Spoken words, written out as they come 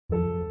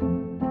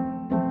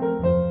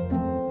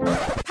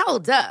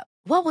Hold up.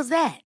 What was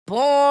that?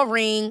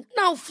 Boring.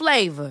 No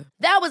flavor.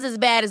 That was as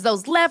bad as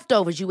those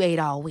leftovers you ate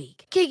all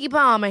week. Keke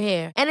Palmer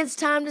here, and it's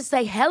time to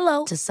say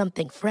hello to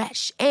something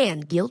fresh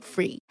and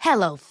guilt-free.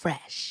 Hello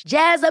Fresh.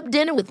 Jazz up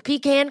dinner with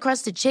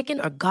pecan-crusted chicken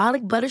or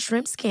garlic butter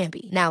shrimp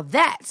scampi. Now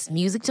that's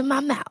music to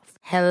my mouth.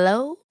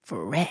 Hello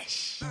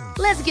Fresh.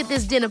 Let's get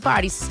this dinner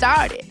party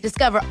started.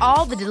 Discover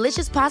all the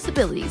delicious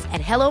possibilities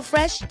at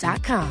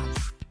hellofresh.com.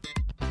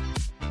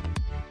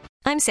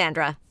 I'm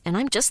Sandra, and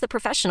I'm just the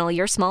professional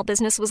your small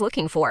business was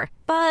looking for.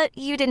 But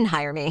you didn't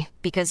hire me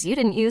because you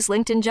didn't use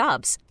LinkedIn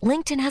Jobs.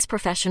 LinkedIn has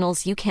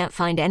professionals you can't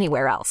find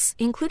anywhere else,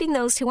 including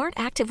those who aren't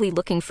actively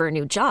looking for a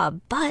new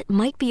job, but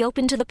might be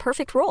open to the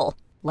perfect role,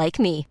 like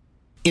me.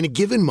 In a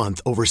given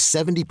month, over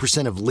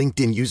 70% of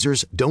LinkedIn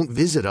users don't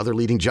visit other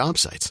leading job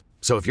sites.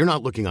 So if you're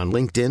not looking on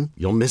LinkedIn,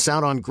 you'll miss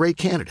out on great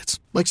candidates,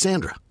 like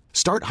Sandra.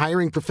 Start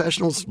hiring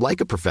professionals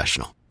like a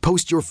professional.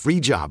 Post your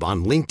free job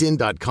on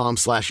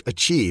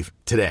linkedin.com/achieve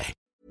today.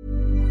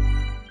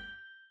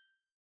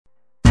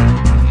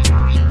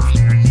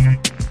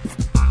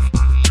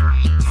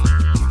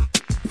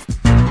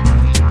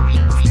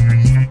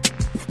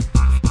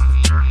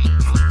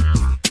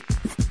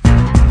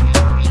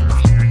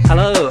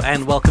 Hello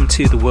and welcome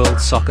to the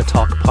World Soccer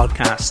Talk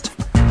podcast.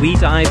 We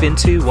dive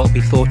into what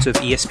we thought of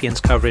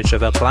ESPN's coverage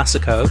of El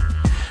Clasico,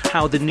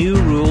 how the new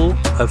rule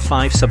of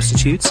 5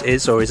 substitutes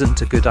is or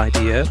isn't a good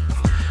idea,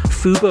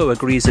 Fubo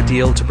agrees a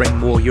deal to bring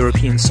more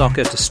European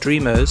soccer to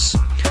streamers,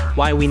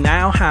 why we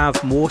now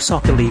have more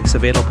soccer leagues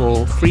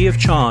available free of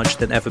charge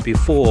than ever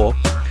before,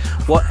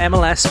 what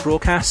MLS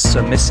broadcasts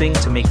are missing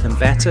to make them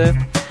better,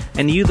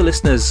 and you, the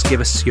listeners,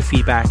 give us your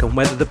feedback on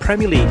whether the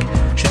Premier League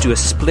should do a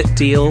split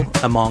deal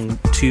among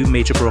 2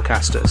 major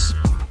broadcasters.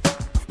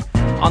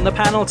 On the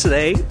panel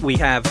today, we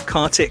have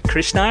Kartik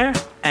Krishnaiyer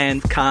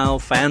and Kyle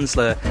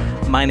Fansler.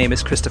 My name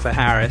is Christopher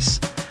Harris.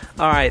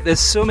 All right, there's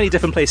so many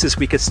different places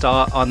we could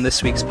start on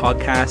this week's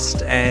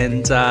podcast,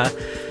 and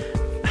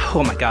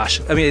oh my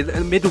gosh. I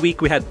mean,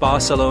 midweek we had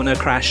Barcelona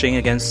crashing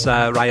against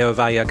Rayo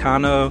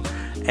Vallecano,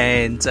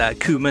 and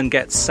Koeman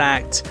gets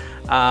sacked.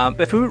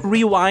 But if we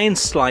rewind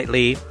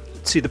slightly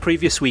to the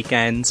previous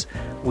weekend,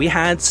 we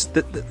had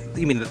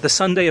the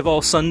Sunday of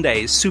all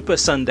Sundays, Super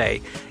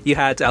Sunday. You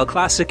had El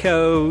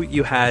Clasico,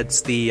 you had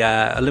the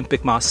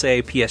Olympique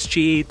Marseille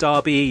PSG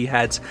derby, you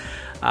had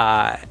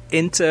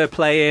Inter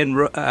playing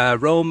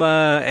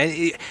Roma,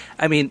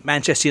 I mean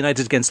Manchester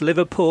United against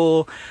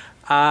Liverpool.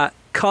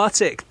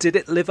 Kartik, did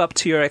it live up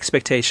to your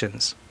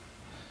expectations?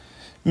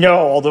 No,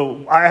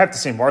 although I have to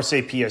say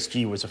Marseille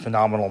PSG was a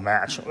phenomenal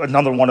match.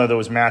 Another one of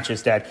those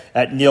matches that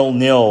at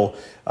 0-0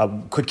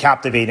 could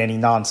captivate any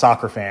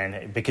non-soccer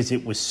fan because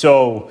it was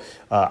so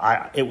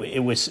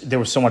there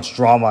was so much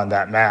drama in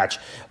that match.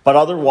 But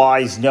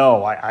otherwise,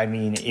 no. I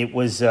mean, it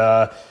was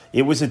a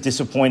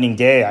disappointing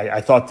day.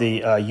 I thought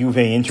the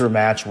Juve-Inter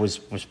match was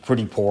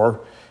pretty poor.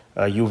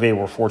 Juve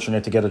were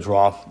fortunate to get a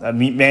draw.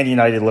 Man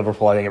United,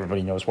 Liverpool, I think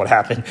everybody knows what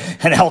happened.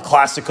 And El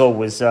Clasico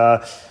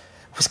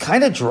was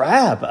kind of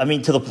drab. I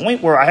mean, to the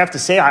point where I have to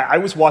say I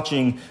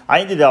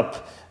ended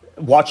up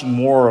watching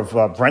more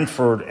of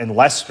Brentford and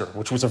Leicester,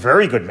 which was a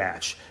very good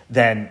match,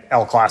 than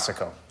El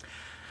Clasico.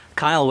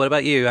 Kyle, what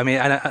about you? I mean,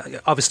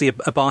 obviously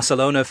a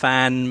Barcelona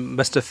fan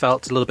must have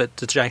felt a little bit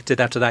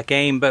dejected after that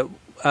game, but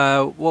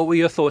what were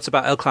your thoughts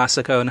about El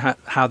Clasico and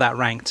how that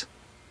ranked?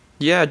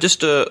 Yeah,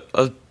 just a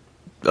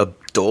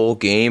dull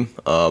game.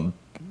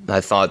 I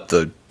thought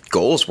the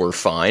goals were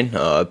fine.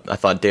 I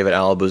thought David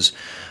Alaba's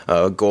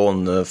goal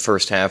in the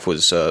first half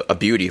was a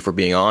beauty, if we're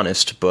being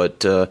honest.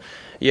 But the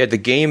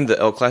game, the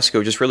El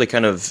Clasico, just really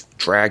kind of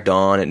dragged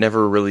on. It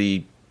never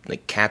really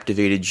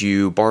captivated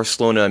you.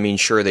 Barcelona, I mean,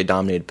 sure, they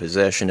dominated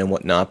possession and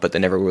whatnot, but they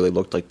never really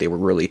looked like they were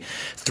really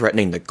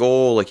threatening the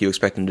goal like you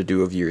expect them to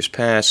do of years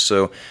past.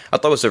 So I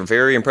thought it was a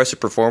very impressive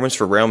performance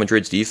for Real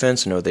Madrid's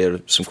defense. I know they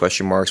had some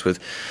question marks with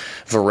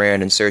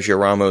Varane and Sergio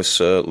Ramos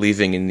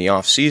leaving in the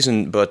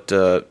off-season, but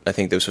I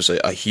think this was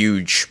a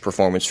huge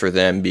performance for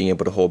them, being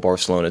able to hold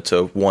Barcelona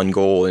to 1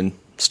 goal in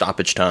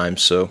stoppage time.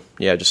 So,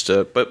 yeah,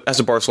 but as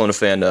a Barcelona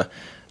fan,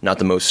 not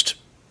the most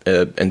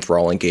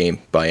enthralling game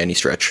by any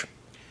stretch.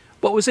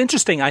 What was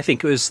interesting, I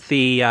think, was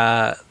the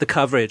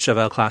coverage of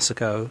El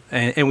Clasico,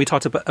 and we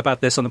talked about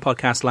this on the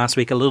podcast last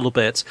week a little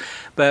bit,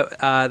 but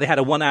they had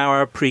a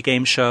 1-hour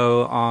pre-game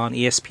show on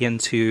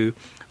ESPN2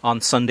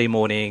 on Sunday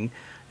morning,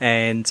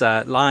 and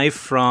live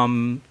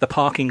from the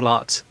parking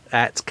lot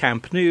at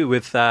Camp Nou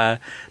with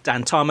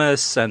Dan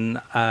Thomas and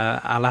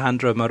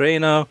Alejandro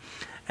Moreno,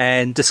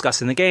 and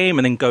discussing the game,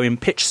 and then going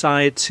pitch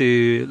side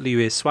to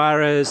Luis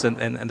Suarez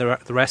and the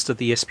rest of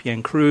the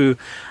ESPN crew,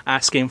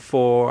 asking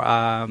for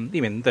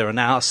their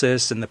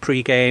analysis and the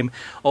pregame.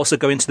 Also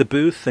going to the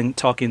booth and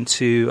talking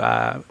to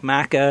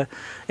Macca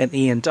and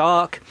Ian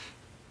Dark.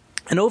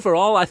 And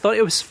overall, I thought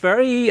it was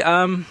very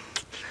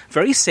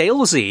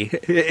salesy.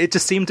 It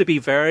just seemed to be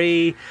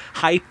very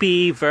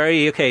hypey,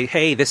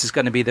 hey, this is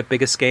going to be the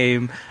biggest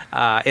game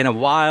in a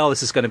while.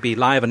 This is going to be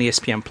live on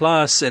ESPN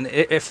Plus, and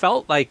it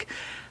felt like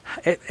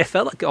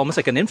almost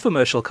like an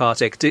infomercial,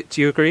 Kartik. Do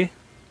you agree?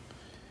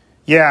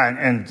 Yeah,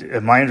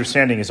 and my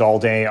understanding is all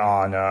day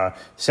on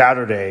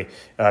Saturday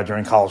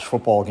during college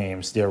football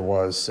games, there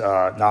was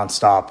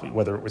nonstop,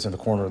 whether it was in the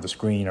corner of the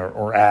screen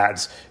or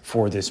ads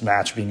for this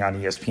match being on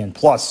ESPN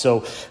Plus.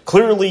 So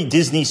clearly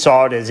Disney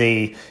saw it as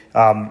a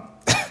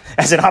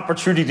as an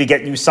opportunity to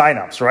get new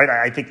signups, right?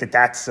 I think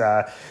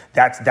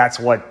that's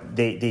what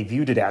they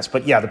viewed it as.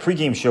 But yeah, the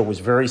pregame show was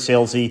very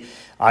salesy.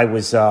 I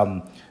was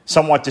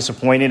somewhat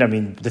disappointed. I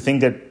mean, the thing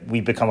that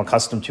we've become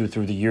accustomed to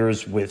through the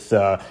years with,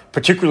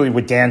 particularly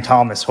with Dan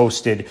Thomas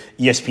hosted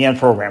ESPN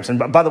programs. And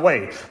by the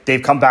way,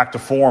 they've come back to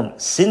form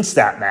since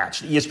that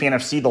match. ESPN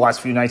FC the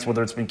last few nights,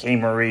 whether it's been Kay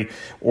Murray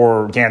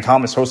or Dan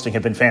Thomas hosting,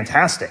 have been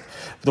fantastic.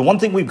 The one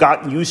thing we've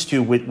gotten used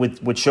to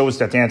with shows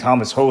that Dan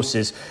Thomas hosts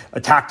is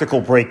tactical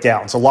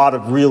breakdowns, a lot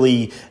of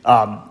really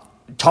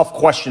tough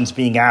questions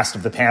being asked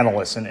of the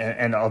panelists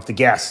and of the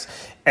guests.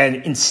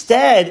 And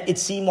instead, it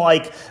seemed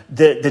like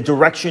the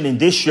direction in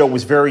this show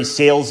was very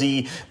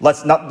salesy.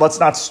 Let's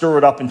not stir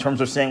it up in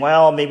terms of saying,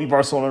 well, maybe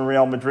Barcelona and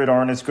Real Madrid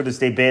aren't as good as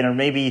they've been, or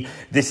maybe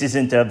this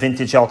isn't a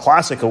vintage El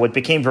Clasico. It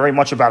became very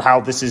much about how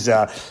this is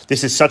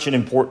such an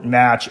important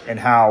match, and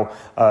how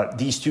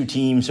these two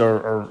teams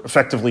are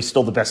effectively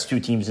still the best two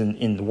teams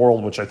in the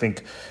world, which I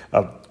think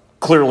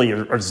clearly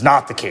is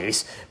not the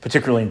case,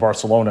 particularly in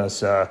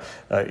Barcelona's.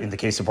 In the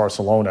case of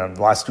Barcelona,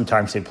 the last two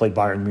times they played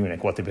Bayern Munich,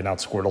 they've been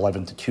outscored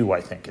 11-2,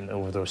 I think,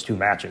 over those two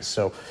matches.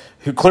 So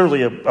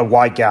clearly a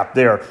wide gap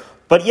there.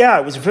 But yeah,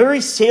 it was very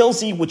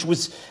salesy, which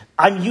was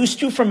I'm used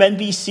to from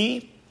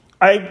NBC.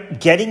 I'm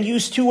getting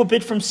used to a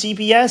bit from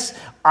CBS.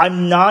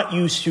 I'm not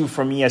used to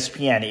from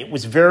ESPN. It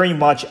was very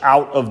much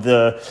out of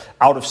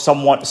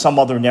some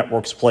other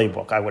network's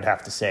playbook, I would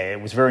have to say.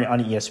 It was very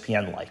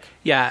un-ESPN-like.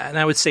 Yeah, and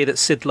I would say that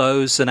Sid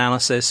Lowe's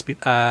analysis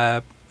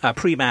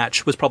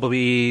pre-match was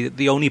probably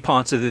the only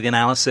part of the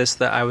analysis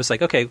that I was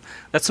like, okay,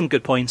 that's some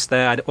good points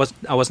there.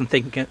 I wasn't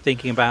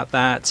thinking about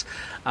that.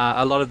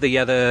 A lot of the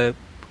other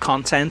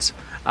content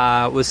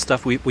was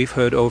stuff we've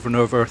heard over and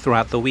over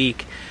throughout the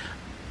week.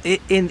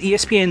 In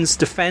ESPN's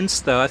defense,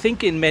 though, I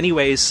think in many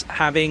ways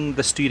having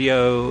the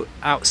studio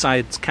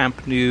outside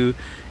Camp Nou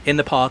in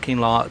the parking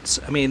lot,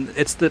 I mean,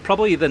 it's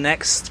probably the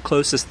next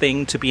closest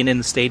thing to being in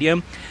the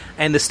stadium.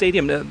 And the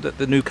stadium,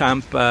 the Nou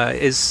Camp,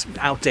 is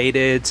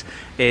outdated.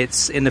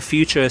 It's in the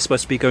future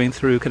supposed to be going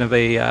through kind of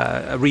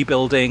a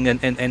rebuilding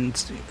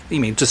and I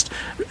mean, just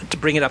to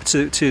bring it up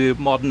to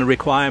modern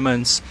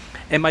requirements.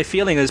 And my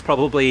feeling is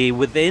probably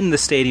within the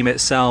stadium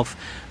itself,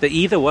 there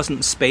either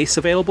wasn't space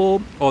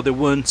available or there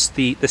weren't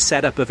the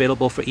setup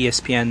available for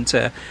ESPN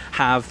to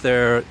have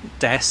their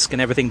desk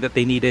and everything that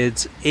they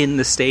needed in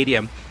the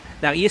stadium.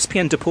 Now,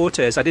 ESPN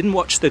Deportes, I didn't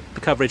watch the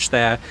coverage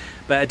there,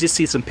 but I did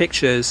see some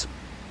pictures.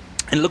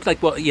 And it looked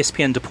like what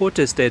ESPN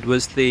Deportes did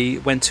was they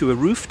went to a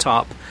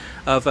rooftop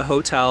of a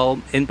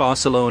hotel in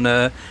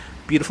Barcelona,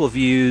 beautiful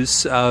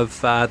views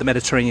of the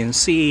Mediterranean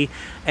Sea,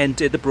 and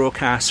did the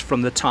broadcast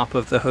from the top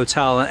of the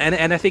hotel.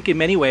 And I think in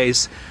many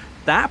ways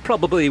that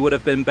probably would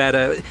have been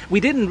better. We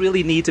didn't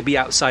really need to be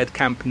outside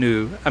Camp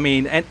Nou. I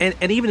mean,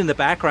 and even in the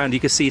background you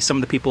could see some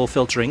of the people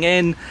filtering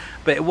in,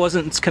 but it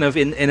wasn't kind of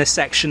in a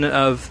section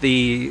of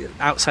the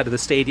outside of the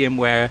stadium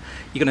where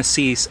you're going to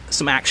see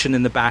some action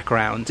in the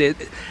background.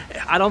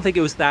 I don't think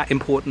it was that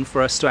important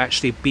for us to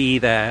actually be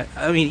there.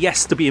 I mean,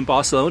 yes, to be in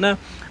Barcelona,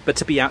 but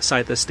to be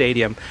outside the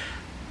stadium.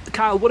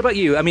 Kyle, what about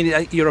you? I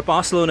mean, you're a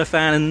Barcelona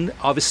fan,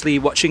 obviously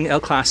watching El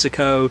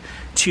Clasico,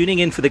 tuning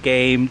in for the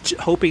game,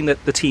 hoping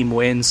that the team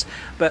wins.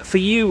 But for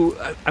you,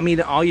 I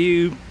mean, are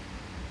you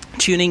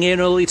tuning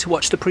in early to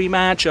watch the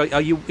pre-match?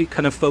 Are you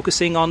kind of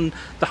focusing on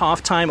the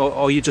halftime, or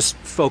are you just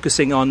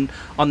focusing on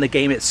the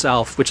game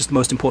itself, which is the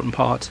most important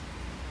part?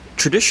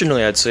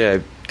 Traditionally, I'd say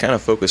I kind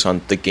of focus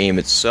on the game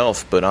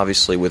itself, but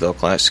obviously with El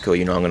Clasico,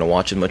 I'm going to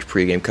watch as much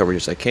pre-game coverage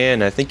as I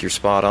can. I think you're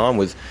spot on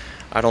with,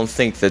 I don't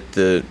think that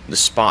the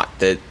spot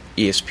that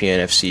ESPN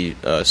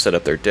FC set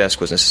up their desk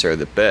was necessarily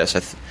the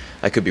best.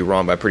 I could be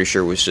wrong, but I'm pretty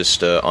sure it was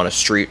just on a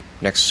street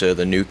next to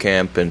the Nou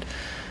Camp, and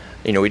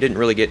we didn't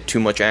really get too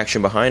much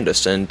action behind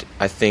us. And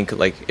I think,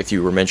 like, if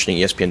you were mentioning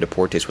ESPN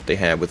Deportes, what they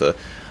had with a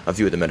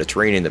view of the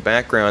Mediterranean in the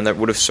background, that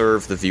would have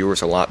served the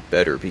viewers a lot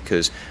better,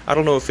 because I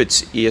don't know if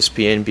it's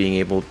ESPN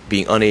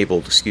being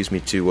unable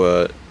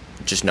to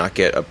just not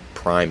get a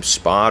prime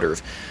spot, or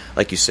if,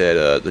 like you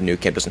said, the Nou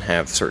Camp doesn't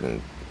have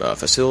certain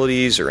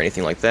facilities or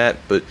anything like that,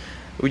 but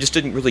we just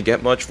didn't really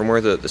get much from where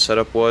the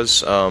setup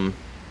was. I'm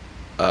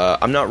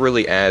not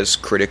really as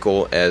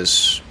critical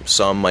as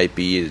some might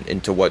be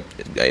into what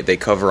they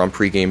cover on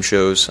pregame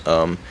shows.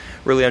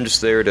 Really, I'm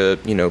just there to,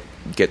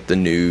 get the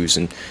news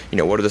and,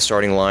 what are the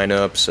starting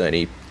lineups,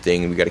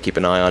 anything we got to keep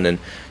an eye on. And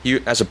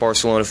you, as a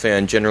Barcelona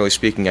fan, generally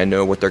speaking, I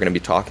know what they're going to be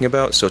talking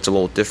about, so it's a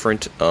little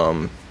different.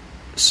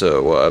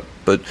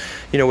 But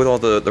with all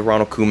the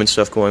Ronald Koeman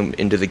stuff going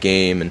into the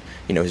game, and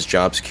his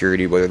job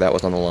security, whether that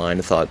was on the line,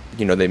 I thought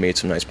they made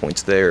some nice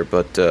points there.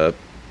 But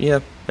yeah,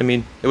 I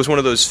mean, it was one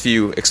of those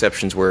few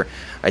exceptions where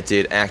I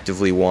did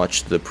actively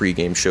watch the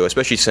pregame show,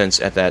 especially since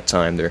at that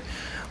time there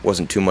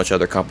wasn't too much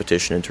other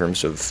competition in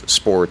terms of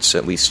sports,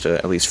 at least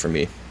for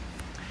me.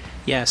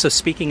 Yeah, so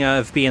speaking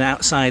of being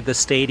outside the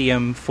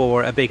stadium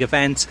for a big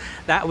event,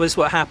 that was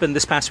what happened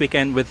this past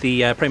weekend with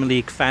the Premier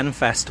League Fan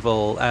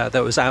Festival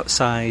that was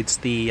outside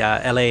the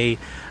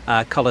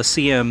LA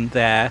Coliseum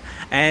there.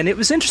 And it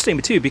was interesting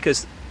too,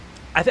 because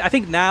I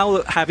think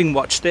now, having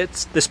watched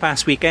it this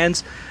past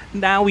weekend,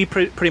 now we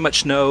pretty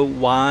much know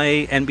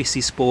why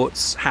NBC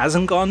Sports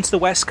hasn't gone to the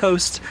West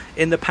Coast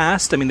in the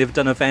past. I mean, they've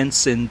done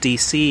events in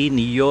DC,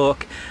 New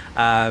York,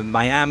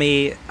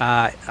 Miami,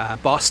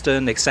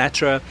 Boston,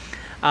 etc.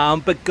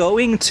 But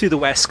going to the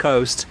West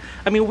Coast,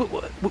 I mean,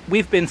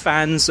 we've been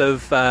fans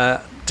of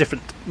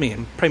different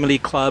Premier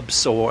League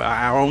clubs or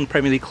our own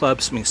Premier League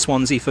clubs. I mean,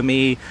 Swansea for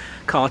me,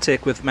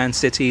 Cardiff with Man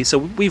City. So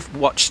we've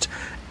watched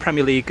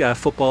Premier League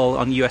football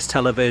on US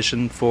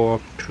television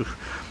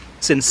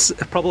since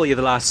probably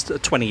the last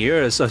 20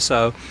 years or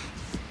so.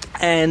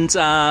 And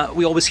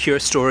we always hear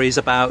stories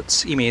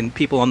about,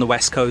 people on the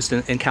West Coast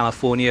in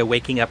California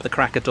waking up at the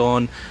crack of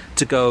dawn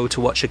to go to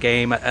watch a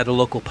game at a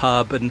local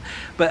pub.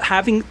 But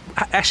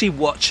actually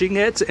watching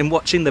it and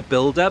watching the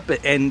build-up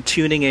and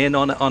tuning in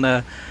on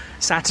a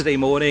Saturday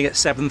morning at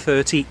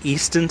 7:30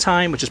 Eastern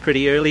time, which is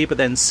pretty early, but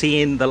then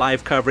seeing the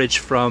live coverage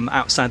from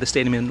outside the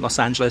stadium in Los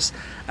Angeles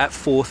at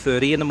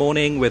 4:30 in the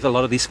morning with a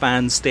lot of these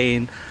fans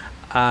staying,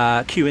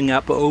 queuing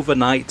up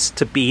overnight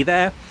to be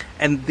there.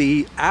 And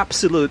the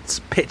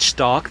absolute pitch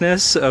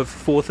darkness of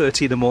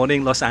 4:30 in the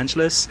morning, Los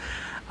Angeles.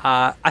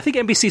 I think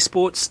NBC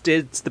Sports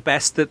did the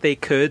best that they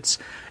could,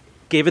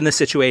 given the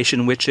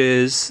situation, which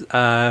is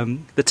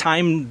the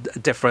time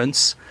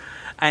difference,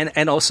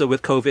 and also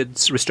with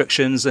COVID's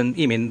restrictions. And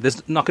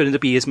there's not going to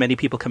be as many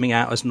people coming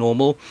out as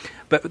normal.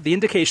 But the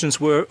indications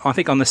were, I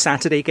think, on the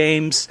Saturday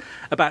games,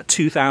 about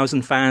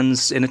 2,000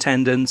 fans in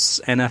attendance,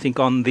 and I think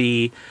on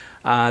the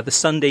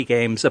Sunday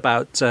games,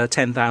 about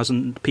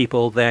 10,000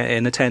 people there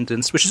in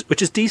attendance,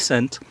 which is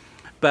decent.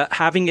 But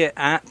having it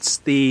at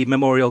the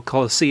Memorial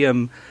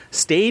Coliseum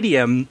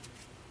Stadium,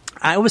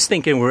 I was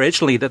thinking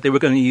originally that they were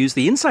going to use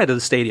the inside of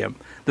the stadium,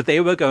 that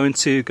they were going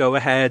to go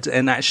ahead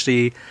and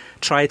actually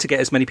try to get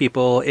as many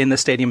people in the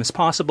stadium as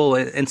possible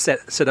and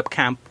set up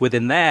camp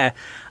within there.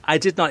 I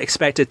did not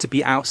expect it to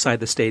be outside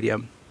the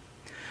stadium.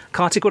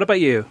 Kartik, what about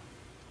you?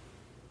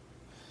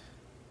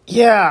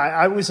 Yeah,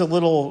 I was a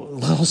little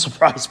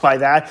surprised by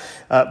that,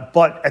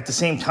 but at the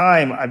same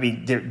time, I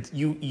mean,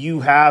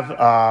 you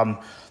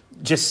have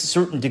just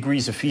certain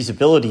degrees of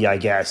feasibility, I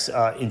guess,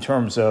 in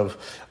terms of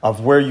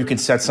where you can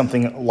set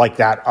something like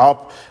that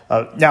up.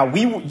 Now,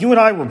 you and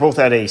I were both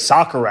at a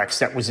Soccer X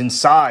that was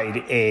inside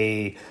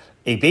a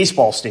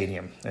baseball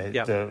stadium,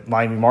 the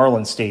Miami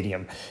Marlins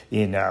Stadium,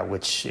 in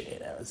which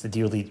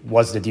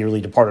was the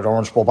dearly departed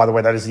Orange Bowl. By the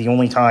way, that is the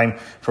only time,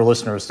 for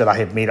listeners, that I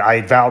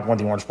had vowed when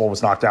the Orange Bowl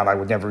was knocked down, I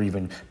would never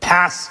even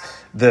pass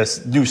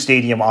this new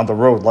stadium on the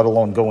road, let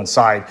alone go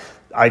inside.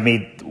 I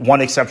made one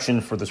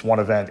exception for this one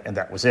event, and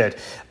that was it.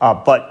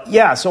 But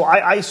yeah, so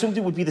I assumed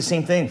it would be the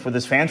same thing for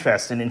this Fan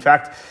Fest. And in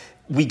fact,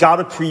 we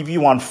got a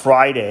preview on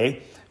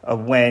Friday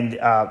when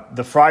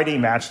the Friday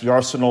match, the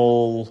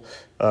Arsenal...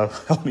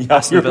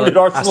 Aston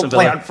Villa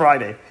play on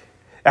Friday.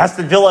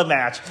 Aston Villa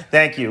match,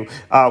 thank you,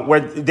 where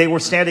they were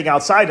standing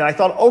outside. And I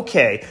thought,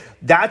 okay,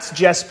 that's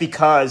just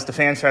because the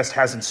Fan Fest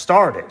hasn't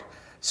started.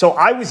 So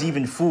I was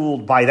even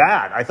fooled by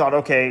that. I thought,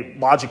 okay,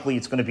 logically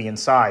it's going to be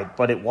inside,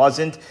 but it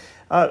wasn't.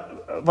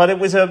 But it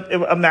was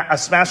a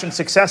smashing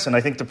success, and I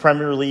think the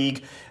Premier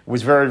League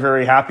was very,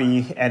 very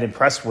happy and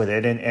impressed with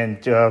it,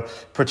 and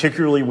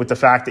particularly with the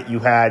fact that you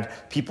had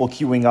people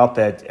queuing up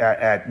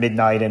at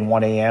midnight and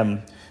 1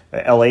 a.m.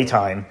 LA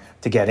time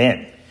to get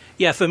in.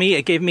 Yeah, for me,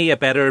 it gave me a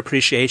better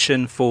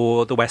appreciation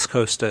for the West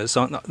Coasters,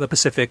 the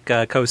Pacific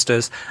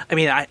Coasters. I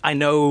mean, I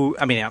know.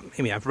 I mean,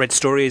 I've read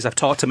stories. I've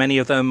talked to many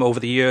of them over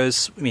the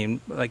years. I mean,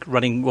 like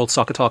running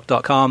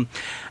WorldSoccerTalk.com,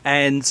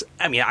 and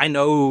I mean, I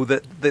know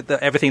that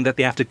everything that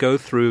they have to go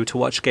through to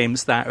watch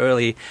games that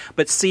early.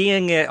 But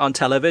seeing it on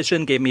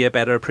television gave me a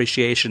better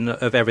appreciation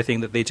of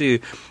everything that they do,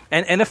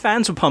 and the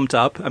fans were pumped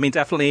up. I mean,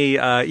 definitely,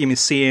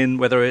 seeing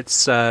whether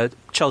it's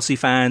Chelsea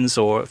fans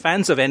or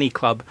fans of any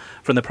club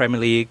from the Premier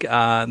League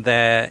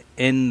there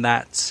in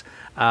that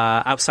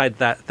outside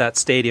that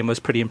stadium was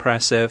pretty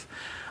impressive.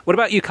 What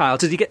about you, Kyle?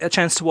 Did you get a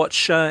chance to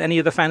watch any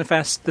of the Fan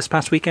Fest this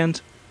past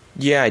weekend?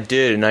 Yeah, I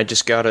did, and I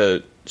just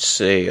gotta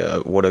say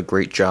what a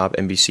great job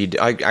NBC did.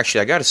 I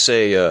gotta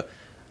say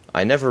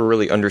I never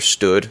really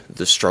understood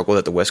the struggle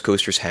that the West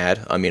Coasters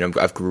had. I mean,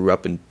 I've grew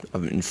up in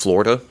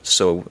Florida,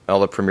 so all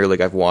the Premier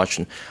League I've watched,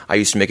 and I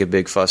used to make a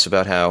big fuss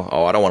about how,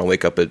 I don't want to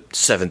wake up at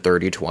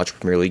 7:30 to watch a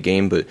Premier League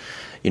game, but,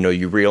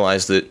 you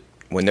realize that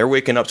when they're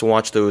waking up to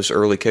watch those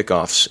early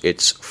kickoffs,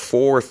 it's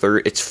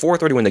 4:30. It's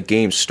 4:30 when the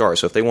game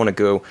starts, so if they want to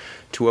go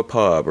to a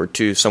pub or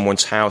to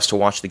someone's house to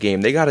watch the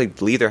game, they got to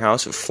leave their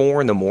house at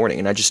 4 in the morning,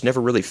 and I just never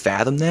really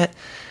fathomed that.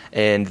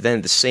 And then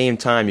at the same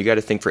time, you got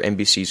to think for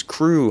NBC's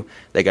crew,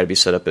 they got to be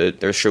set up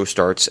their show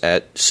starts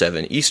at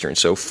 7 Eastern,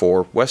 so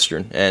 4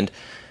 Western. And,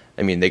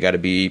 I mean, they got to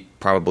be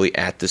probably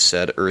at the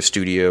set or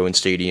studio and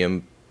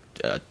stadium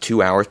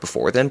 2 hours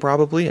before then,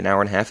 probably, an hour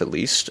and a half at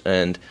least.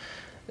 And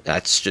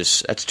that's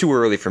too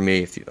early for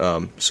me.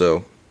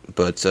 So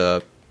but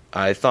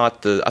I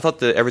thought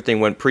that everything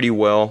went pretty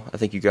well. I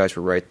think you guys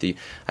were right.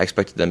 I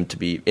expected them to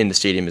be in the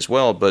stadium as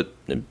well, but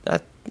I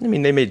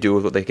mean, they made do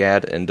with what they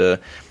had, and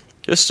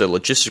just a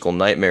logistical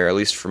nightmare, at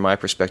least from my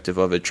perspective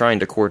of it, trying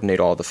to coordinate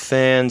all the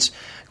fans,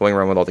 going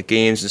around with all the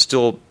games, and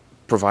still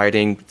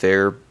providing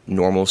their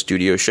normal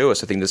studio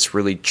shows. I think that's a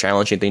really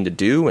challenging thing to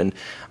do, and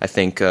I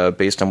think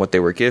based on what they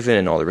were given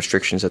and all the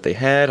restrictions that they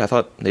had, I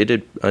thought they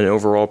did an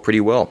overall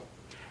pretty well.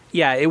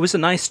 Yeah, it was a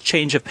nice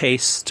change of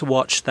pace to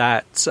watch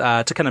that,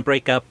 to kind of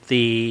break up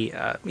the,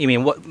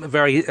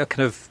 very kind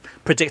of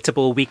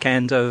predictable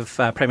weekend of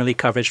Premier League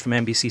coverage from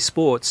NBC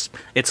Sports.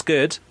 It's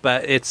good,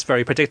 but it's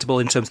very predictable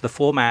in terms of the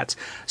format.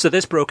 So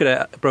this broke it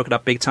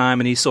up big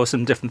time, and you saw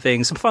some different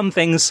things, some fun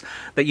things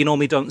that you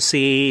normally don't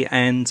see,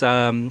 and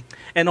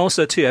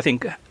also too, I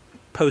think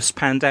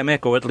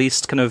post-pandemic, or at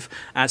least kind of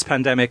as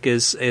pandemic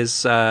is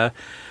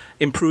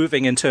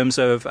improving in terms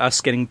of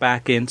us getting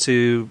back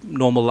into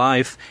normal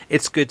life,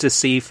 it's good to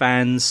see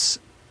fans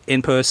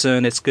in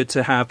person. It's good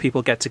to have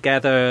people get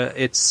together.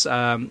 It's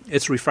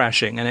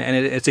refreshing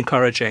and it's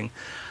encouraging.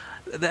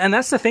 And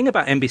that's the thing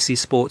about NBC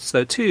Sports,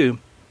 though, too,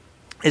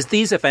 is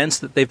these events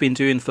that they've been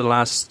doing for the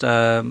last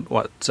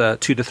 2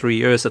 to 3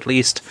 years at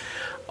least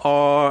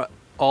are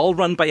all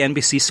run by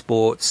NBC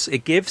Sports.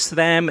 It gives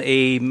them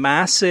a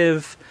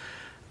massive,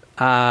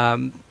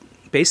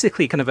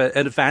 basically kind of an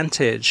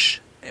advantage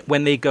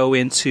when they go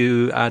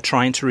into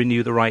trying to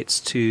renew the rights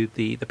to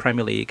the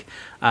Premier League,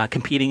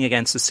 competing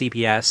against the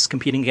CBS,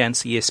 competing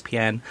against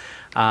ESPN,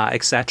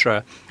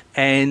 etc.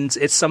 And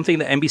it's something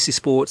that NBC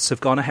Sports have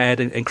gone ahead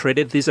and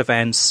created these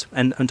events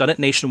and done it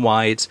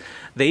nationwide.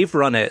 They've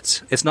run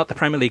it. It's not the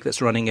Premier League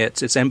that's running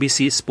it. It's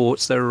NBC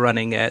Sports that are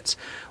running it.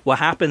 What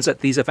happens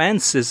at these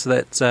events is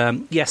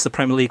that, yes, the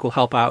Premier League will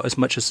help out as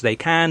much as they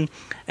can,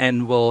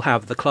 and will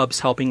have the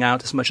clubs helping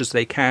out as much as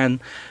they can.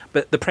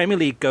 But the Premier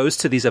League goes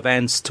to these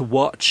events to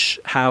watch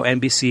how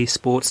NBC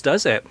Sports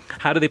does it.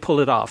 How do they pull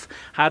it off?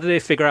 How do they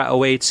figure out a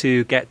way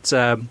to get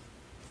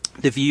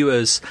the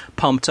viewers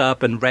pumped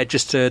up and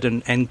registered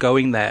and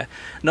going there?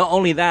 Not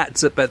only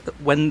that, but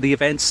when the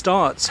event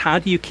starts, how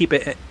do you keep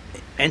it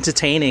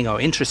entertaining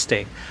or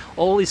interesting?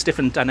 All these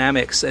different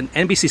dynamics. And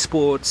NBC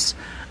Sports,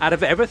 out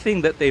of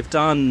everything that they've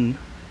done,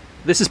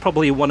 this is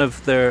probably one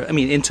of their,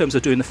 in terms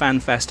of doing the fan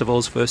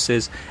festivals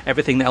versus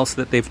everything else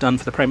that they've done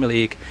for the Premier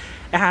League,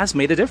 it has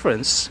made a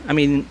difference.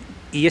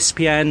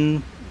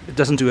 ESPN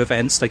doesn't do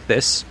events like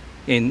this,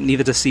 and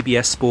neither does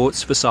CBS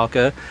Sports for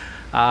soccer.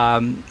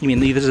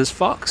 Neither does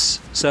Fox.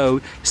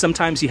 So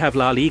sometimes you have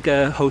La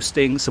Liga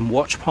hosting some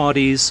watch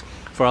parties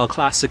for El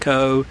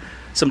Clasico.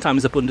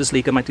 Sometimes the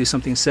Bundesliga might do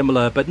something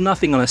similar, but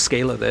nothing on a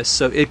scale of this.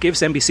 So it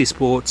gives NBC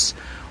Sports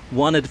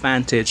one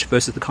advantage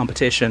versus the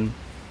competition.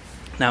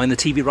 Now, in the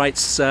TV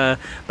rights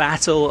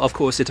battle, of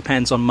course, it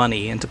depends on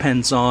money. It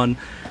depends on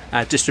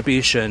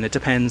distribution. It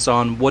depends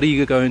on what are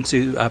you going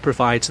to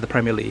provide to the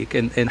Premier League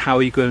and how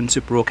are you going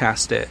to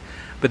broadcast it.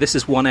 But this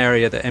is one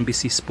area that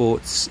NBC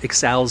Sports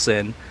excels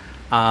in.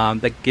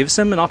 That gives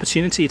them an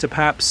opportunity to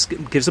perhaps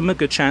gives them a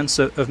good chance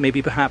of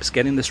maybe perhaps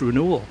getting this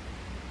renewal.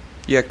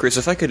 Yeah, Chris,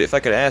 if I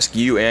could ask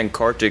you and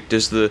Kartik, do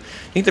you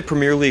think the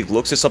Premier League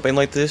looks at something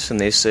like this and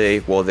they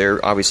say, well,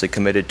 they're obviously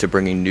committed to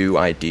bringing new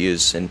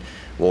ideas, and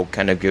we'll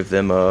kind of give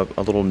them a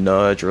little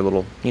nudge or a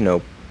little,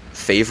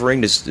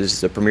 favoring?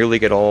 Does the Premier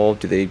League at all,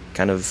 do they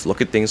kind of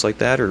look at things like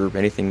that or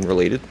anything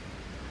related?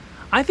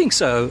 I think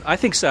so.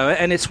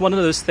 And it's one of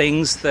those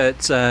things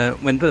that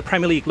when the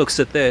Premier League looks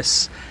at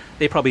this,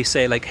 they probably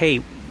say,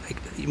 hey,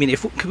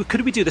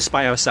 could we do this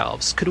by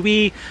ourselves? Could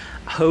we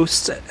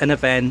host an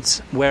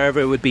event wherever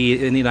it would be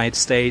in the United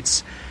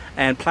States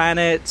and plan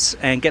it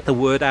and get the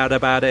word out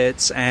about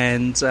it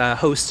and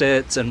host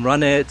it and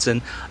run it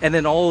and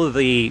then all of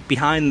the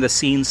behind the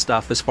scenes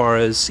stuff as far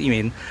as,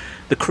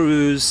 the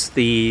crews,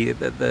 the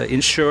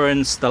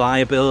insurance, the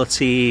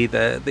liability,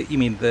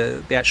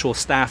 the actual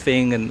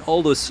staffing and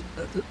all those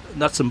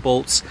nuts and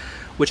bolts,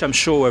 which I'm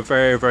sure are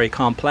very, very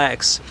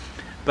complex.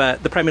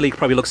 But the Premier League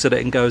probably looks at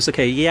it and goes,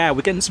 okay, yeah,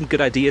 we're getting some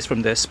good ideas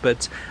from this,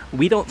 but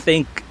we don't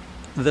think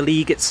the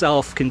league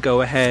itself can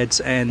go ahead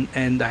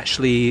and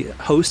actually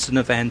host an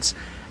event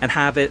and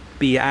have it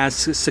be as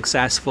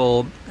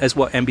successful as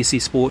what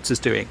NBC Sports is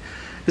doing.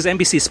 Because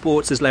NBC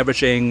Sports is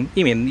leveraging,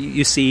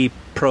 you see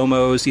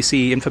promos, you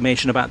see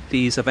information about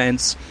these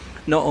events,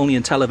 not only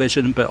in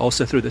television, but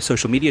also through the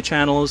social media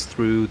channels,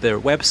 through their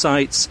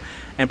websites,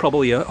 and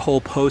probably a whole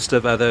host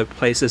of other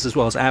places as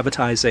well as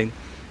advertising.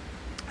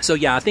 So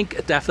yeah, I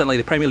think definitely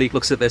the Premier League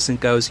looks at this and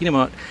goes, you know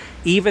what,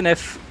 even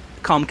if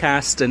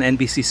Comcast and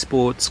NBC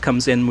Sports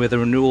comes in with a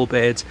renewal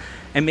bid,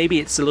 and maybe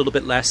it's a little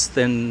bit less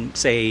than,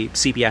 say,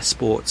 CBS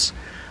Sports,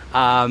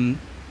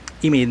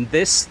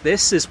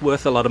 this is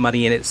worth a lot of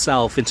money in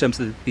itself in terms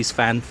of these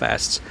fan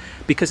fests,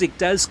 because it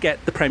does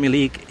get the Premier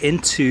League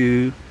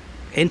into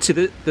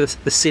the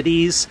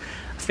cities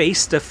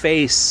face to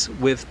face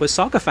with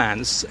soccer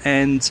fans,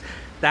 and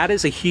that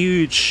is a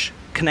huge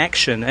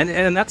connection,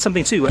 and that's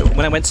something too.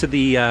 When I went to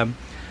the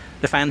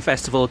fan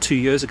festival 2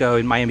 years ago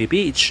in Miami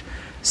Beach,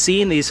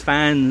 seeing these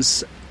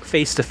fans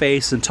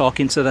face-to-face and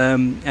talking to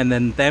them, and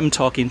then them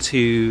talking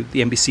to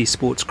the NBC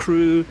Sports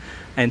crew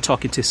and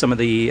talking to some of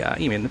the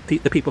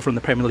the people from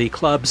the Premier League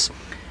clubs.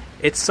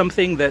 It's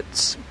something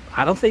that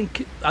I don't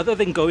think, other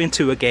than going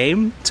to a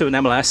game, to an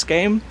MLS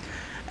game,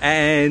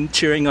 and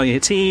cheering on your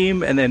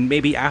team, and then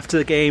maybe after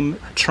the game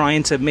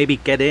trying to maybe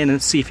get in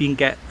and see if you can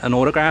get an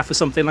autograph or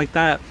something like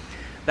that,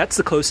 that's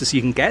the closest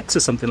you can get to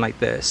something like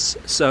this.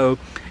 So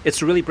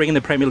it's really bringing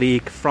the Premier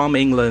League from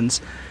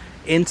England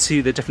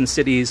into the different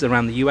cities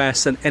around the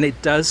US, and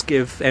it does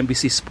give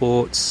NBC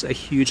Sports a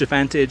huge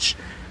advantage,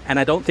 and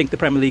I don't think the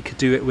Premier League could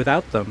do it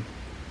without them.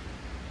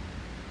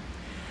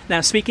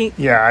 Now, speaking...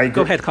 Yeah, I agree.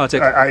 Go ahead,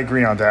 Kartik. I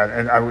agree on that,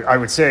 and I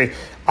would say,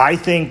 I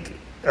think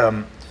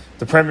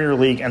the Premier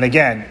League, and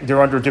again,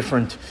 they're under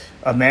different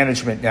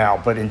management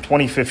now, but in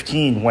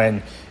 2015,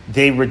 when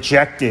they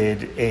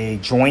rejected a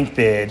joint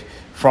bid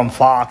from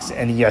Fox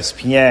and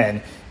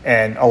ESPN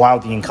and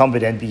allowed the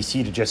incumbent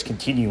NBC to just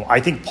continue, I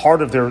think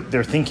part of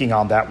their thinking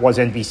on that was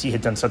NBC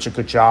had done such a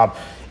good job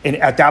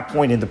at that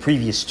point in the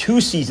previous 2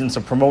 seasons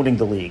of promoting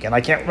the league. And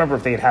I can't remember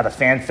if they had a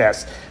fan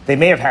fest. They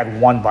may have had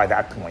one by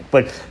that point.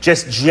 But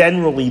just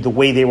generally, the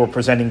way they were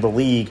presenting the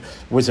league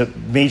was a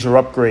major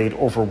upgrade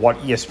over what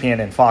ESPN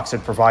and Fox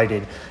had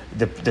provided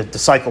the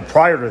cycle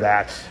prior to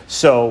that.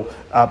 So,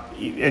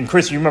 and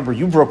Chris, you remember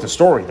you broke the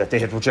story that they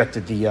had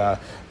rejected the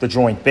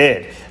joint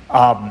bid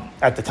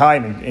at the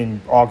time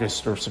in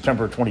August or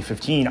September of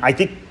 2015. I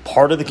think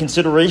part of the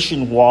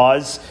consideration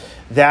was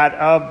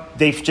that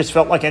they just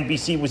felt like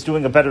NBC was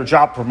doing a better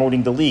job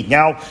promoting the league.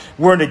 Now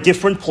we're in a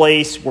different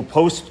place. We're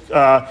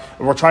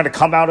we're trying to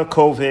come out of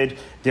COVID.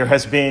 There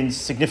has been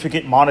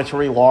significant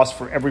monetary loss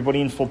for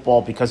everybody in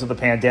football because of the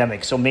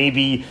pandemic. So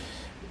maybe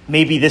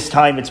this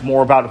time it's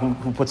more about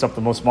who puts up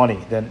the most money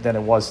than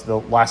it was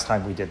the last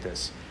time we did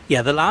this.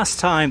 Yeah, the last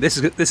time, this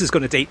is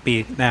going to date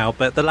me now,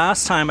 but the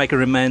last time I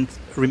can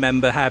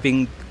remember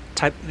having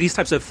these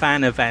types of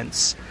fan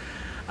events,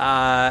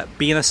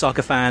 being a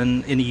soccer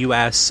fan in the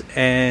US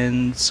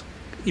and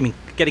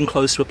getting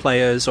close with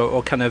players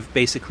or kind of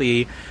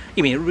basically,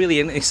 really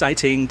an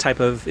exciting type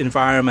of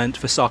environment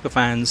for soccer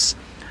fans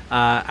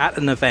at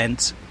an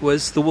event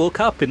was the World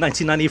Cup in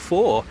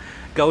 1994.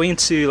 Going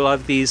to a lot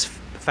of these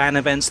fan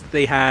events that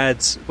they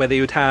had where they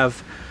would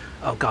have,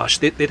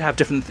 they'd have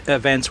different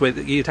events where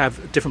you'd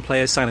have different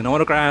players signing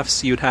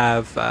autographs. You'd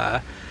have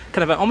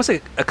kind of almost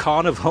like a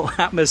carnival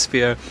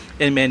atmosphere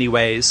in many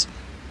ways.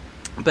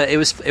 But it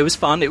was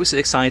fun. It was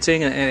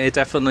exciting, and it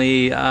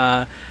definitely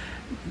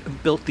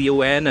built the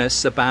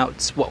awareness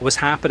about what was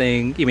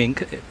happening.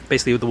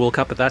 Basically with the World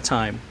Cup at that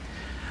time.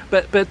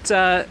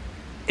 But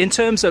in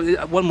terms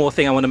of one more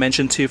thing I want to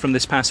mention too from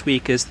this past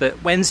week is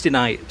that Wednesday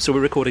night. So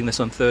we're recording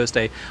this on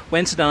Thursday.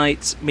 Wednesday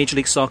night, Major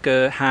League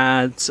Soccer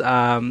had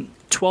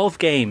 12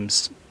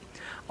 games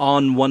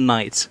on one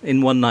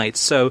night.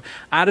 So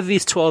out of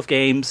these 12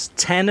 games,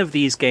 10 of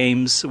these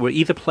games were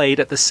either played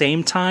at the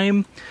same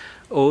time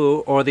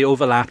or they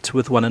overlapped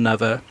with one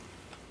another.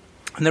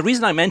 And the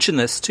reason I mention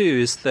this too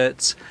is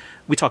that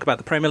we talk about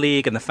the Premier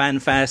League and the Fan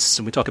Fests,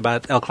 and we talk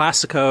about El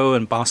Clasico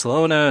and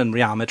Barcelona and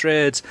Real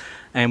Madrid,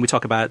 and we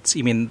talk about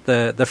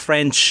the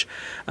French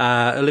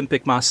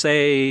Olympique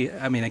Marseille,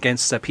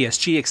 against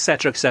PSG,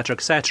 etc., etc.,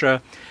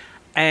 etc.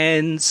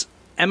 And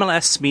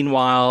MLS,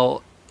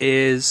 meanwhile,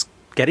 is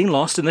getting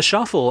lost in the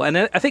shuffle, and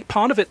I think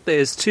part of it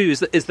is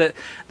that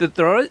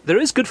there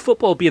is good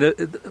football being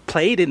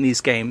played in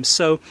these games.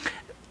 So,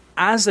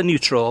 as a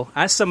neutral,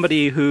 as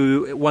somebody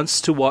who wants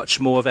to watch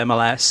more of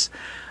MLS,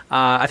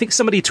 I think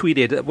somebody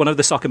tweeted, one of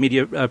the soccer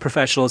media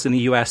professionals in the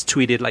US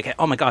tweeted, like,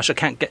 "Oh my gosh, I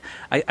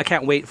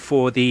can't wait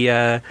for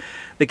the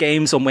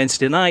games on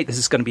Wednesday night. This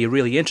is going to be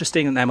really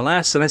interesting in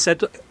MLS." And I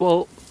said,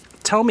 "Well,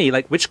 tell me,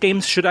 like, which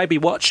games should I be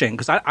watching?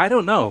 Because I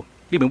don't know.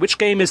 Which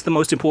game is the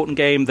most important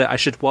game that I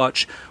should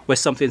watch where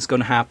something's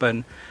going to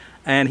happen?"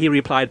 And he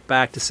replied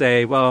back to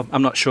say, "Well,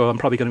 I'm not sure. I'm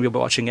probably going to be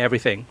watching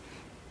everything."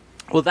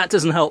 Well, that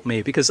doesn't help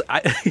me because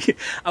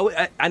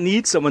I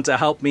need someone to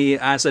help me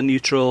as a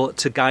neutral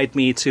to guide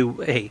me to,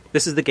 hey,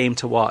 this is the game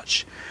to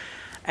watch.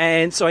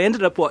 And so I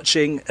ended up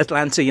watching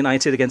Atlanta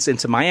United against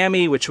Inter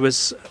Miami, which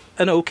was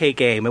an okay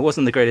game. It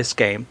wasn't the greatest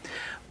game.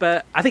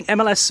 But I think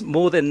MLS,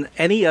 more than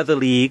any other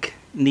league,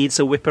 needs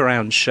a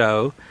whip-around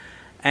show.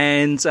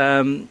 And,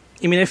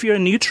 if you're a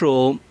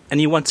neutral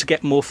and you want to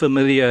get more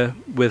familiar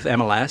with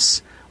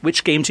MLS,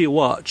 which game do you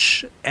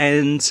watch?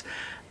 And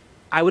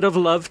I would have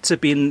loved to have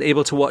been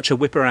able to watch a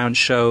whip-around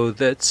show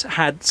that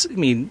had,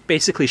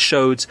 basically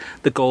showed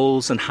the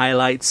goals and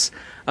highlights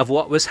of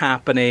what was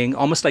happening,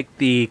 almost like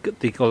the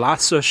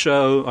Golazo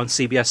show on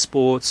CBS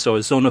Sports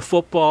or Zona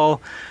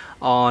Football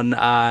on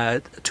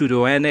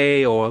Todo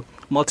N or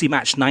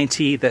Multi-Match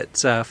 90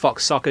 that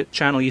Fox Soccer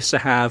Channel used to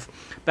have.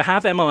 But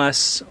have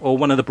MLS or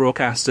one of the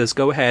broadcasters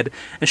go ahead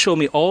and show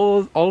me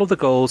all of the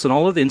goals and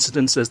all of the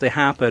incidents as they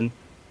happen.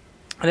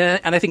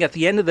 And I think at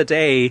the end of the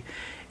day,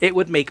 it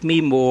would make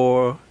me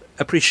more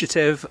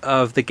appreciative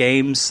of the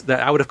games, that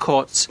I would have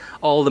caught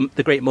all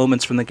the great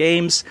moments from the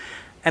games.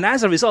 And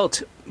as a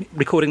result,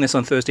 recording this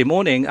on Thursday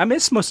morning, I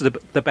missed most of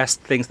the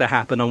best things that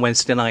happened on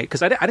Wednesday night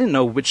because I didn't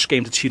know which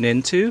game to tune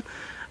into.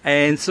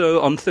 And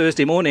so on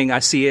Thursday morning, I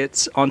see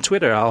it on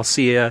Twitter. I'll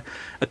see a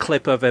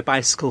clip of a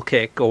bicycle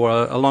kick or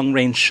a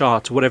long-range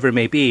shot, whatever it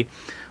may be.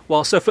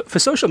 Well, so for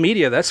social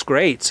media, that's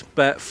great.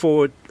 But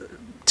for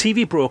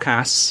TV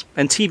broadcasts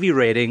and TV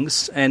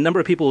ratings and number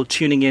of people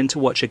tuning in to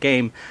watch a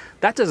game,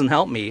 that doesn't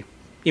help me.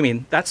 I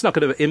mean, that's not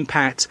going to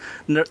impact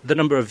the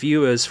number of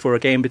viewers for a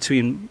game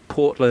between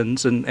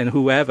Portland and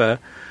whoever.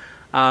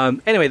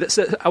 Anyway,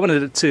 I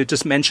wanted to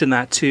just mention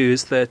that too,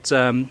 is that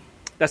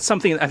that's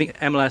something that I think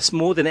MLS,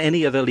 more than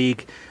any other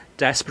league,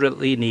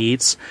 desperately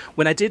needs.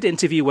 When I did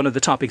interview one of the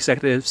top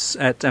executives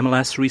at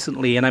MLS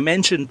recently, and I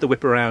mentioned the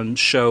Whip Around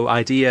show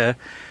idea,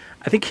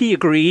 I think he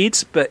agreed,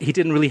 but he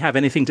didn't really have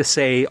anything to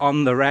say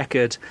on the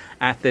record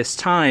at this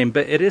time.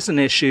 But it is an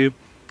issue,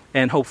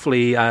 and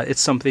hopefully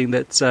it's something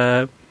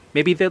that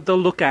maybe they'll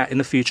look at in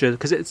the future,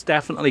 because it's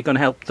definitely going to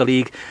help the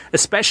league,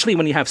 especially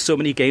when you have so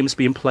many games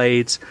being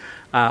played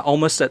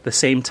almost at the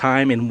same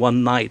time in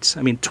one night.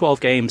 I mean,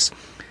 12 games.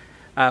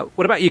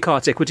 What about you,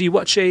 Kartik? Would you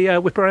watch a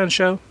Whip Around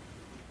show?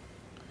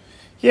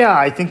 Yeah,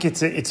 I think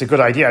it's a good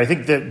idea. I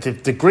think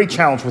the great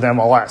challenge with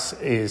MLS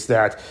is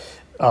that,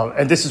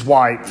 and this is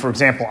why, for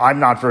example, I'm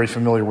not very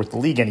familiar with the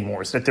league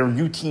anymore, is that there are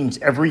new teams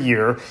every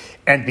year,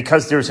 and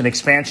because there's an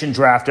expansion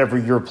draft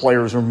every year,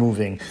 players are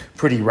moving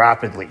pretty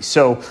rapidly.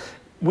 So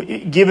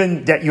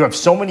given that you have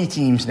so many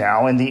teams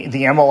now, and the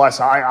MLS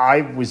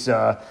I was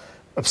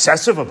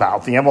obsessive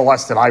about, the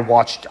MLS that I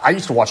watched, I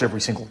used to watch every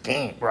single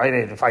game, right?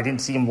 And if I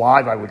didn't see them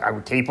live, I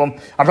would tape them.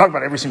 I'm talking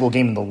about every single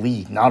game in the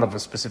league, not of a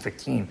specific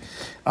team.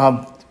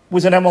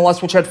 Was an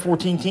MLS which had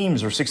 14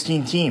 teams or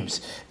 16 teams.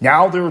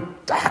 Now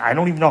I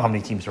don't even know how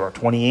many teams there are,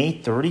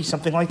 28, 30,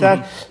 something like that.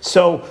 Mm-hmm.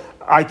 So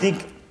I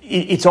think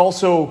it's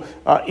also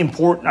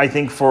important, I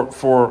think,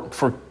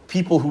 for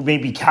people who may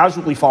be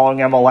casually following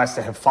MLS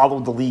that have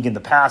followed the league in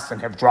the past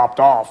and have dropped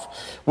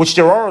off, which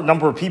there are a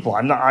number of people.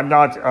 I'm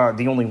not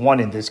the only one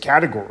in this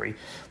category,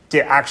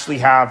 to actually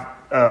have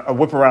a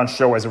Whip Around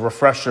show as a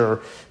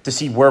refresher to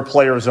see where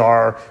players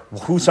are,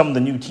 who some of the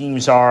new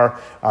teams are.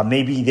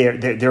 Maybe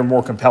they're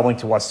more compelling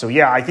to us. So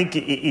yeah, I think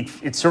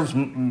it serves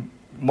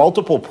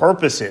multiple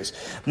purposes.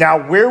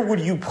 Now, where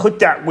would you put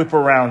that Whip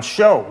Around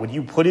show? Would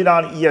you put it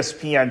on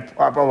ESPN?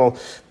 Well,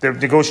 they're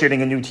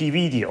negotiating a new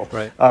TV deal.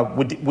 Right.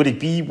 Would it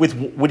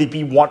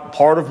be one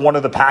part of one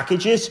of the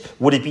packages?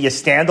 Would it be a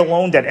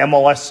standalone that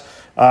MLS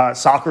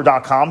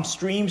soccer.com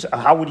streams?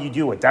 How would you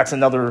do it? That's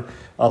another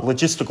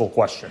logistical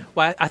question.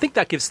 Well, I think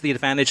that gives the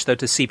advantage, though,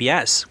 to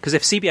CBS, because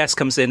if CBS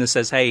comes in and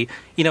says, hey,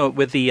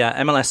 with the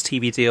MLS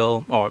TV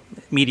deal or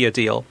media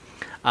deal,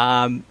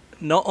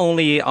 not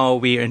only are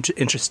we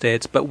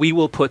interested, but we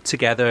will put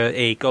together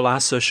a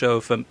Golazo show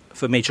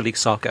for Major League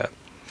Soccer.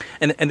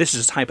 And this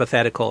is just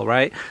hypothetical,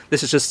 right?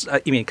 This is just,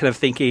 kind of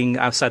thinking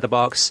outside the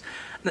box.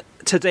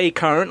 Today,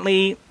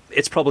 currently,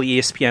 it's probably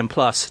ESPN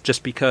Plus,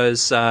 just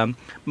because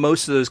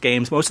most of those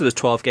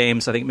 12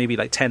 games, I think maybe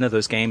like 10 of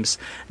those games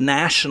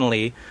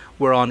nationally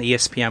were on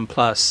ESPN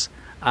Plus.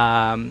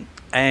 And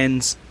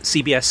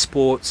CBS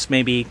Sports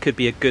maybe could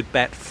be a good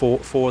bet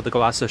for the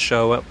Golazo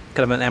show,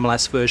 kind of an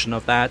MLS version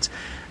of that.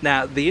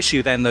 Now, the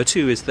issue then, though,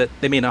 too, is that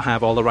they may not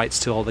have all the rights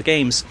to all the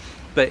games.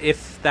 But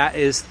if that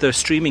is the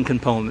streaming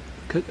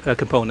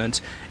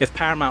component, if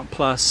Paramount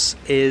Plus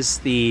is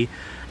the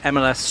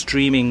MLS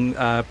streaming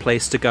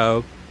place to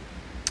go,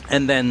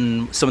 and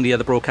then some of the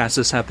other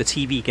broadcasters have the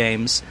TV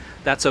games,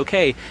 that's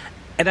okay.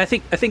 And I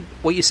think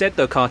what you said,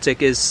 though, Kartik,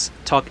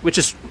 which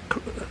is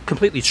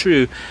completely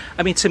true.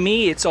 I mean, to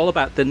me, it's all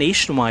about the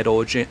nationwide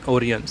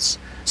audience.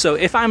 So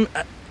if I'm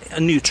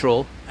a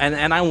neutral, and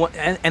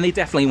they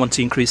definitely want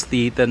to increase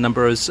the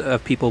numbers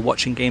of people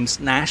watching games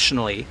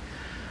nationally,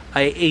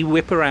 a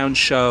Whip Around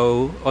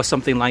show or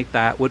something like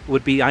that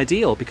would be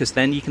ideal, because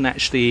then you can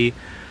actually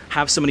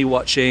have somebody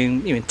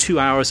watching 2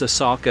 hours of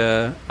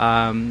soccer,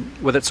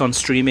 whether it's on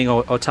streaming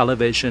or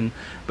television,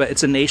 but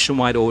it's a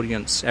nationwide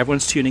audience.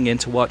 Everyone's tuning in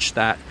to watch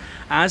that,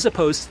 as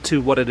opposed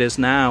to what it is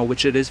now,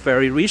 which it is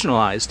very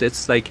regionalized.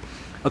 It's like,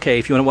 okay,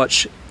 if you want to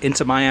watch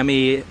Inter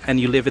Miami and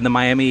you live in the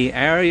Miami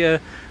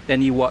area,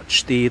 then you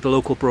watch the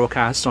local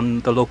broadcast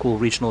on the local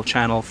regional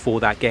channel for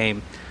that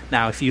game.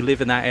 Now, if you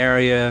live in that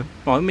area,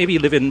 or maybe you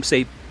live in,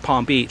 say,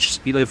 Palm Beach,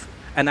 you live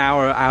an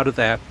hour out of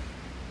there,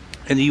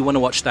 and you want to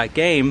watch that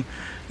game,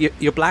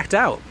 you're blacked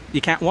out.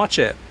 You can't watch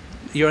it.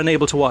 You're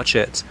unable to watch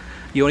it.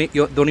 The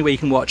only way you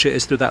can watch it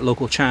is through that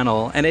local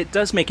channel. And it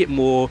does make it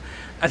more...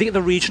 I think the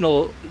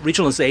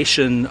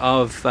regionalization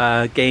of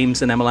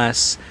games in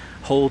MLS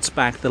holds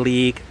back the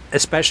league,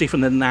 especially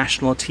from the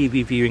national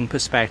TV viewing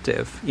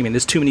perspective. I mean,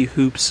 there's too many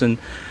hoops and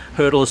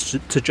hurdles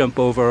to jump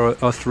over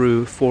or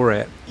through for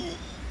it.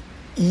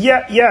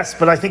 Yeah, yes,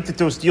 but I think that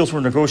those deals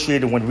were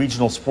negotiated when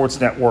regional sports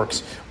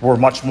networks were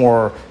much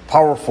more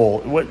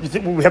powerful.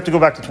 We have to go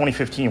back to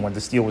 2015 when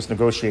this deal was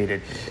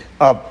negotiated.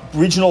 The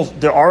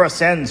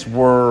RSNs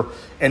were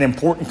an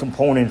important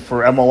component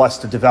for MLS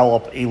to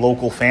develop a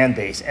local fan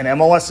base. And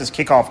MLS's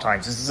kickoff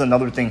times, this is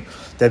another thing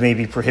that may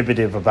be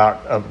prohibitive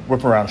about a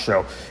Whip Around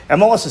show.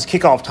 MLS's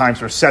kickoff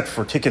times are set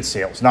for ticket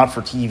sales, not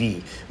for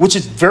TV, which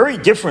is very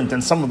different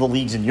than some of the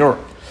leagues in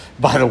Europe,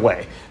 by the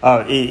way.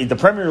 The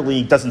Premier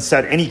League doesn't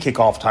set any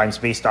kickoff times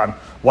based on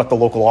what the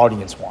local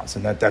audience wants,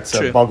 and that's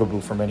True. a bugaboo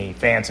for many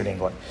fans in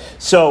England.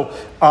 So,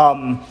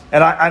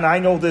 and I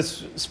know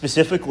this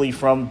specifically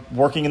from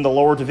working in the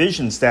lower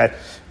divisions, that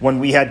when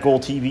we had Goal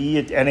TV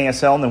at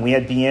NASL and then we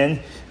had BN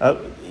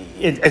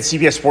at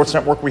CBS Sports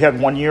Network, we had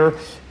 1 year.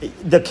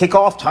 The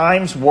kickoff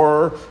times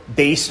were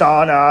based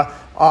on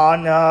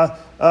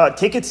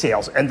ticket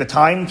sales, and the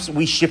times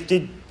we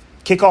shifted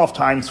kickoff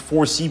times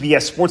for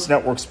CBS Sports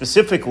Network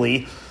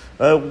specifically,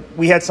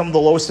 we had some of the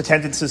lowest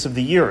attendances of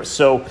the year.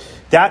 So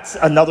that's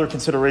another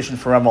consideration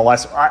for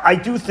MLS. I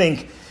do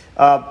think,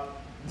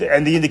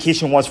 and the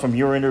indication was from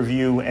your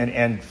interview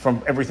and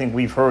from everything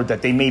we've heard,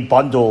 that they may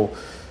bundle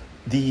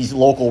these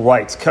local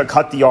rights,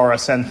 cut the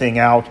RSN thing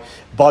out,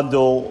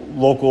 bundle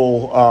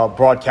local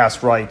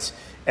broadcast rights,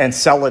 and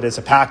sell it as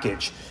a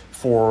package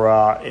for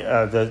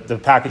the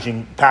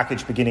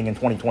package beginning in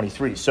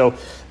 2023. So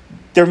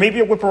there may be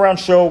a Whip Around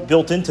show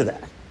built into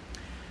that.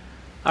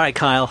 All right,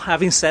 Kyle,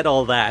 having said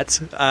all that,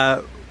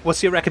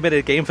 what's your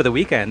recommended game for the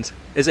weekend?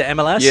 Is it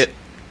MLS? Yeah.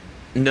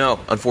 No,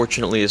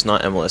 unfortunately, it's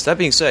not MLS. That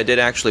being said, I did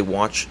actually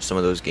watch some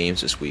of those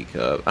games this week.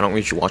 I don't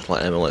usually watch a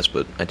lot of MLS,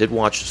 but I did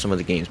watch some of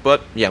the games.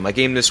 But yeah, my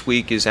game this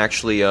week is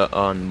actually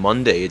on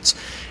Monday.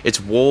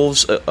 It's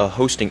Wolves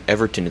hosting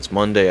Everton. It's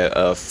Monday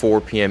at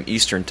 4 p.m.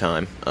 Eastern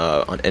Time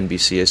on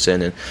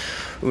NBCSN and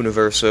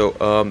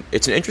Universo.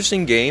 It's an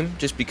interesting game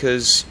just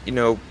because,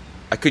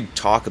 I could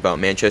talk about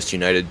Manchester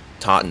United,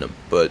 Tottenham,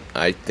 but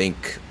I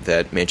think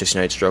that Manchester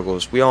United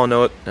struggles. We all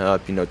know it.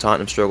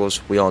 Tottenham struggles.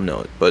 We all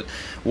know it. But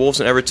Wolves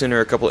and Everton are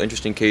a couple of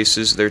interesting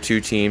cases. They're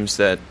two teams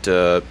that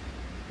are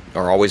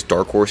always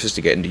dark horses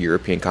to get into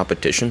European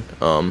competition.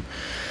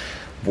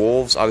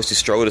 Wolves obviously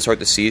struggled to start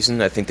the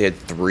season. I think they had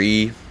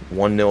 3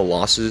 1-0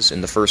 losses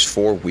in the first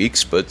 4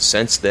 weeks, but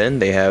since then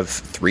they have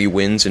 3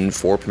 wins in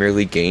 4 Premier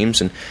League games.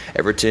 And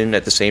Everton,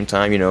 at the same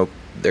time,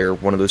 they're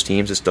one of those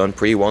teams that's done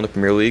pretty well in the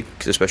Premier League,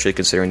 especially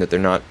considering that they're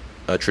not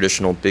a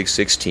traditional Big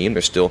Six team.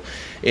 They're still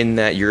in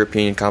that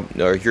European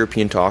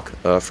talk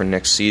for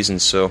next season.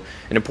 So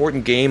an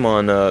important game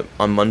on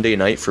Monday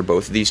night for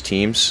both of these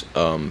teams.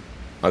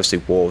 Obviously,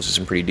 Wolves is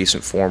in pretty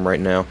decent form right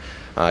now.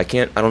 I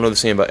don't know the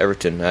same about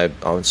Everton. I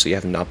honestly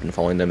have not been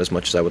following them as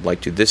much as I would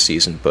like to this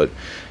season. But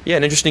yeah,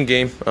 an interesting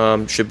game.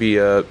 Should be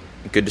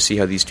good to see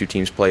how these two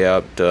teams play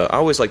out. I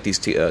always like these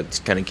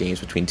kind of games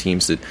between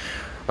teams that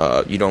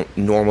you don't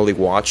normally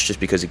watch, just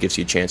because it gives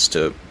you a chance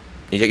to,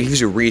 it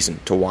gives you a reason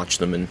to watch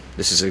them, and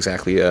this is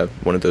exactly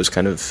one of those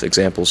kind of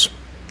examples.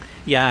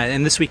 Yeah,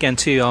 and this weekend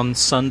too, on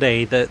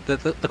Sunday,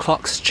 the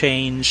clocks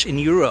change in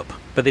Europe,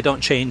 but they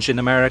don't change in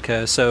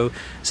America. So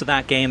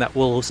that game, that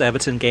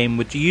Wolves-Everton game,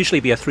 would usually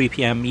be a 3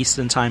 p.m.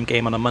 Eastern Time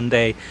game on a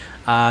Monday,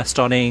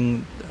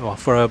 starting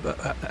for I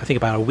think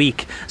about a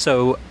week.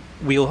 So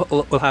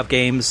we'll have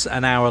games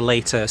an hour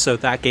later. So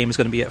that game is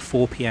going to be at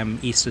 4 p.m.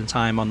 Eastern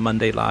Time on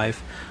Monday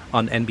live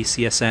on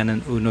NBCSN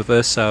and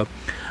Universo.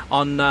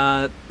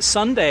 On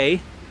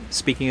Sunday,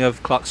 speaking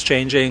of clocks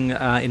changing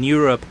in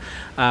Europe,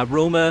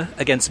 Roma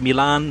against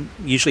Milan,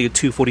 usually at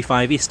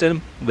 2:45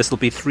 Eastern. This will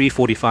be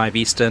 3:45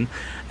 Eastern.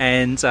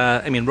 And,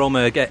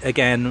 Roma,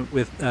 again,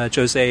 with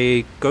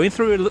Jose going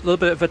through a little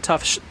bit of a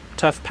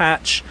tough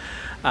patch,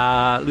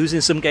 losing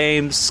some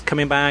games,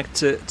 coming back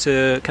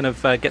to kind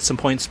of get some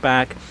points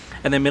back.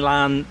 And then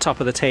Milan,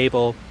 top of the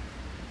table.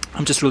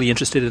 I'm just really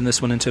interested in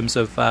this one in terms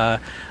of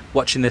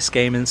watching this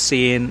game and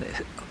seeing,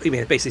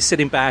 basically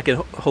sitting back and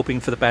hoping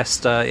for the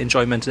best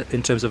enjoyment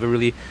in terms of a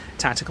really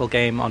tactical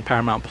game on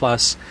Paramount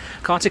Plus.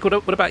 Kartik,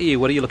 what about you?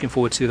 What are you looking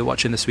forward to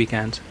watching this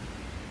weekend?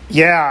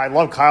 Yeah, I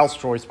love Kyle's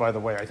choice, by the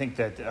way. I think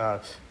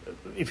that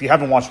if you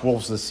haven't watched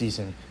Wolves this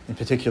season in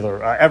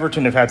particular,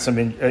 Everton have had some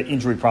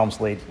injury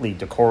problems lately.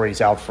 Decore's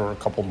out for a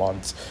couple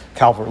months.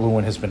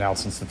 Calvert-Lewin has been out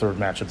since the 3rd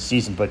match of the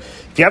season. But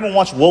if you haven't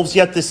watched Wolves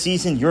yet this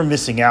season, you're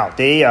missing out.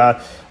 They,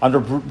 under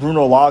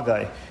Bruno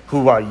Lage,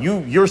 who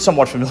you're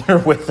somewhat familiar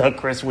with,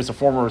 Chris, who was a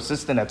former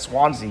assistant at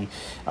Swansea,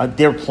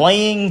 they're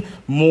playing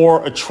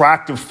more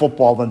attractive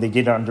football than they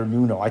did under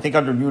Nuno. I think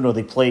under Nuno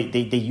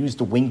they used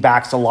the wing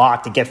backs a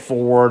lot to get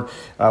forward,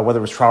 whether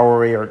it was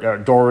Traore or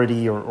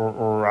Doherty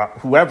or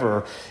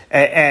whoever,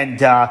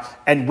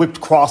 and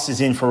whipped crosses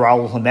in for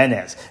Raul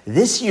Jimenez.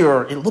 This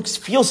year it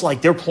feels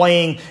like they're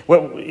playing,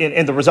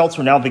 and the results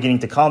are now beginning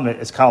to come,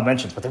 as Kyle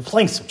mentions, but they're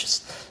playing some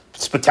just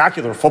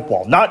spectacular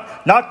football.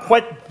 Not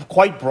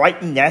quite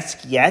Brighton-esque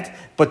yet,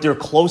 but they're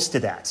close to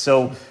that.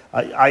 So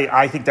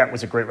I think that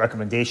was a great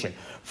recommendation.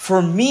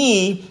 For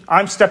me,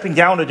 I'm stepping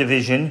down a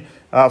division.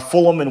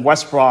 Fulham and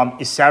West Brom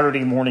is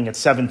Saturday morning at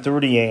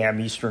 7:30 a.m.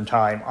 Eastern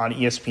Time on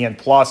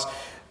ESPN+.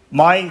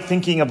 my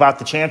thinking about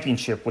the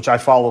championship, which I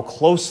follow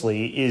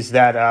closely, is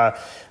that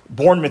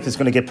Bournemouth is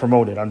going to get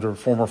promoted under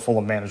former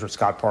Fulham manager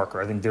Scott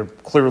Parker. I think they're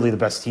clearly the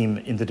best team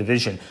in the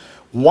division.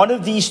 One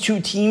of these two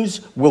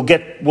teams will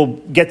get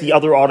the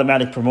other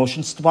automatic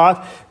promotion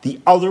spot. The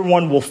other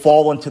one will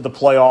fall into the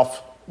playoff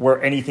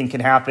where anything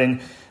can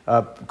happen.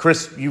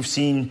 Chris, you've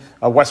seen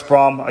West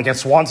Brom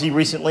against Swansea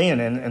recently,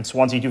 and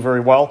Swansea do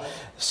very well.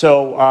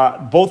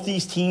 So both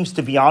these teams,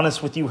 to be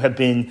honest with you, have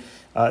been,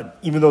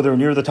 even though they're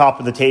near the top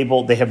of the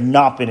table, they have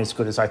not been as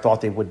good as I thought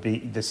they would be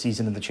this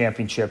season in the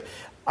championship.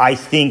 I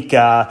think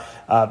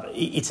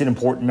it's an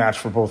important match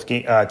for both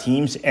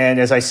teams. And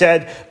as I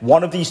said,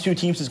 one of these two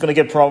teams is going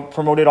to get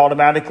promoted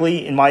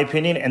automatically, in my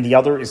opinion, and the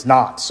other is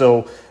not.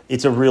 So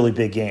it's a really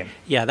big game.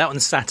 Yeah, that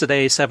one's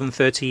Saturday,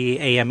 7:30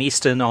 a.m.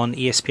 Eastern on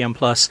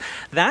ESPN+.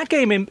 That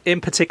game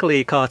in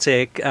particularly,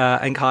 Kartik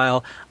and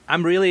Kyle,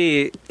 I'm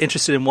really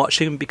interested in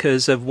watching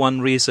because of one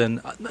reason.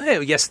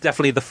 Yes,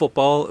 definitely the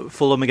football.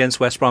 Fulham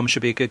against West Brom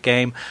should be a good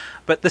game.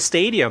 But the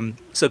stadium,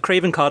 so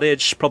Craven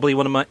Cottage, probably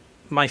one of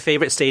my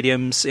favourite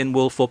stadiums in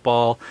world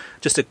football,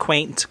 just a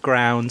quaint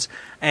ground.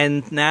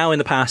 And now in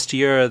the past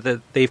year,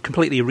 they've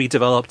completely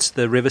redeveloped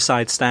the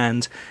Riverside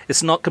stand.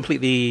 It's not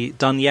completely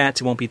done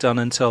yet. It won't be done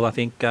until, I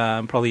think,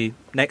 probably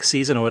next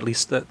season, or at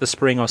least the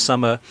spring or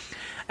summer.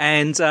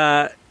 And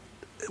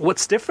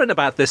what's different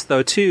about this,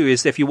 though, too,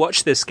 is if you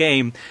watch this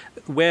game,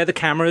 where the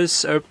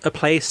cameras are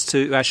placed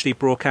to actually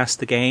broadcast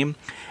the game,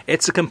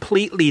 it's a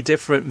completely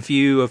different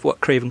view of what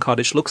Craven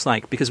Cottage looks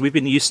like, because we've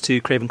been used to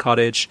Craven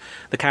Cottage.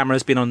 The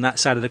camera's been on that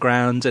side of the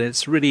ground, and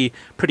it's really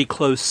pretty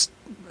close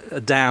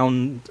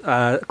down,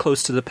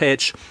 close to the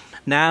pitch.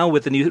 Now,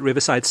 with the new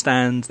Riverside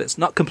stand that's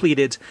not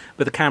completed,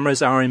 but the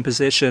cameras are in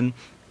position,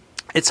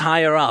 it's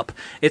higher up.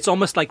 It's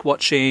almost like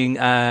watching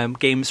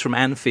games from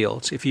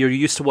Anfield. If you're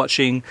used to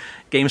watching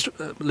games,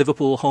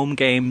 Liverpool home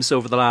games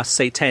over the last,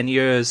 say, 10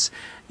 years,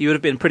 you would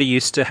have been pretty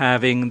used to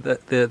having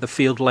the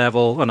field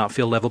level, or not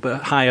field level,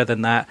 but higher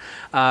than that.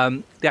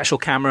 The actual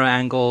camera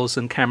angles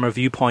and camera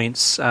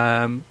viewpoints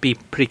be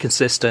pretty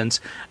consistent.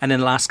 And in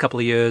the last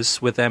couple of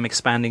years, with them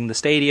expanding the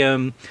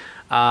stadium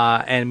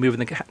and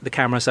moving the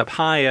cameras up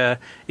higher,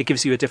 it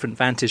gives you a different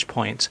vantage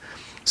point.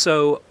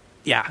 So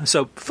yeah,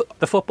 so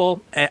the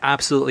football,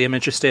 absolutely I'm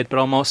interested, but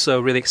I'm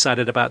also really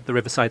excited about the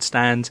Riverside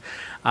stand.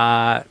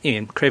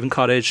 In Craven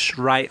Cottage,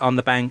 right on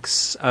the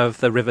banks of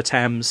the River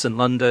Thames in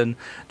London,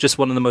 just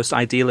one of the most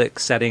idyllic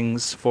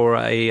settings for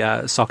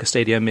a soccer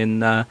stadium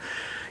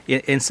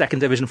in second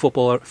division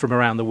football from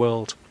around the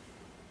world.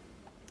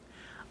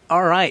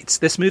 All right,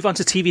 let's move on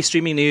to TV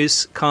streaming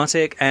news,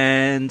 Kartik,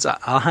 and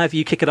I'll have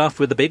you kick it off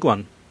with the big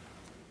one.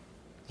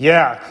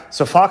 Yeah,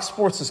 so Fox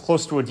Sports is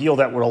close to a deal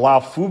that would allow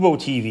Fubo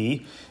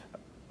TV,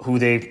 who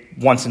they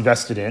once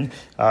invested in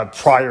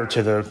prior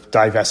to the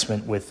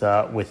divestment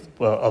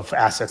of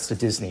assets to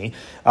Disney,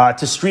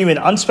 to stream an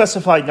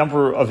unspecified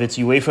number of its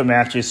UEFA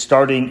matches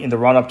starting in the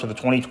run-up to the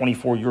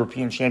 2024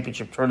 European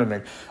Championship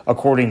Tournament,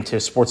 according to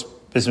Sports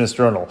Business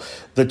Journal.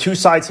 The two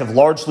sides have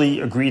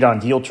largely agreed on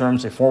deal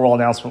terms. A formal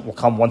announcement will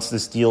come once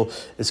this deal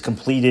is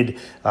completed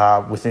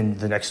within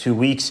the next 2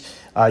 weeks.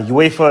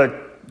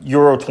 UEFA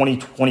Euro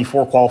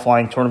 2024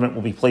 qualifying tournament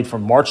will be played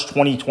from March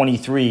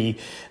 2023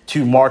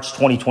 to March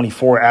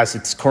 2024 as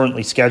it's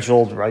currently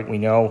scheduled, right? We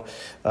know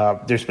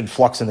there's been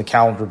flux in the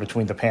calendar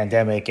between the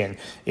pandemic and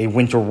a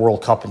Winter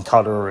World Cup in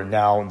Qatar, and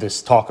now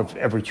this talk of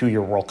every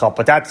 2-year World Cup.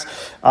 But that's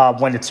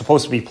when it's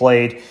supposed to be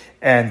played.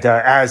 And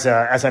as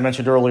I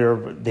mentioned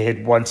earlier, they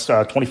had once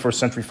 21st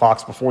Century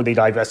Fox, before they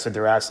divested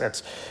their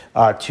assets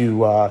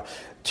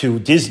to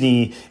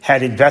Disney,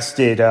 had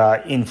invested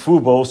in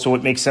Fubo, so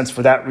it makes sense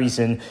for that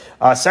reason.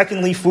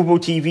 Secondly, Fubo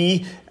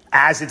TV,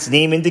 as its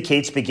name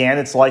indicates, began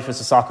its life as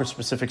a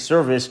soccer-specific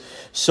service,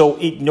 so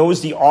it knows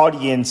the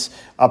audience,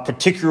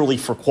 particularly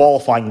for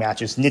qualifying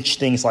matches, niche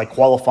things like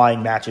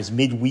qualifying matches,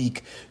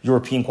 midweek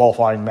European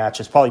qualifying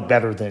matches, probably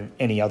better than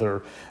any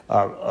other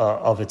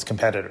of its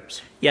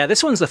competitors. Yeah,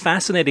 this one's a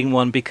fascinating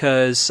one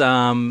because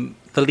the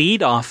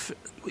lead-off,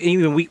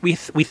 even we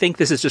think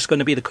this is just going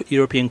to be the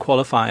European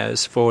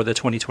qualifiers for the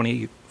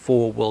 2024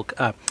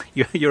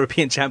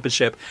 European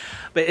Championship,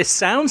 but it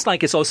sounds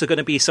like it's also going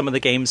to be some of the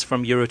games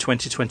from Euro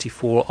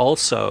 2024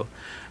 also.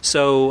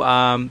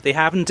 So they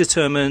haven't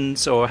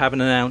determined or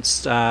haven't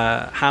announced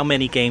how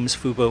many games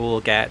Fubo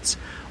will get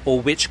or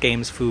which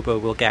games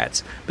Fubo will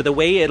get. But the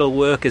way it'll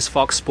work is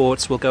Fox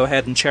Sports will go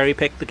ahead and cherry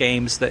pick the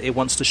games that it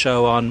wants to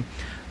show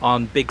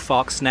on Big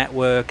Fox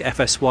Network,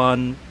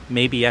 FS1,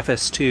 maybe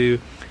FS2.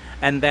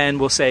 And then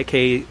we'll say,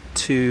 okay,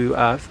 to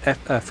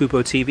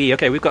Fubo TV,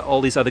 okay, we've got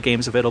all these other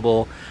games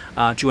available.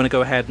 Do you want to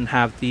go ahead and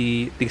have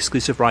the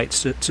exclusive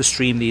rights to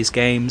stream these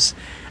games?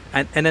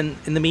 And then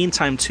in the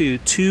meantime, too,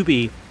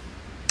 Tubi,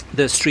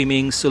 the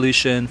streaming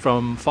solution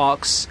from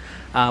Fox,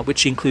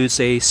 which includes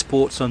a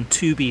Sports on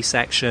Tubi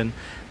section,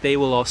 they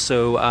will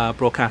also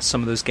broadcast some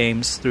of those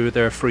games through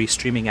their free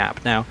streaming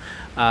app. Now,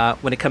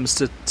 when it comes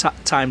to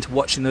time to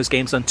watching those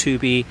games on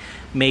Tubi,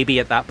 maybe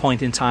at that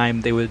point in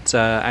time they would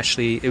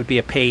it would be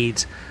a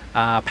paid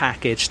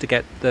package to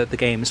get the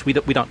games. We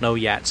don't know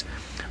yet.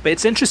 But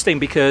it's interesting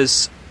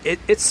because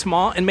it's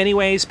smart in many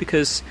ways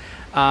because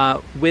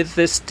with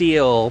this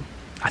deal,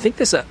 I think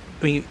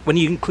when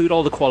you include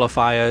all the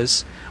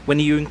qualifiers, when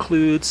you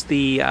include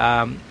the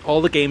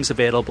all the games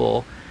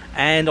available,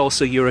 and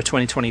also Euro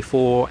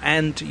 2024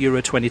 and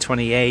Euro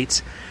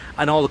 2028,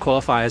 and all the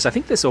qualifiers, I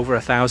think there's over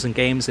 1,000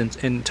 games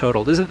in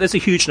total. There's a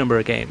huge number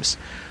of games.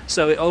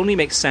 So it only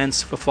makes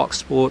sense for Fox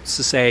Sports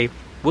to say,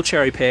 we'll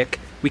cherry pick.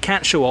 We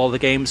can't show all the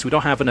games. We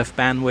don't have enough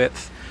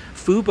bandwidth.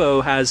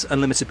 Fubo has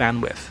unlimited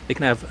bandwidth. They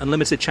can have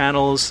unlimited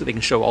channels. They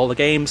can show all the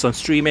games on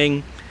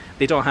streaming.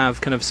 They don't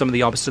have kind of some of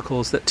the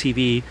obstacles that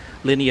TV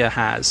linear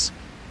has.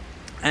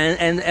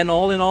 And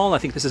all in all, I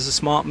think this is a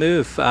smart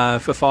move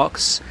for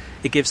Fox.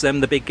 It gives them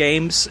the big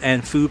games,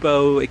 and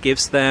Fubo, it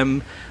gives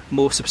them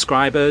more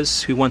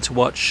subscribers who want to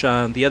watch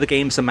the other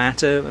games that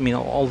matter. I mean,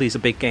 all these are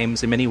big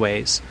games in many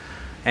ways.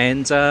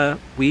 And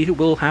we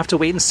will have to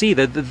wait and see.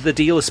 The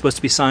deal is supposed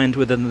to be signed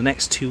within the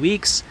next 2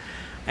 weeks.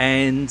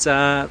 And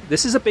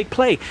this is a big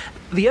play.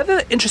 The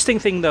other interesting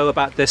thing, though,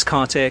 about this,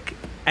 Kartik,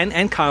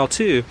 and Kyle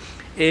too,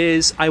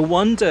 is I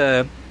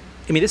wonder,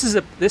 I mean,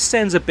 this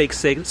sends a big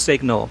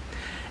signal.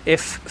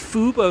 If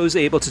Fubo's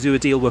able to do a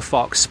deal with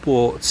Fox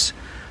Sports,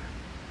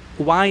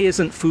 why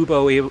isn't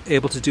Fubo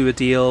able to do a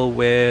deal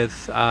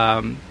with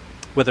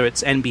whether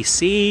it's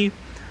NBC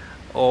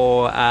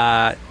or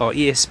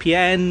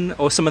ESPN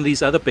or some of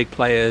these other big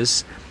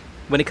players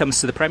when it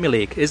comes to the Premier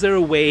League? Is there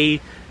a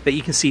way that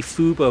you can see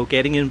Fubo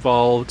getting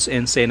involved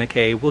in saying,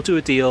 okay, we'll do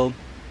a deal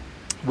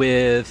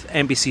with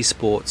NBC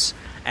Sports,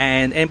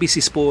 and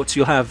NBC Sports,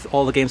 you'll have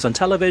all the games on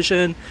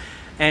television,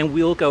 and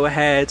we'll go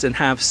ahead and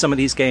have some of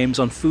these games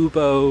on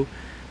Fubo,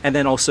 and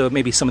then also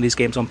maybe some of these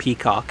games on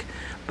Peacock.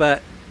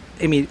 But,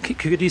 I mean,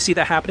 could you see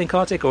that happening,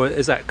 Kartik, or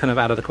is that kind of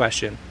out of the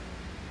question?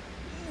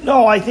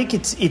 No, I think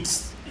it's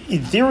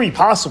in theory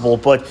possible,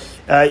 but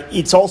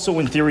it's also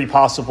in theory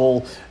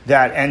possible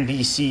that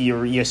NBC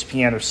or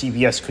ESPN or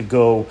CBS could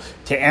go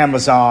to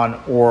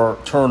Amazon or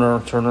Turner,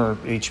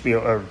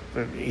 HBO, or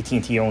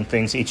AT&T owned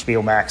things.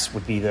 HBO Max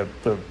would be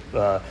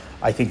the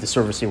I think the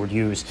service they would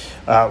use,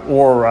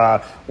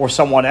 or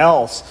someone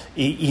else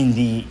in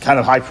the kind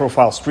of high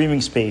profile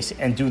streaming space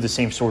and do the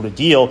same sort of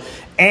deal.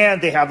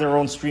 And they have their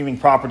own streaming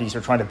properties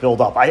they're trying to build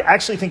up. I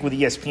actually think with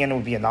ESPN it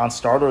would be a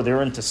non-starter.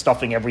 They're into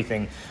stuffing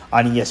everything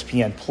on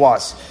ESPN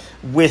Plus.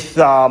 With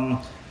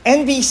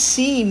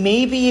NBC,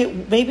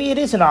 maybe it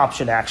is an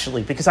option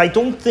actually, because I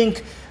don't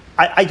think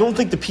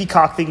the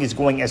Peacock thing is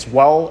going as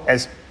well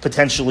as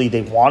potentially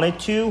they wanted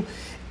to.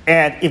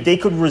 And if they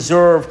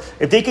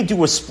could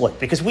do a split,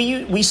 because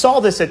we saw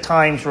this at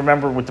times,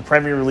 remember, with the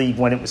Premier League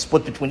when it was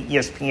split between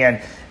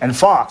ESPN and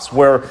Fox,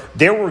 where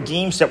there were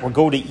games that would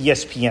go to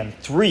ESPN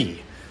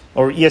 3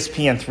 or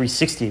ESPN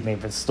 360, it may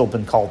have still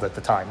been called at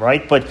the time,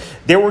 right? But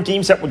there were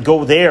games that would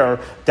go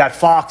there that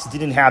Fox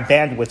didn't have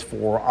bandwidth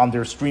for on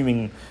their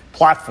streaming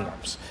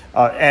platforms.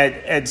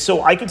 And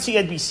so I could see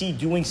NBC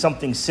doing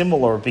something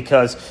similar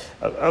because,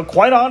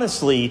 quite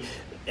honestly,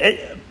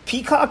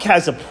 Peacock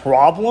has a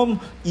problem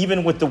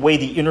even with the way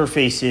the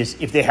interface is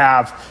if they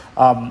have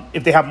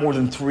more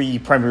than 3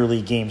 Premier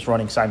League games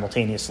running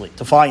simultaneously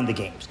to find the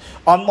games.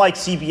 Unlike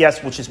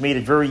CBS, which has made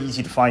it very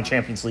easy to find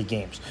Champions League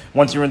games.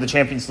 Once you're in the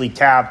Champions League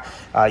tab,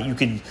 you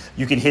can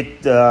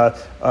hit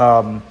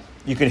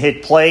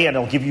play and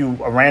it'll give you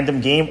a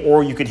random game,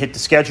 or you can hit the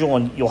schedule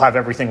and you'll have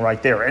everything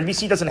right there.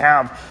 NBC doesn't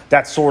have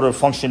that sort of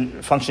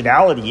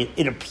functionality.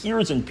 It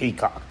appears in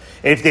Peacock.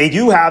 If they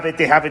do have it,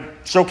 they haven't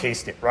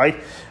showcased it, right?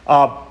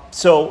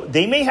 So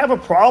they may have a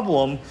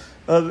problem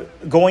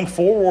going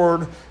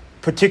forward,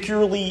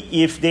 particularly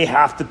if they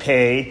have to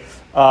pay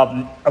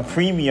a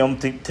premium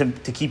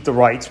to keep the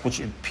rights, which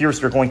it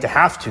appears they're going to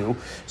have to.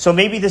 So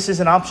maybe this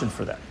is an option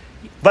for them.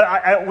 But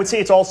I would say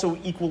it's also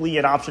equally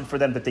an option for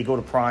them that they go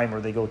to Prime or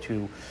they go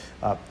to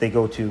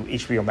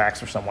HBO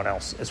Max or someone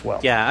else as well.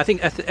 Yeah, I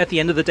think at the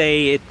end of the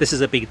day, this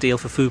is a big deal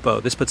for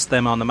Fubo. This puts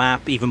them on the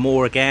map even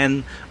more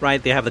again,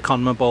 right? They have the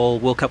CONMEBOL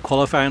World Cup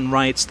qualifying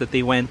rights that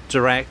they went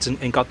direct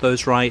and got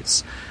those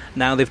rights.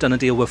 Now they've done a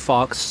deal with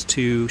Fox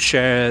to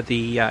share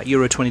the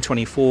Euro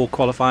 2024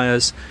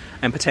 qualifiers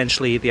and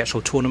potentially the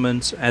actual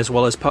tournament, as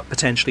well as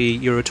potentially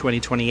Euro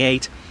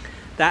 2028.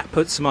 That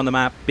puts them on the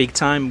map big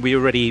time.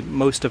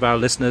 Most of our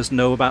listeners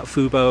know about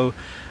Fubo,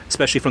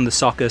 especially from the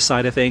soccer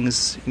side of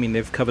things. I mean,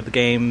 they've covered the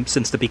game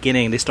since the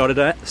beginning. They started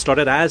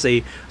as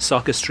a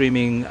soccer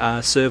streaming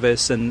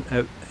service, and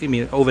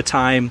over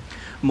time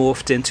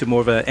morphed into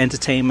more of an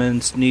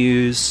entertainment,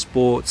 news,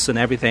 sports, and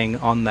everything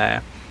on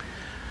there.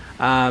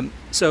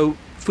 So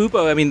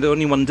Fubo, the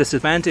only one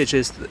disadvantage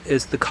is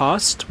the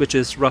cost, which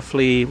is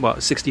roughly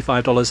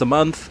 $65 a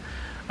month.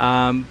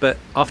 But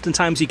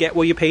oftentimes you get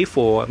what you pay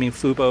for.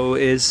 Fubo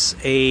is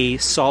a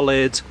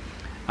solid,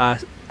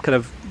 kind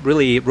of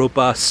really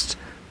robust,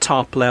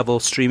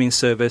 top-level streaming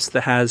service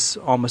that has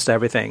almost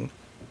everything.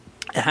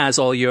 It has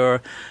all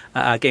your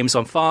games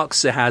on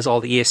Fox. It has all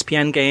the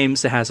ESPN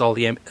games. It has all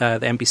the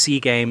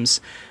NBC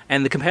games.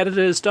 And the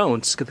competitors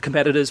don't. The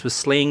competitors with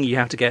Sling, you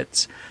have to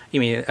get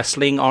a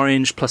Sling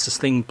Orange plus a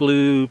Sling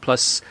Blue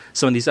plus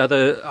some of these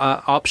other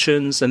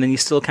options, and then you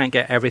still can't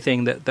get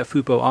everything that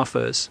Fubo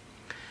offers.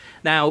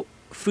 Now,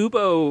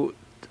 Fubo,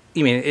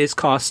 is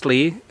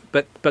costly.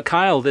 But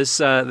Kyle, there's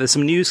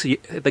some news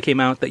that came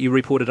out that you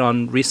reported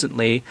on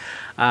recently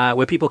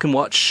where people can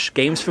watch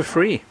games for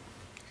free.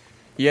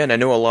 Yeah, and I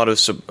know a lot of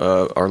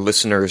our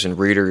listeners and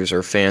readers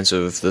are fans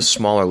of the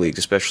smaller leagues,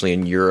 especially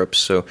in Europe.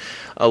 So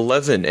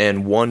 11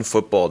 and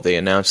OneFootball, they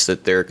announced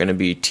that they're going to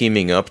be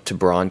teaming up to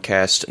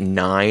broadcast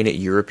 9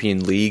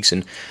 European leagues.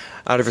 And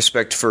out of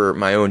respect for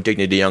my own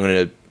dignity, I'm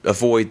going to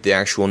avoid the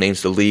actual names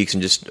of the leagues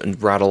and just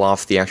rattle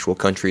off the actual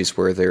countries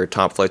where their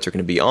top flights are going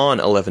to be on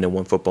 11 and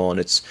OneFootball. And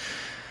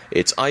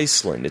it's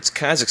Iceland, it's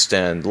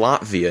Kazakhstan,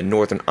 Latvia,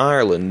 Northern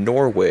Ireland,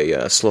 Norway,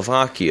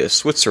 Slovakia,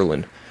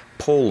 Switzerland,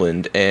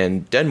 Poland,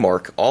 and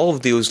Denmark. All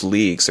of those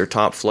leagues, their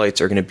top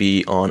flights are going to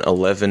be on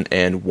 11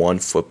 and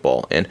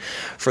OneFootball. And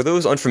for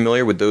those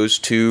unfamiliar with those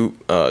two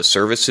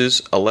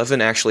services,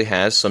 11 actually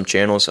has some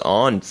channels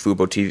on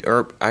Fubo TV.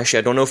 Or actually,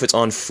 I don't know if it's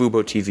on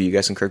Fubo TV. You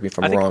guys can correct me if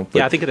I'm wrong.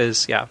 But I think it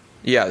is, yeah.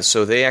 Yeah,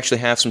 so they actually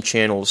have some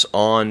channels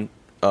on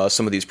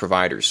some of these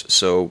providers.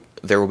 So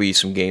there will be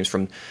some games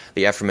from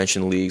the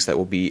aforementioned leagues that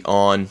will be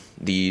on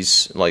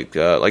these, like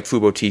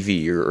Fubo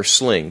TV or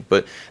Sling.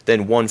 But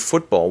then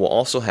OneFootball will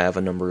also have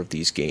a number of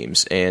these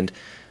games. And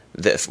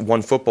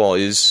OneFootball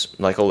is,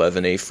 like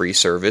 11, a free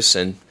service,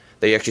 and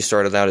they actually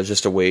started out as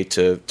just a way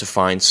to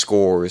find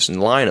scores and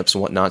lineups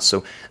and whatnot.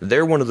 So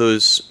they're one of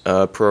those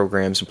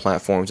programs and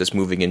platforms that's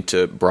moving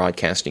into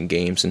broadcasting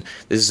games, and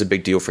this is a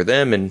big deal for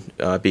them,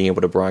 and being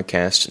able to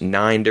broadcast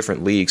 9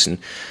 different leagues. And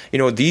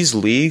these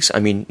leagues,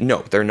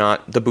 no, they're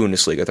not the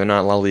Bundesliga, they're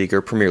not La Liga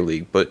or Premier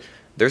League, but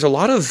there's a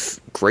lot of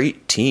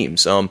great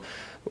teams.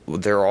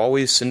 There are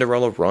always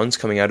Cinderella runs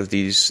coming out of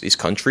these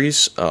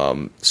countries.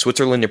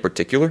 Switzerland in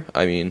particular,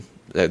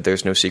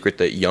 there's no secret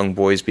that Young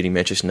Boys beating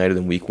Manchester United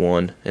in Week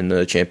 1 in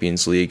the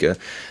Champions League,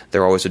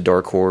 they're always a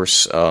dark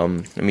horse.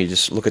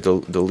 Just look at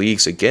the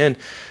leagues again.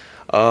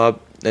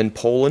 And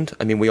Poland,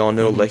 we all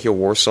know Lechia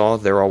Warsaw,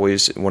 they're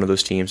always one of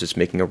those teams that's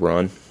making a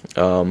run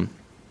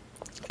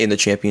in the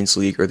Champions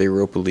League or the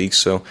Europa League.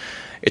 So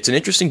it's an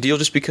interesting deal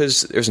just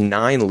because there's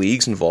 9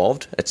 leagues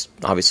involved. It's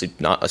obviously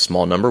not a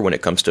small number when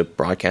it comes to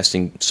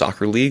broadcasting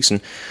soccer leagues, and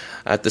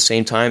at the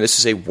same time, this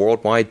is a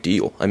worldwide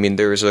deal.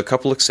 There's a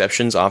couple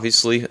exceptions,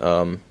 obviously.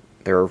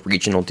 There are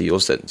regional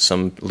deals that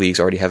some leagues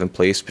already have in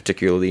place,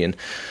 particularly in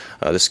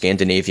the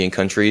Scandinavian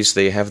countries.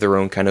 They have their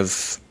own kind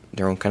of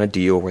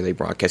deal where they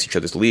broadcast each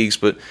other's leagues.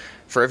 But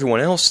for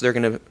everyone else, they're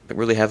going to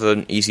really have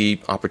an easy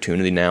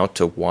opportunity now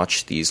to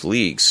watch these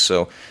leagues.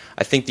 So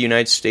I think the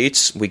United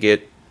States, we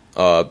get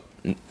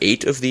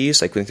 8 of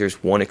these. I think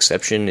there's one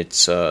exception.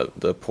 It's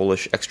the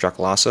Polish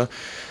Ekstraklasa.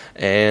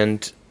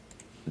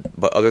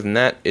 But other than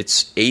that,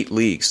 it's 8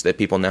 leagues that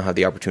people now have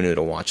the opportunity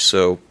to watch.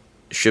 So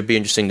it should be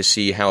interesting to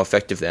see how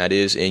effective that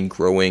is in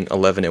growing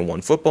 11 and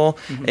OneFootball,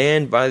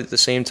 and by the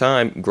same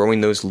time,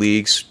 growing those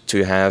leagues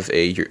to have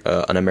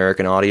an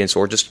American audience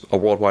or just a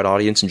worldwide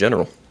audience in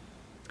general.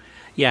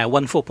 Yeah,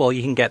 OneFootball,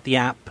 you can get the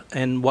app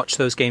and watch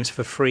those games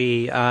for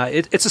free.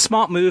 It's a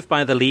smart move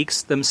by the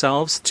leagues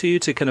themselves, too,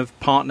 to kind of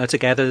partner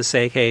together to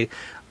say, okay,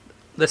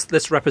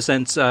 let's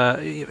represent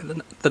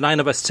the 9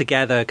 of us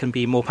together can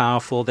be more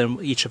powerful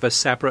than each of us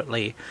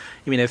separately.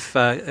 If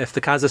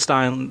the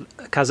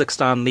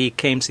Kazakhstan league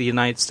came to the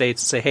United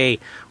States and say, hey,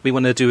 we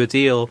want to do a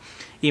deal,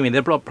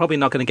 they're probably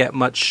not going to get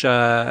much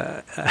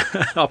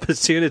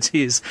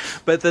opportunities.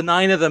 But the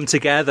 9 of them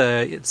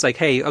together, it's like,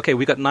 hey, okay,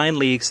 we've got 9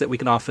 leagues that we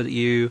can offer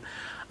you.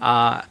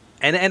 And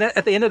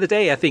at the end of the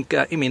day, I think,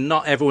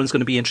 not everyone's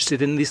going to be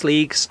interested in these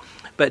leagues,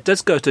 but it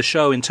does go to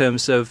show in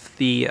terms of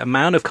the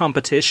amount of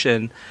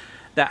competition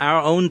that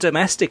our own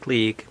domestic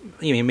league,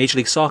 Major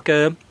League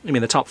Soccer,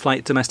 the top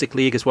flight domestic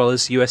league, as well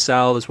as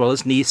USL, as well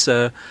as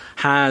NISA,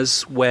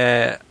 has,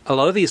 where a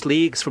lot of these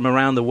leagues from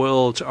around the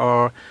world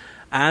are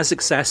as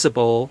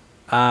accessible,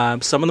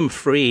 some of them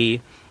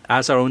free,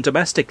 as our own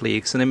domestic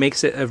leagues. And it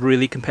makes it a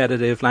really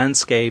competitive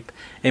landscape.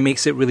 It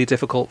makes it really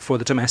difficult for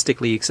the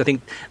domestic leagues. I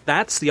think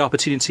that's the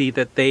opportunity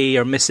that they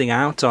are missing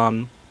out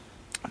on.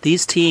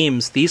 These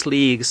teams, these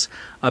leagues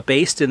are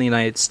based in the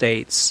United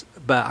States,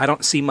 but I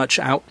don't see much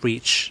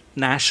outreach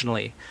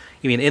nationally.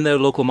 In their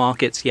local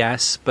markets,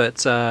 yes, but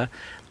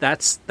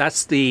that's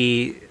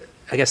the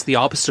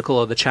obstacle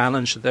or the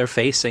challenge that they're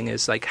facing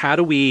is like how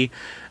do we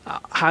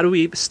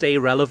stay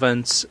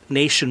relevant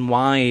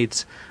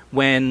nationwide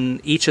when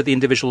each of the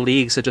individual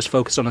leagues are just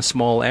focused on a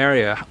small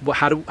area?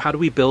 How do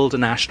we build a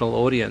national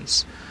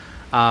audience?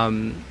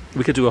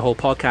 We could do a whole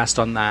podcast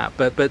on that,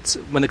 but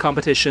when the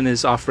competition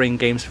is offering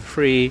games for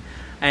free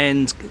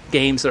and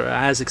games that are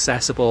as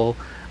accessible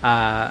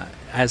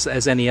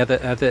as any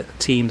other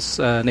teams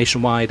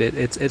nationwide,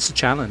 it's a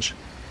challenge.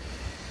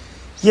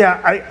 Yeah,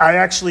 I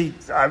actually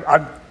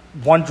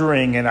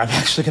wondering, and I'm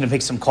actually going to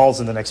make some calls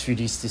in the next few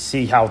days to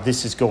see how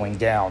this is going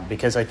down,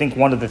 because I think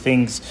one of the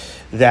things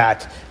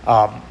that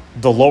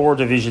the lower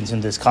divisions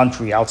in this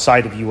country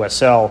outside of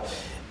USL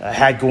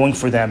had going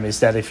for them is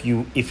that if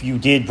you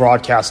did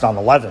broadcast on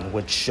 11,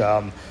 which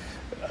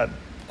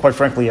quite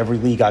frankly every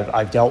league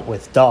I've dealt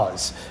with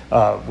does,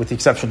 with the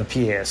exception of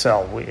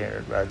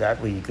PASL,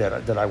 that league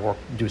that I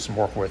do some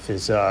work with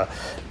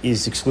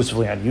is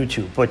exclusively on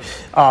YouTube. But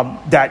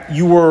that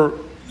you were,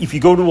 if you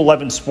go to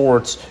 11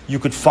 Sports, you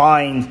could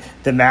find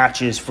the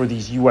matches for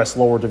these U.S.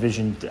 lower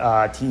division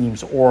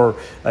teams, or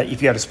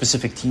if you had a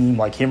specific team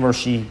like him or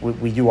she,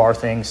 we do our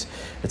things.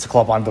 It's a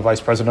club I'm the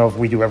vice president of.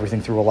 We do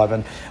everything through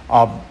 11.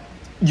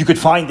 You could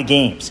find the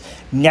games.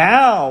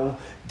 Now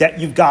that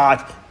you've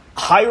got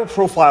higher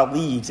profile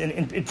leagues,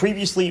 and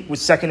previously it was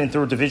second and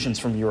third divisions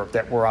from Europe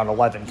that were on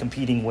 11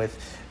 competing with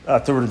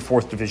third and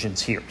fourth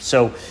divisions here.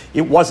 So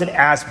it wasn't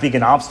as big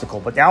an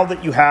obstacle. But now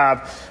that you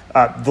have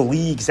the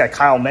leagues that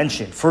Kyle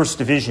mentioned, first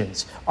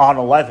divisions on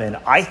 11,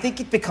 I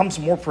think it becomes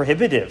more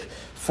prohibitive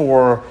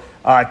for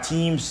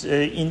teams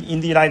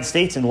in the United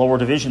States in lower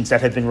divisions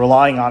that have been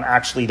relying on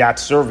actually that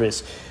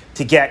service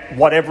to get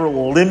whatever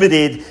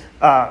limited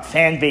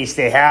fan base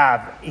they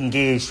have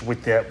engaged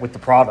with the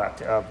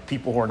product.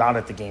 People who are not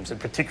at the games, and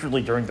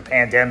particularly during the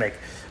pandemic,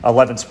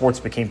 11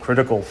 Sports became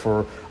critical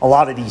for a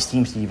lot of these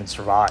teams to even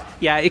survive.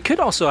 Yeah, it could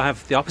also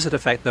have the opposite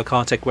effect, though,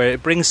 Kartik, where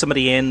it brings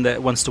somebody in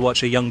that wants to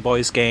watch a young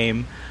boys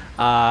game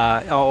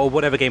or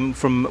whatever game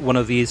from one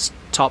of these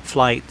top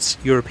flight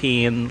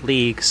European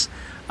leagues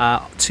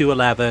to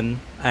 11,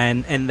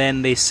 and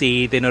then they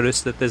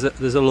notice that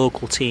there's a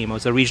local team or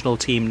there's a regional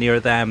team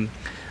near them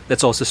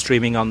that's also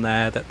streaming on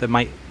there, that they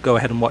might go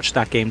ahead and watch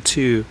that game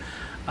too.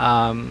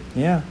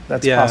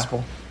 That's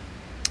possible.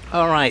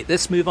 All right,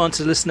 let's move on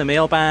to listener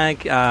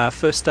mailbag.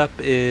 First up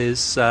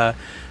is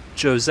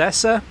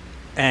Josessa,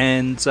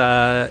 and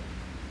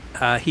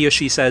he or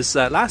she says,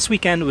 last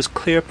weekend was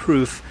clear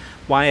proof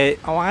why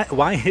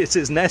it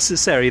is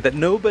necessary that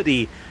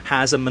nobody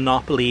has a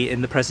monopoly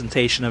in the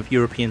presentation of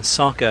European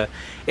soccer.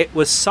 It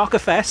was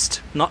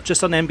Soccerfest, not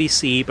just on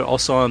NBC, but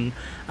also on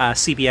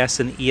CBS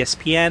and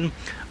ESPN,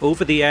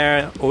 over the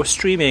air or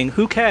streaming.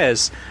 Who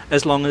cares,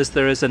 as long as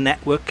there is a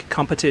network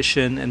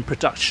competition and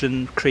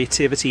production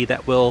creativity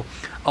that will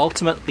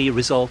ultimately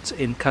result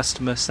in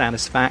customer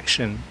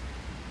satisfaction.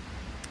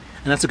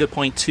 And that's a good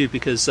point too,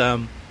 because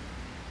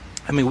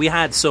we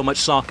had so much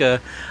soccer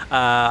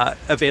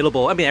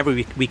available.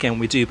 Every weekend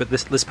we do, but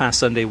this past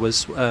Sunday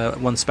was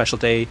one special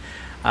day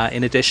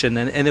in addition,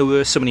 and there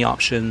were so many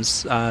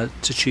options to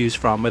choose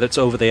from, whether it's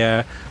over the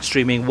air,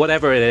 streaming,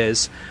 whatever it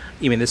is.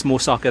 There's more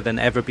soccer than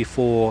ever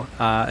before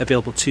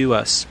available to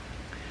us.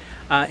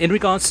 In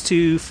regards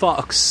to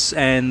Fox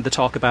and the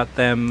talk about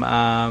them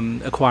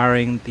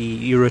acquiring the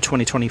Euro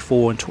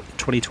 2024 and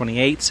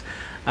 2028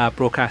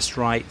 broadcast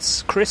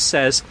rights, Chris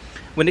says,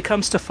 when it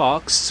comes to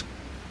Fox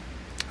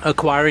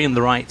acquiring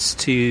the rights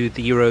to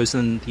the Euros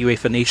and the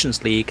UEFA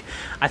Nations League,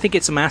 I think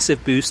it's a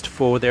massive boost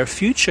for their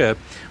future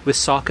with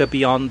soccer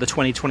beyond the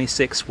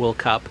 2026 World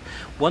Cup.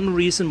 One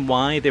reason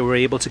why they were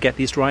able to get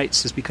these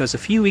rights is because a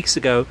few weeks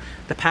ago,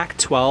 the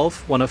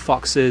Pac-12, one of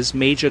Fox's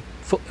major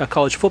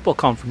college football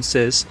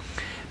conferences,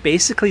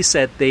 basically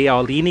said they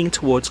are leaning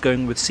towards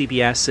going with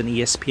CBS and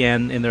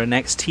ESPN in their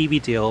next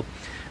TV deal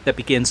that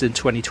begins in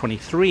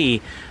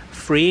 2023,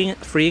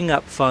 freeing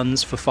up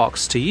funds for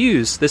Fox to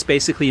use. This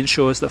basically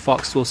ensures that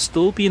Fox will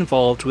still be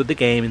involved with the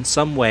game in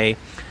some way,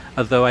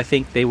 although I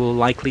think they will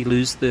likely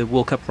lose the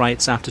World Cup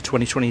rights after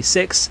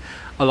 2026,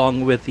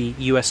 along with the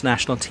US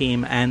national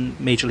team and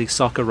Major League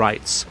Soccer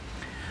rights.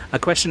 A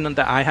question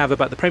that I have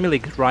about the Premier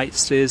League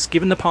rights is,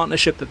 given the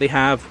partnership that they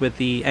have with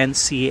the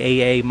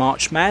NCAA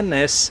March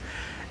Madness,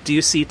 do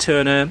you see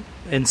Turner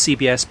and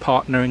CBS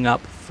partnering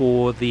up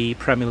for the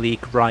Premier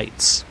League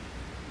rights?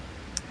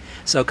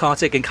 So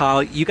Kartik and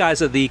Kyle, you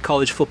guys are the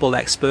college football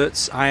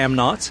experts. I am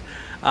not.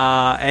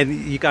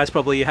 And you guys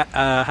probably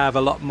have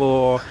a lot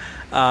more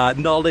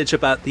knowledge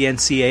about the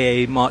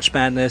NCAA March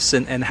Madness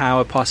and how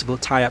a possible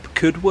tie-up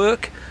could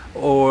work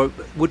or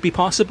would be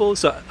possible.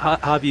 So how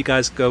have you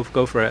guys go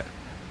for it?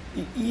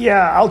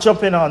 Yeah, I'll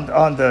jump in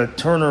on the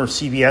Turner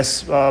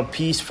CBS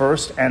piece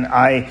first. And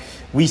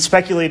we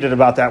speculated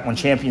about that when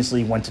Champions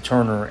League went to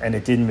Turner and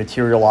it didn't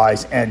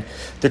materialize. And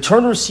the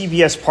Turner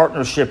CBS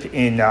partnership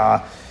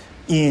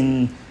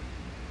in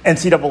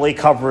NCAA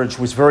coverage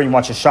was very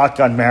much a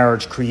shotgun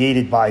marriage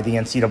created by the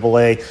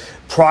NCAA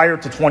prior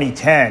to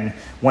 2010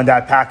 when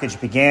that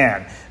package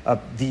began.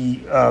 The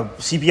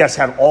CBS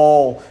had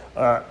all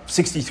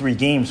 63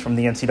 games from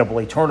the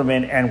NCAA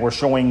tournament and were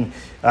showing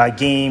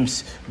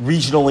games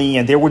regionally,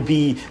 and there would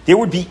be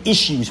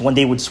issues when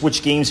they would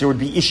switch games. There would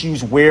be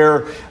issues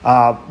where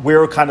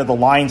kind of the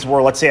lines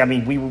were. Let's say,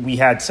 we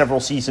had several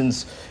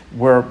seasons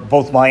where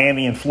both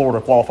Miami and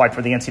Florida qualified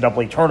for the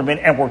NCAA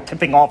tournament and were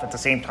tipping off at the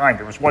same time.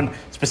 There was one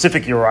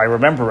specific year, I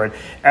remember it,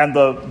 and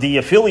the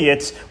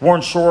affiliates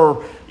weren't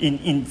sure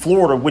in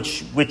Florida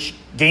which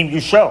game you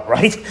show,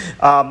 right?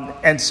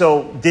 And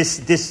so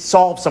this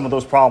solves some of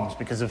those problems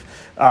because of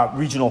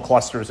regional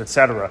clusters, et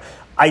cetera.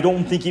 I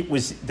don't think it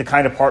was the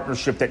kind of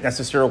partnership that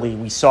necessarily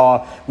we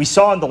saw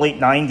in the late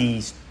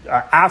 90s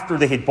after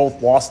they had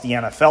both lost the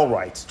NFL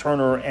rights.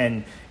 Turner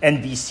and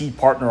NBC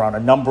partner on a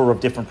number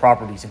of different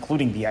properties,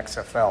 including the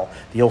XFL,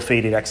 the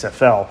ill-fated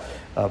XFL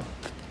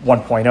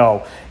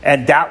 1.0.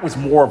 And that was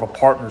more of a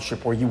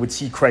partnership where you would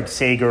see Craig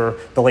Sager,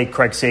 the late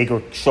Craig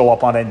Sager, show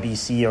up on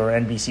NBC or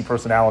NBC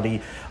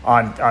personality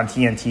on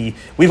TNT.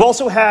 We've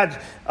also had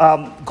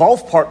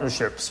golf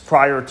partnerships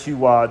prior to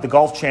the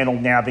Golf Channel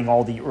nabbing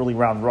all the early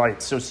round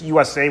rights. So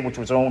USA, which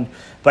was owned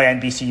by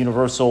NBC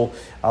Universal,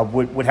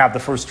 would have the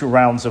first two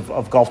rounds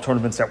of golf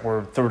tournaments that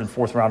were third and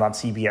fourth round on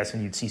CBS,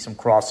 and you'd see some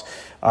cross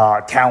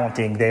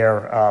talenting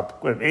there.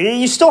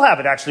 You still have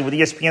it actually with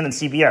ESPN and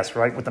CBS,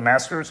 right, with the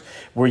Masters,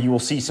 where you will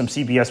see some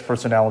CBS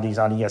personalities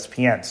on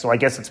ESPN. So I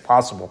guess it's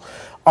possible.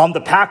 On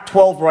the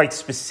Pac-12 rights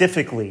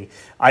specifically,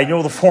 I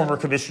know the former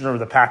commissioner of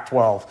the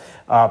Pac-12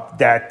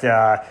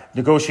 that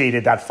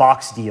negotiated that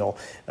Fox deal.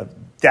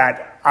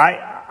 That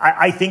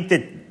I think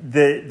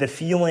that the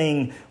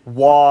feeling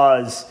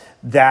was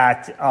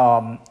that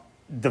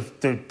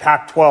the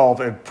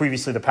Pac-12,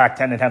 previously the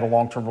Pac-10, had a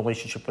long-term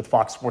relationship with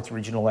Fox Sports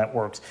Regional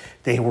Networks.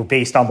 They were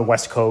based on the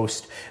West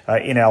Coast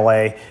in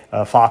L.A.,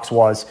 Fox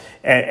was,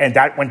 and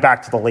that went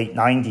back to the late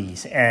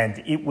 90s.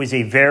 And it was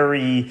a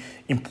very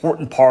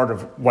important part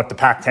of what the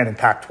Pac-10 and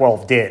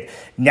Pac-12 did.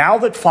 Now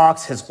that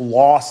Fox has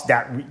lost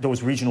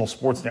those regional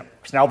sports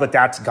networks, now that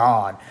that's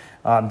gone,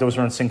 those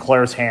are in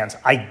Sinclair's hands.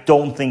 I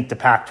don't think the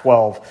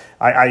Pac-12,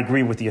 I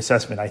agree with the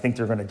assessment. I think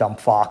they're going to dump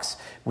Fox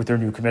with their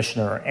new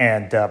commissioner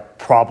and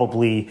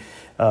probably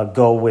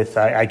go with,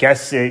 I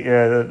guess,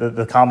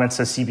 the comment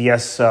says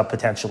CBS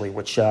potentially,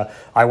 which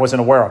I wasn't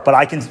aware of. But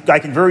I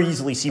can very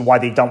easily see why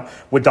they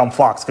would dump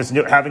Fox, because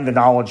having the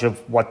knowledge of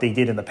what they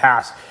did in the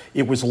past,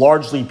 it was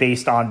largely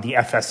based on the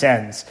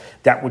FSNs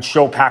that would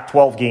show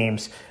Pac-12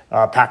 games,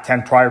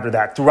 Pac-10 prior to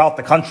that, throughout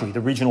the country, the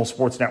regional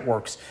sports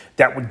networks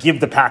that would give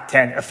the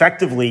Pac-10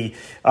 effectively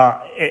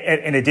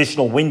an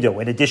additional window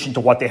in addition to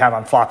what they had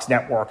on Fox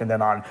Network and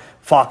then on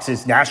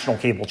Fox's national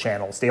cable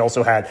channels. They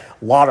also had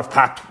a lot of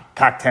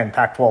Pac-10,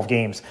 Pac-12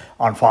 games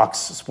on Fox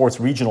Sports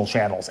regional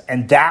channels,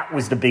 and that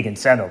was the big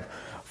incentive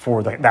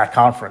for that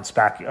conference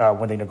back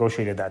when they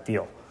negotiated that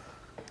deal.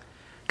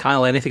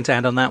 Kyle, anything to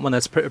add on that one?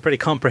 That's pretty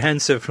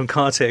comprehensive from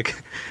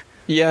Kartik.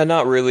 Yeah,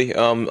 not really.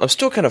 I'm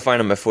still kind of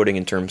finding my footing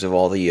in terms of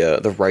all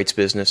the rights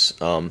business.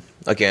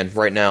 Again,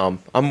 right now,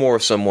 I'm more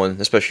of someone,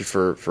 especially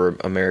for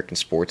American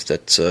sports,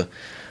 that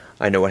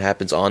I know what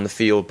happens on the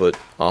field, but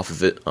off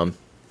of it, I'm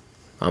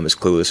as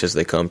clueless as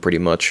they come, pretty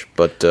much.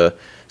 But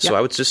so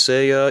I would just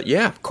say,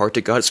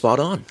 Kartik got it spot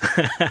on.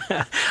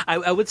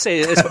 I would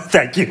say,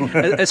 thank you.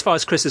 As far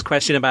as Chris's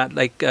question about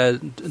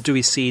do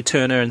we see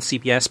Turner and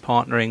CBS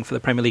partnering for the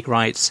Premier League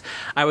rights?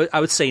 I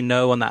would say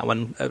no on that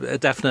one, a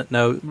definite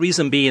no.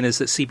 Reason being is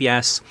that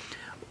CBS,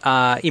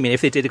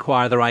 if they did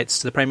acquire the rights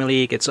to the Premier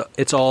League,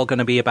 it's all going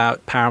to be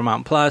about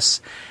Paramount Plus.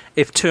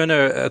 If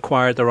Turner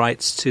acquired the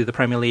rights to the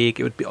Premier League,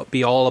 it would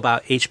be all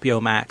about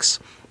HBO Max,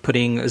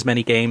 putting as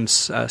many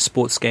games,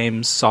 sports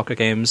games, soccer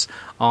games,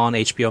 on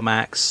HBO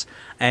Max,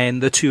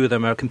 and the two of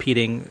them are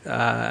competing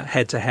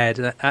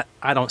head-to-head.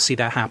 I don't see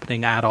that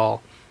happening at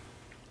all.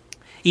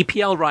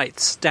 EPL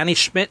rights. Danny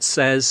Schmidt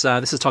says,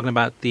 this is talking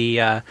about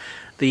the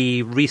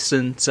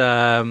recent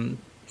kind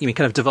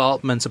of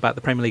developments about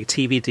the Premier League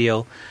TV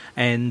deal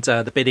and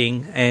the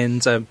bidding,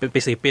 and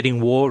basically a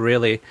bidding war,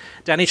 really.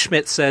 Danny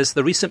Schmidt says,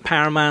 the recent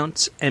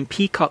Paramount and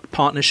Peacock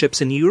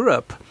partnerships in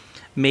Europe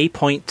may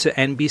point to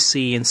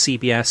NBC and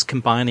CBS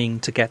combining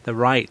to get the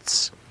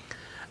rights.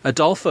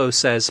 Adolfo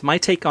says, my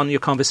take on your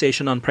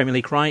conversation on Premier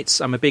League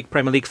rights, I'm a big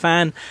Premier League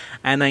fan,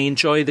 and I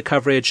enjoy the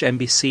coverage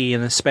NBC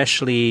and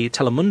especially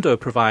Telemundo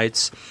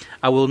provides.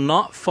 I will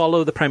not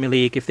follow the Premier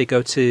League if they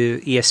go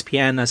to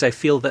ESPN, as I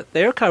feel that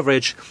their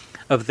coverage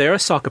of their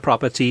soccer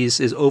properties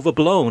is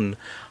overblown.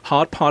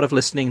 Hard part of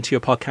listening to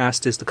your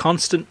podcast is the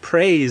constant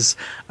praise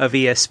of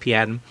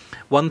ESPN.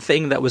 One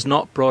thing that was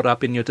not brought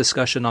up in your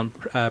discussion on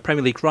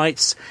Premier League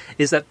rights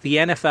is that the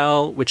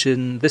NFL, which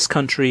in this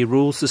country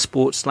rules the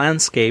sports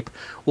landscape,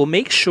 will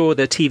make sure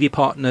their TV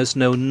partners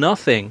know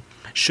nothing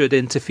should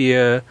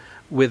interfere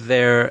with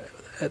their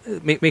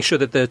make sure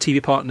that the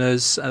TV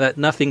partners that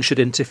nothing should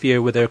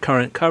interfere with their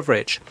current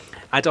coverage.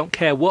 I don't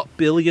care what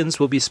billions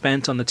will be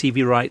spent on the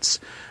TV rights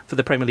for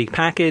the Premier League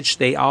package.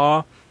 They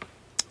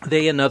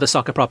and other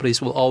soccer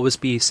properties will always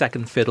be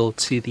second fiddle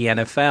to the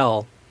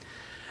NFL.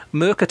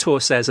 Mercator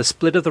says a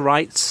split of the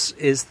rights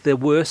is the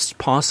worst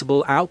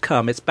possible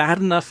outcome. It's bad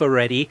enough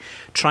already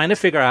trying to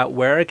figure out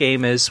where a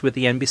game is with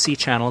the NBC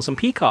channels and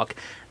Peacock.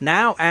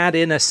 Now add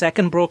in a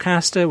second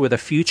broadcaster with a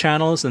few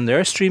channels and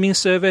their streaming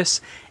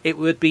service. It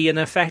would be an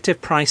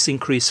effective price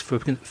increase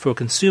for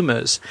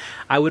consumers.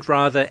 I would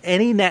rather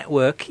any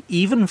network,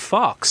 even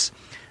Fox,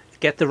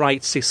 get the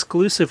rights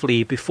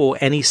exclusively before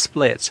any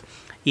split.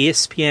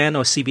 ESPN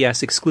or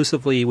CBS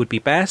exclusively would be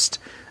best.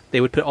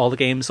 They would put all the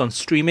games on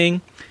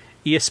streaming.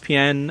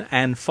 ESPN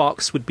and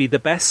Fox would be the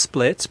best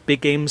split.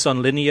 Big games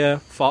on linear,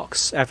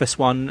 Fox,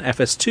 FS1,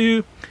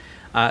 FS2,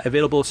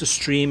 available to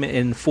stream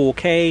in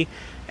 4K.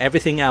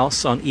 Everything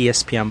else on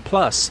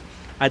ESPN+.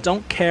 I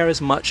don't care as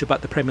much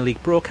about the Premier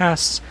League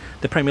broadcasts.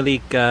 The Premier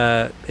League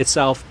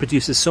itself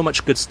produces so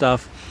much good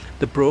stuff.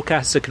 The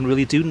broadcaster can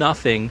really do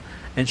nothing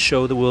and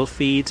show the world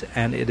feed,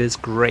 and it is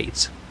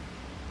great.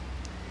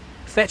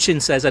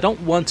 Fetchin says, I don't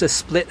want a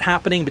split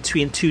happening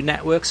between two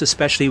networks,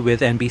 especially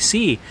with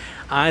NBC.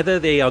 Either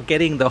they are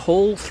getting the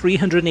whole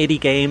 380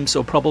 games,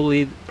 or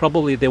probably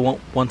they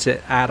won't want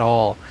it at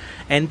all.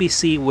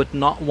 NBC would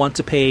not want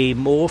to pay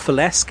more for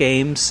less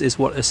games, is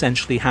what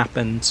essentially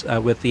happened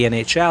with the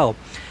NHL.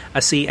 I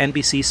see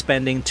NBC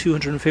spending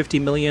 $250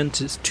 million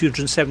to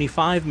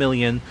 $275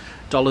 million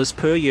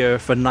per year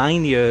for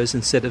 9 years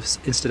instead of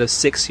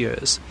 6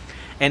 years.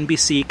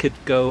 NBC could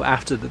go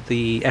after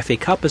the FA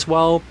Cup as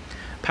well.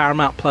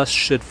 Paramount Plus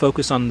should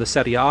focus on the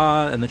Serie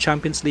A and the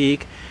Champions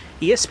League.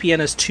 ESPN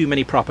has too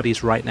many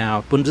properties right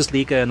now.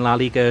 Bundesliga and La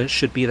Liga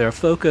should be their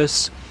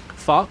focus.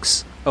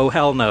 Fox? Oh,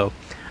 hell no.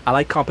 I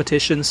like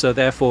competition, so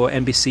therefore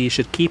NBC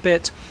should keep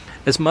it.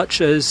 As much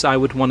as I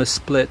would want to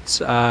split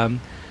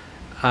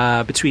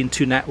between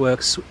two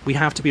networks, we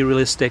have to be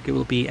realistic. It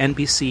will be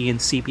NBC and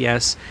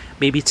CBS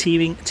maybe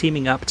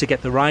teaming up to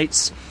get the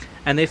rights.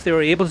 And if they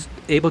were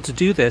able to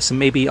do this and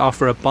maybe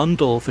offer a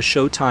bundle for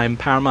Showtime,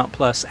 Paramount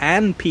Plus,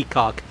 and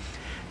Peacock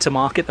to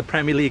market the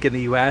Premier League in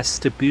the US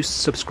to boost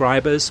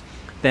subscribers,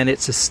 then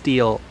it's a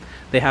steal.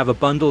 They have a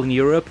bundle in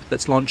Europe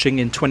that's launching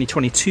in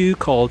 2022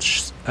 called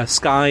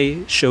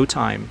Sky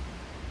Showtime.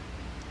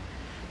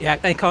 Yeah,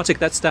 and Kartik,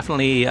 that's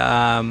definitely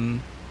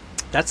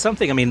that's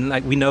something. I mean,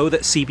 like, we know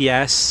that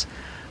CBS,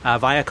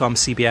 Viacom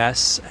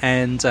CBS,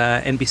 and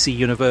NBC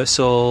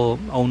Universal,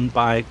 owned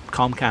by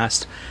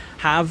Comcast,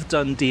 have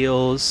done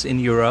deals in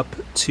Europe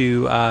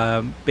to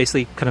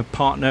basically kind of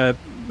partner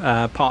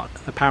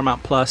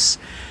Paramount Plus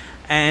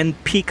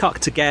and Peacock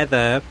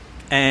together,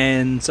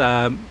 and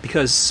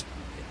because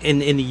in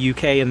the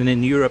UK and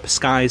in Europe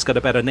Sky's got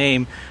a better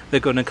name, they're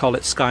going to call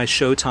it Sky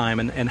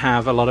Showtime and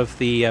have a lot of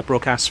the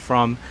broadcasts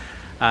from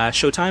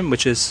Showtime,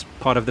 which is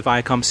part of the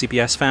Viacom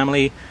CBS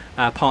family,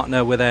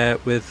 partner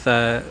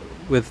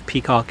with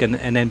Peacock and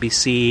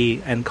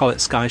NBC and call it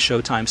Sky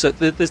Showtime. So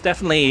there's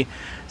definitely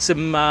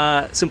some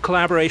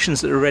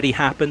collaborations that already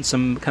happened,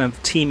 some kind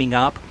of teaming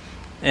up,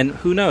 and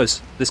who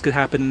knows, this could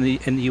happen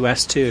in the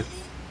US too.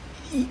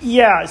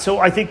 Yeah, so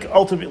I think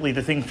ultimately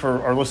the thing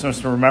for our listeners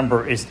to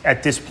remember is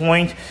at this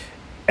point,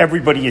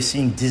 everybody is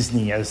seeing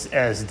Disney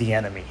as the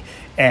enemy,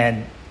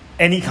 and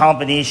any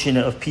combination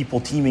of people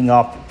teaming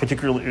up,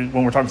 particularly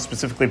when we're talking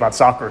specifically about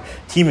soccer,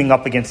 teaming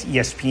up against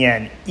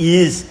ESPN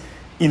is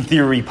in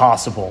theory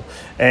possible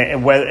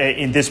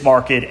in this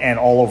market and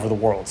all over the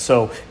world.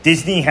 So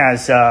Disney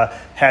has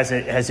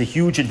a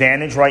huge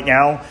advantage right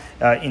now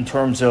in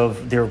terms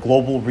of their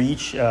global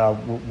reach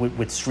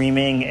with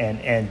streaming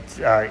and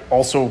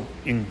also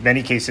in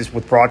many cases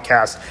with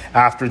broadcast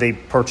after they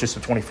purchased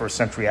the 21st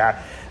Century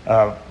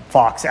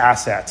Fox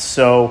assets.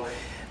 So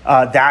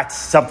that's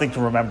something to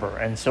remember,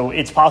 and so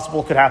it's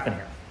possible it could happen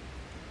here.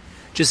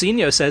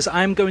 Jairzinho says,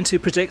 I'm going to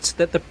predict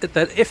that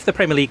if the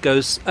Premier League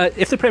does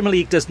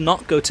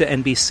not go to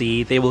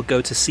NBC, they will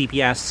go to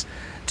CBS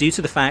due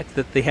to the fact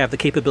that they have the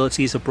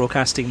capabilities of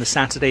broadcasting the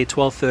Saturday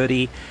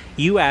 12:30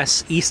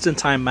 US Eastern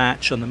Time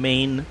match on the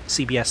main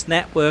CBS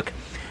network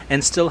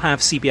and still have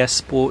CBS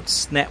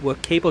Sports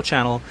Network cable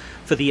channel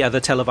for the other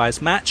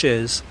televised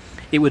matches.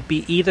 It would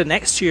be either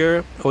next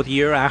year or the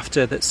year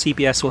after that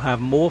CBS will have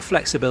more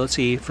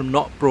flexibility from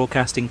not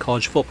broadcasting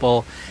college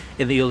football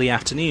in the early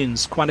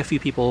afternoons. Quite a few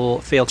people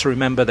fail to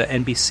remember that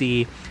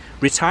NBC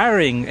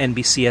retiring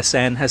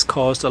NBCSN has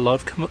caused a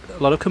lot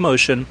of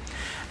commotion,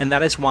 and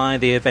that is why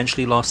they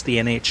eventually lost the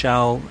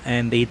NHL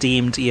and they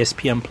deemed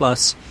ESPN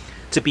Plus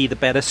to be the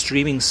better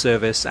streaming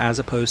service as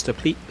opposed to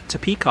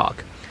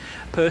Peacock.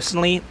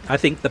 Personally, I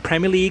think the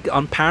Premier League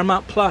on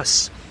Paramount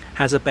Plus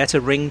has a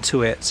better ring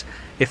to it.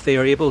 If they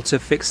are able to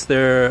fix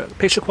their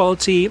picture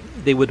quality,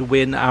 they would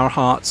win our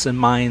hearts and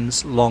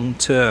minds long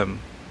term.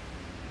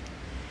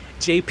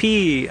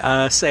 JP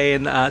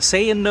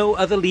saying no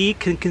other league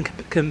can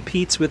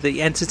compete with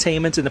the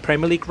entertainment in the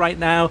Premier League right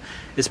now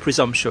is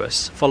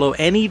presumptuous. Follow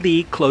any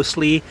league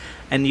closely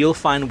and you'll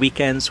find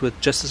weekends with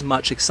just as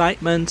much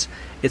excitement.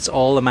 It's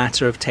all a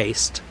matter of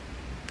taste.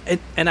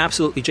 And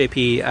absolutely,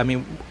 JP, I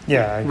mean,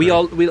 yeah, we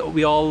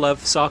all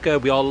love soccer.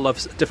 We all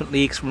love different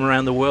leagues from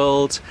around the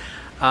world.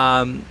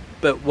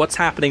 But what's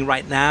happening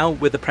right now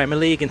with the Premier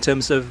League in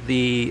terms of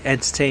the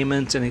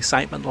entertainment and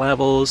excitement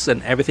levels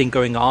and everything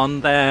going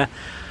on there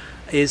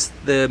is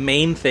the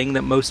main thing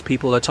that most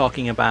people are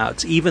talking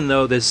about. Even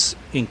though there's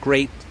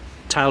great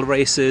title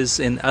races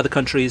in other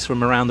countries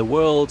from around the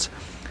world,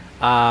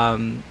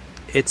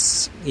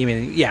 yes.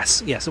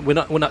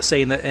 We're not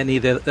saying that any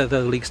of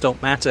the leagues don't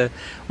matter.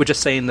 We're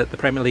just saying that the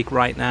Premier League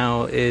right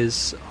now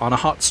is on a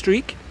hot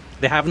streak,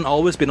 They haven't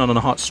always been on a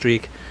hot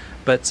streak,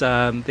 but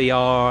they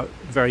are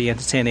very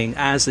entertaining,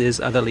 as is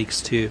other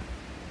leagues too.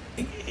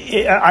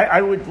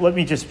 Let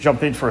me just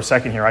jump in for a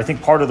second here. I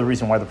think part of the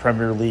reason why the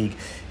Premier League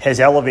has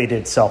elevated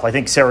itself, I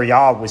think Serie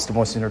A was the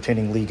most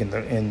entertaining league in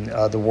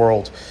the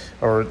world,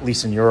 or at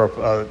least in Europe,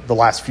 the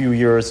last few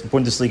years.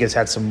 Bundesliga has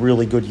had some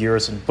really good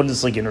years, and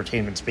Bundesliga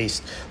entertainment's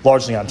based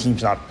largely on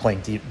teams not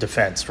playing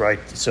defense, right?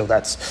 So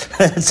that's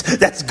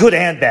that's good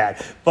and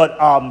bad. But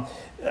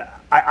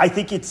I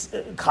think it's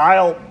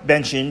Kyle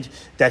mentioned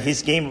that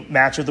his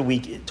match of the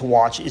week to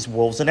watch is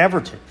Wolves and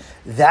Everton.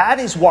 That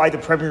is why the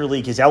Premier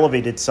League has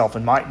elevated itself,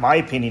 in my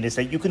opinion, is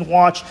that you can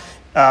watch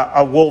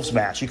a Wolves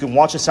match, you can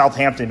watch a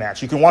Southampton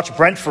match, you can watch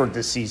Brentford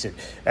this season,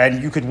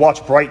 and you could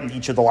watch Brighton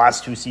each of the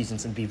last 2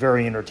 seasons and be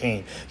very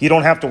entertained. You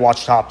don't have to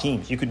watch top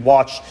teams. You could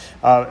watch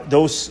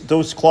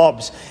those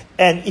clubs.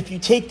 And if you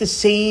take the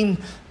same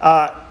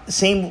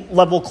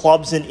level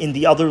clubs in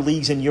the other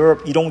leagues in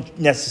Europe, you don't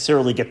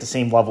necessarily get the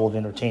same level of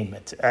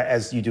entertainment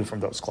as you do from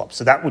those clubs.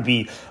 So that would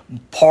be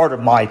part of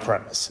my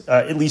premise,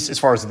 at least as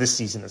far as this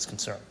season is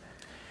concerned.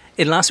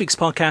 In last week's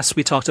podcast,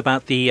 we talked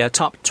about the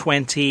top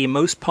 20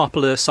 most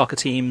popular soccer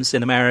teams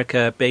in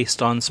America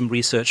based on some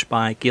research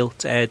by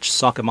Gilt Edge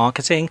Soccer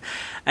Marketing.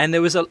 And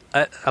there was a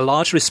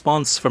large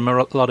response from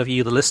a lot of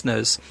you, the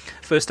listeners.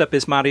 First up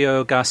is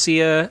Mario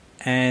Garcia.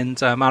 And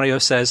Mario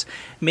says,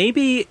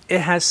 maybe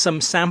it has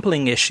some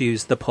sampling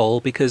issues, the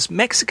poll, because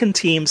Mexican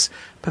teams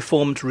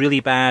performed really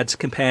bad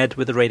compared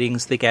with the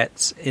ratings they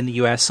get in the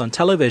US on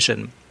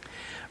television.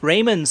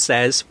 Raymond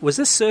says, was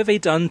this survey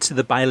done to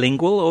the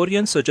bilingual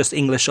audience or just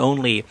English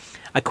only?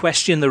 I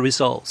question the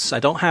results. I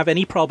don't have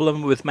any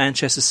problem with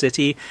Manchester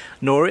City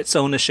nor its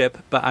ownership,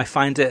 but I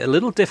find it a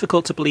little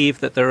difficult to believe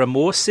that there are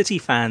more City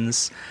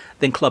fans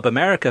than Club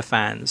America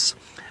fans.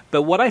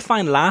 But what I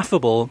find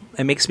laughable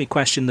and makes me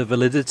question the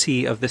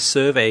validity of this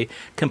survey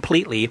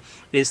completely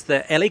is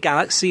that LA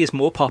Galaxy is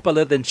more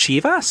popular than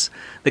Chivas.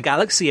 The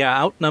Galaxy are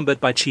outnumbered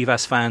by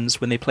Chivas fans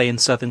when they play in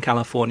Southern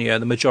California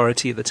the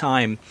majority of the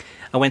time.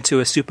 I went to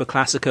a Super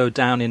Classico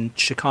down in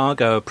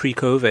Chicago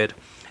pre-COVID.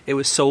 It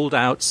was sold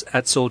out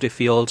at Soldier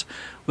Field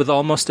with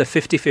almost a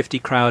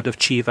 50-50 crowd of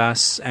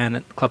Chivas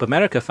and Club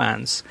America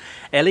fans.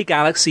 LA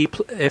Galaxy,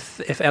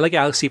 if LA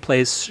Galaxy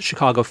plays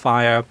Chicago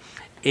Fire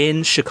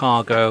in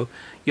Chicago,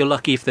 you're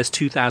lucky if there's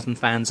 2,000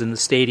 fans in the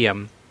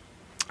stadium.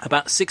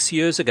 About 6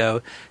 years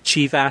ago,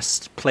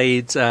 Chivas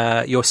played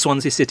your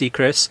Swansea City,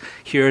 Chris,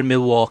 here in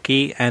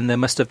Milwaukee, and there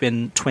must have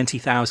been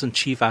 20,000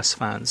 Chivas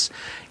fans.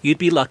 You'd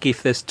be lucky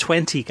if there's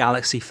 20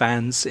 Galaxy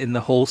fans in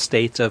the whole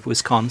state of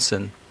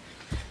Wisconsin.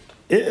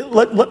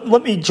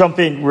 Let me jump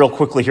in real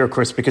quickly here,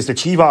 Chris, because the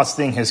Chivas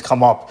thing has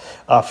come up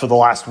for the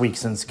last week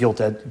since Gilt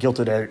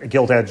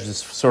Edge's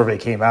survey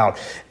came out.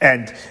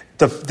 And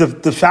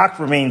the fact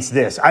remains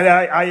this.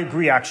 I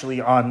agree,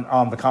 actually,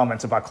 on the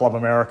comments about Club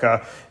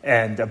America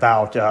and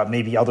about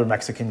maybe other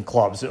Mexican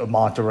clubs,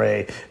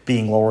 Monterrey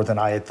being lower than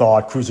I had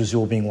thought, Cruz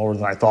Azul being lower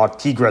than I thought,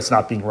 Tigres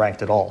not being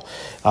ranked at all.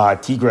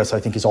 Tigres, I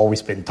think, has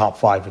always been top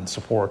 5 in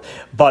support.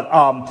 But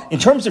in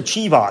terms of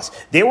Chivas,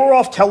 they were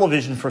off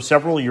television for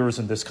several years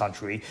in this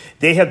country.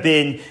 They have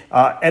been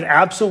an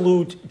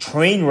absolute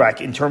train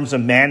wreck in terms of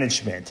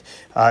management.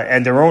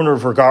 And their owner,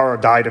 Vergara,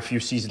 died a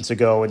few seasons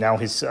ago, and now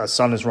his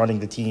son is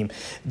running the team.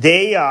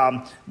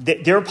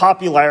 Their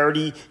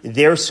popularity,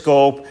 their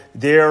scope,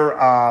 their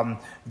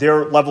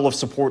level of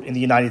support in the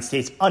United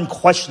States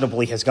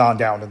unquestionably has gone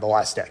down in the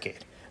last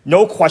decade.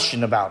 No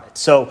question about it.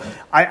 So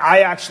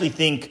I actually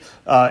think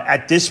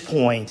at this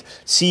point,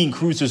 seeing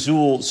Cruz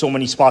Azul so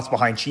many spots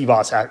behind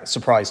Chivas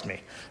surprised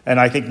me. And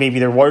I think maybe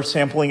there were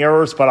sampling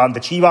errors, but on the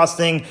Chivas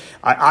thing,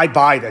 I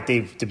buy that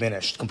they've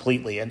diminished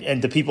completely.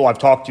 And the people I've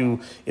talked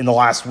to in the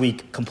last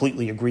week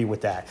completely agree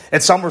with that.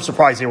 And some were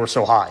surprised they were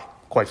so high,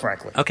 quite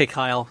frankly. Okay,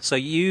 Kyle, so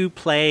you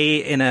play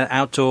in an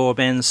outdoor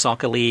men's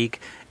soccer league.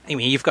 I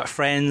mean, you've got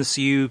friends,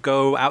 you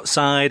go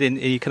outside and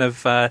you kind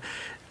of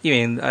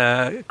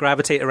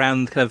gravitate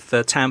around kind of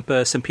the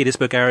Tampa, St.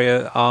 Petersburg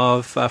area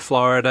of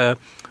Florida,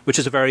 which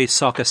is a very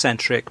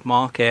soccer-centric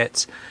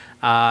market.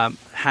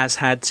 Has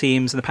had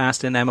teams in the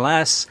past in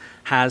MLS,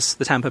 has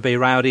the Tampa Bay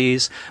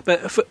Rowdies.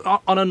 But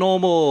on a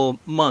normal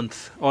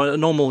month or a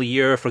normal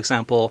year, for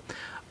example,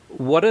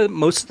 what are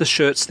most of the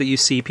shirts that you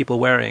see people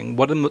wearing?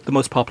 What are the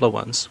most popular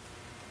ones?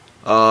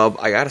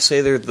 I gotta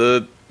say they're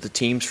the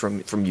teams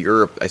from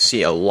Europe. I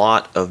see a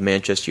lot of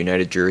Manchester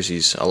United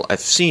jerseys. I've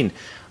seen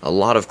a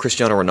lot of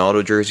Cristiano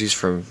Ronaldo jerseys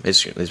from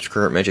his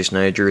current Manchester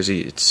United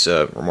jersey. It's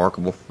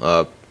remarkable.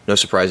 No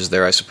surprises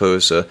there, I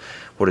suppose.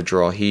 What a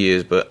draw he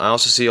is. But I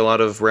also see a lot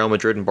of Real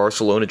Madrid and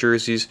Barcelona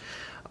jerseys.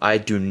 I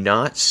do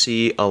not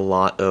see a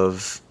lot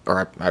of,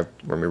 or let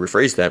me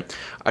rephrase that,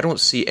 I don't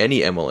see any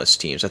MLS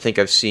teams. I think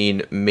I've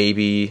seen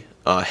maybe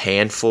a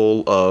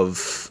handful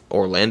of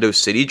Orlando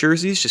City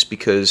jerseys, just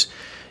because,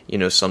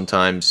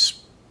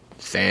 sometimes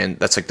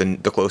that's like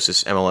the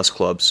closest MLS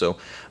club. So,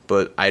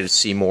 but I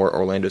see more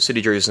Orlando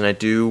City jerseys than I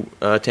do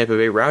Tampa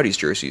Bay Rowdies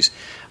jerseys.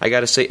 I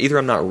gotta say, either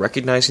I'm not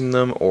recognizing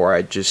them or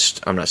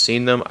I'm not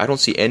seeing them. I don't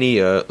see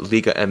any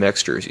Liga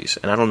MX jerseys,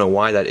 and I don't know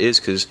why that is,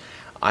 because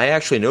I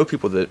actually know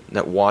people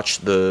that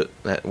watch Liga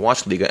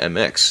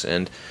MX,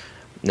 and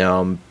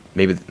now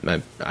maybe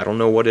I don't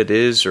know what it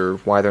is or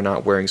why they're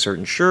not wearing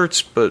certain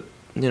shirts, but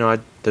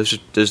those are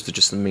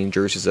just the main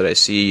jerseys that I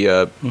see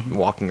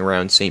walking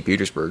around St.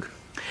 Petersburg.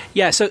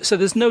 Yeah, so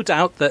there's no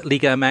doubt that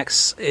Liga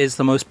MX is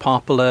the most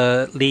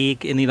popular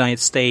league in the United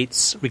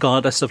States,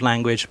 regardless of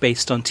language,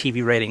 based on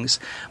TV ratings.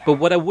 But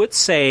what I would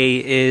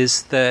say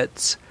is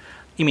that,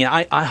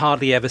 I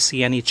hardly ever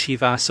see any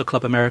Chivas or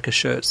Club America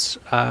shirts,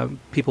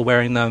 people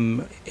wearing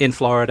them in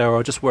Florida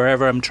or just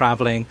wherever I'm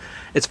traveling.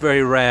 It's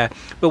very rare.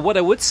 But what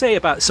I would say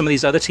about some of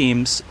these other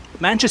teams,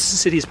 Manchester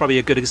City is probably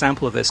a good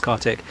example of this,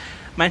 Kartik.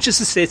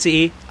 Manchester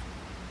City,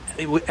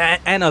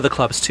 and other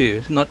clubs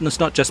too, it's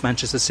not just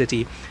Manchester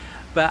City,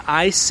 but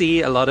I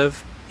see a lot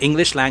of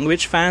English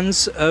language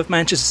fans of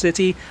Manchester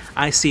City.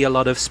 I see a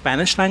lot of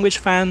Spanish language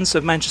fans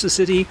of Manchester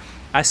City.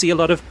 I see a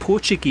lot of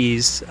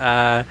Portuguese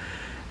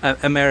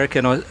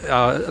American or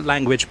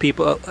language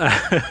people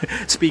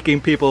speaking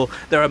people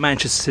that are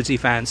Manchester City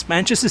fans.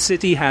 Manchester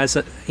City has,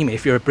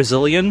 if you're a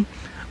Brazilian,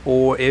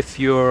 or if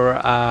you're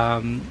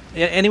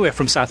anywhere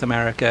from South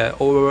America,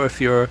 or if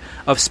you're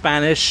of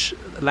Spanish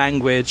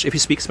language, if you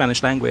speak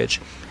Spanish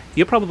language,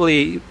 you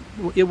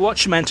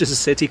watch Manchester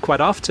City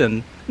quite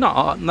often.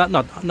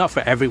 Not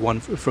for everyone,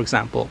 for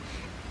example,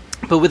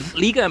 but with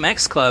Liga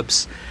MX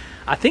clubs,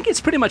 I think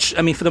it's pretty much,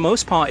 for the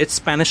most part, it's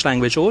Spanish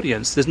language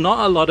audience. There's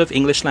not a lot of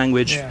English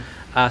language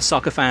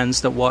soccer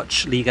fans that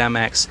watch Liga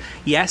MX.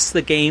 Yes,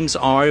 the games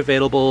are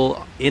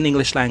available in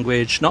English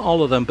language. Not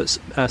all of them, but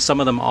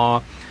some of them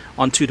are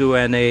on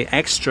TUDN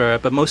Extra,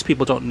 but most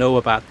people don't know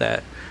about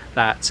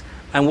that.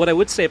 And what I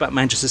would say about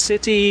Manchester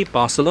City,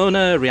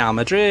 Barcelona, Real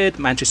Madrid,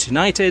 Manchester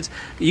United,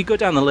 you go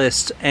down the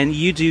list and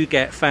you do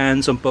get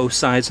fans on both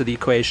sides of the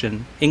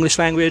equation. English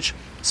language,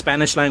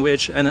 Spanish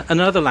language, and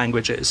other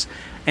languages.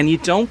 And you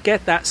don't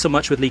get that so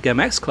much with Liga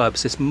MX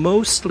clubs. It's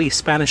mostly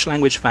Spanish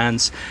language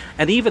fans.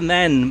 And even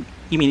then,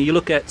 you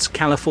look at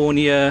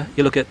California,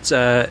 you look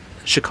at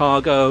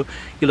Chicago,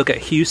 you look at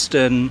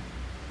Houston,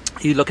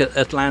 you look at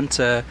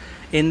Atlanta.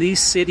 In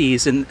these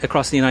cities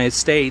across the United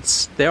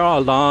States, there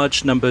are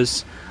large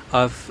numbers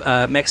of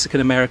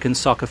Mexican-American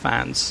soccer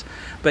fans.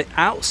 But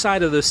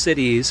outside of those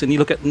cities, and you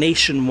look at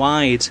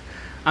nationwide,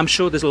 I'm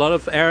sure there's a lot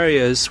of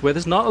areas where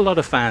there's not a lot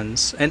of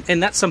fans.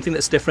 And that's something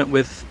that's different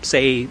with,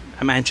 say,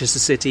 a Manchester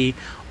City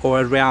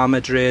or a Real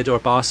Madrid or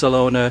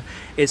Barcelona,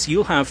 is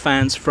you'll have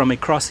fans from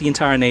across the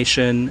entire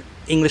nation,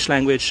 English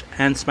language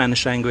and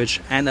Spanish language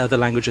and other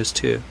languages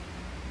too.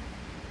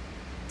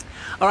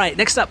 All right,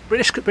 next up,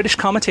 British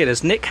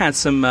commentators. Nick had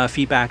some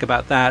feedback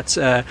about that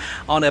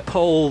on a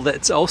poll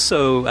that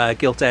also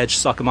Gilt Edge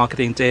Soccer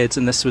Marketing did,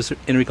 and this was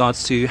in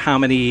regards to how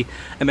many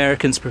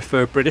Americans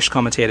prefer British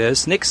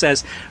commentators. Nick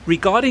says,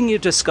 regarding your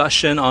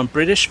discussion on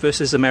British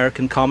versus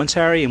American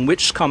commentary and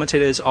which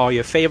commentators are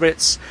your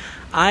favorites,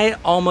 I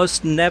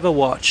almost never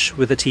watch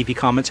with a TV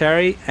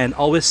commentary and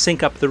always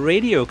sync up the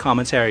radio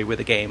commentary with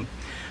a game.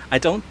 I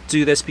don't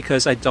do this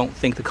because I don't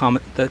think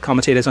the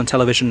commentators on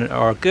television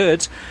are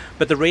good,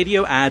 but the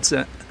radio adds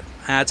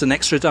an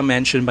extra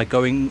dimension by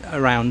going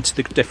around to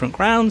the different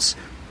grounds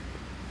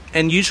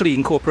and usually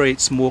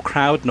incorporates more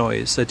crowd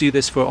noise. I do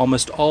this for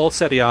almost all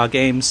Serie A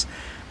games,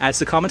 as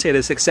the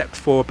commentators, except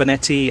for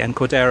Bonetti and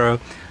Cordero,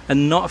 are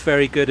not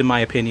very good in my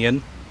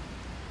opinion,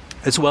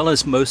 as well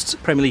as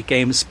most Premier League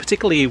games,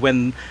 particularly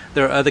when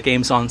there are other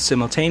games on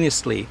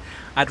simultaneously.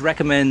 I'd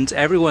recommend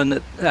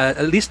everyone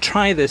at least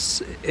try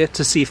this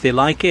to see if they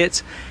like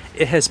it.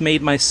 It has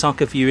made my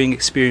soccer viewing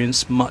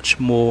experience much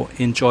more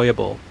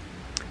enjoyable.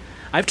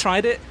 I've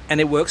tried it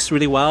and it works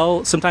really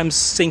well. Sometimes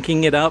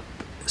syncing it up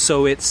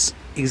so it's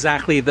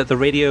exactly that the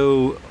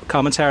radio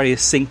commentary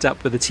is synced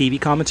up with the TV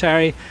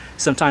commentary.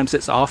 Sometimes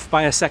it's off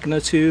by a second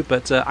or two,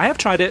 but I have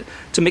tried it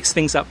to mix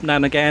things up now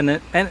and again,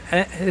 and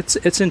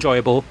it's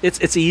enjoyable.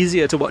 It's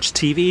easier to watch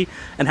TV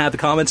and have the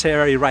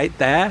commentary right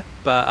there,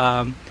 but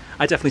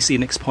I definitely see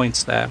Nick's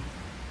points there.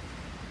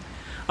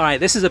 All right,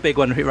 this is a big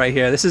one right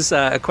here. This is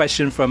a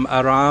question from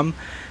Aram,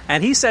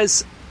 and he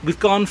says, we've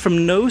gone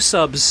from no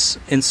subs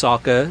in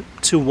soccer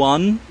to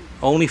 1,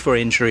 only for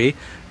injury,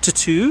 to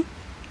 2,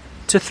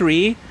 to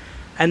 3,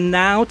 and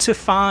now to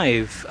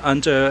 5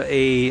 under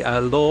a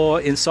law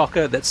in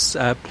soccer that's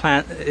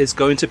is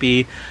going to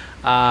be,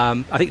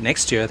 I think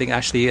next year,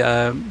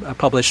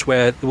 published,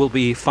 where there will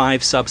be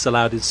 5 subs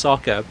allowed in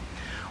soccer.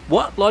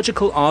 What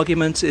logical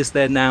argument is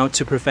there now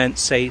to prevent,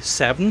 say,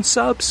 7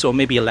 subs or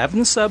maybe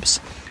 11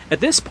 subs? At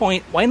this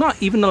point, why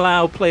not even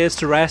allow players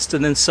to rest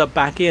and then sub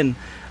back in,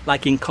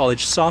 like in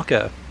college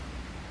soccer?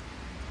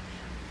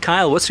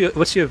 Kyle, what's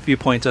your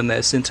viewpoint on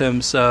this in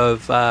terms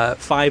of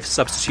 5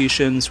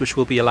 substitutions, which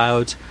will be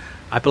allowed,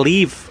 I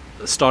believe,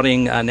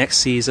 starting next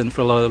season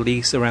for a lot of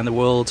leagues around the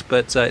world,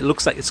 but it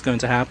looks like it's going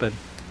to happen.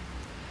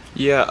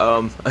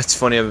 Yeah, it's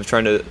funny. I'm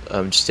trying to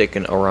just take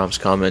in Aram's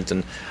comment,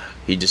 and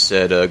he just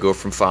said go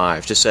from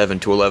 5 to 7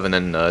 to 11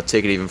 and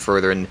take it even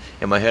further. And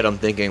in my head, I'm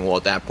thinking, well,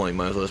 at that point,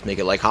 might as well just make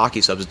it like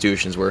hockey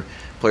substitutions where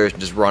players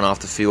can just run off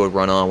the field,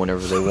 run on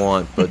whenever they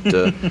want. But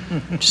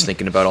just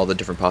thinking about all the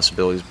different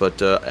possibilities.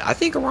 But I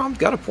think Aram's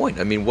got a point.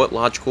 I mean, what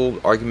logical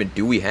argument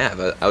do we have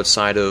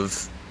outside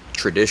of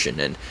tradition?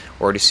 And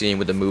already seeing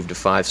with the move to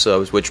 5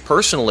 subs, which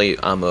personally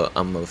I'm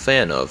a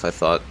fan of. I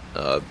thought,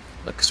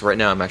 because right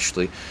now I'm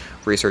actually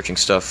researching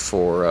stuff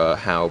for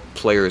how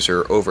players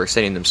are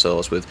overextending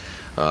themselves with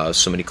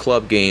so many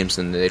club games,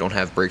 and they don't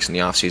have breaks in the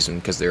offseason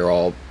because they're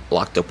all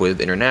locked up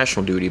with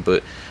international duty.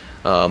 But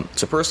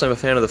so personally, I'm a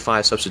fan of the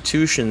 5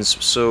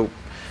 substitutions. So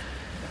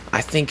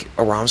I think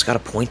Aram's got a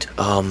point.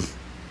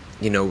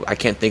 I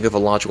can't think of a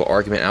logical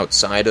argument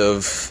outside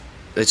of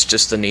it's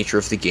just the nature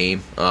of the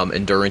game.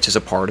 Endurance is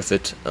a part of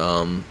it.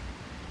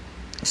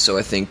 So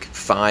I think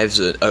 5's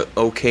an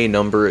okay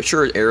number.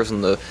 Sure, it errs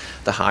on the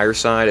higher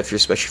side,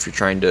 especially if you're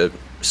trying to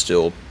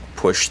still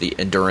push the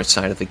endurance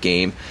side of the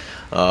game.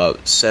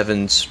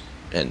 7's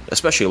and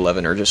especially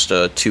 11 are just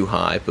too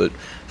high, but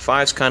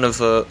 5's kind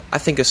of I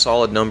think a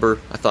solid number.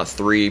 I thought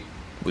 3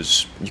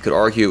 was, you could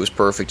argue it was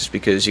perfect just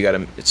because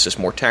it's just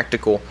more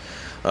tactical.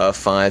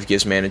 5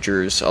 gives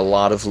managers a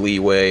lot of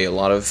leeway, a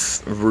lot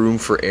of room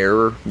for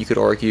error, you could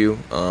argue.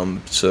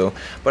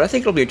 But I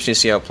think it'll be interesting to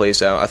see how it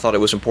plays out. I thought it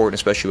was important,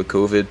 especially with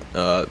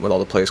COVID, with all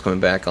the players coming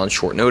back on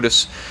short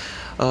notice.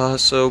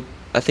 So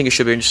I think it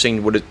should be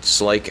interesting what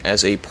it's like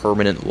as a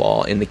permanent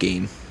law in the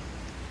game.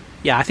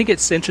 Yeah, I think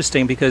it's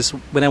interesting because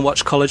when I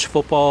watch college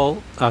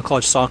football,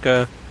 college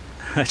soccer,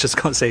 I just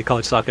can't say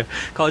college soccer.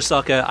 College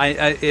soccer,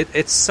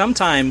 it's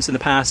sometimes in the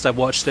past I've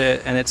watched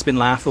it and it's been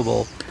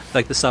laughable.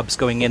 Like the subs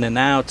going in and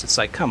out, it's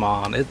like, come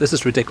on, this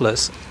is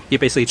ridiculous. You're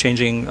basically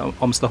changing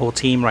almost the whole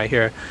team right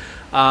here.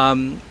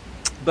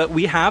 But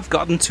we have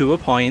gotten to a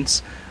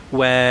point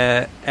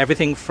where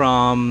everything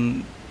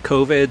from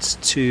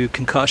COVID to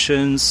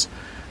concussions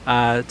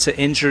to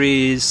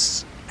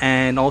injuries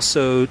and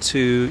also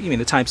to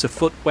the types of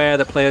footwear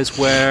that players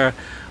wear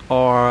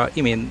are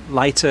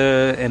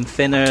lighter and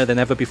thinner than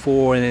ever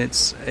before, and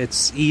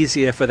it's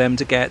easier for them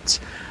to get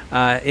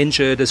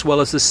injured, as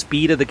well as the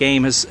speed of the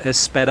game has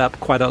sped up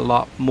quite a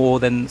lot more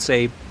than,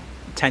 say,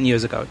 10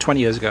 years ago, 20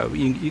 years ago.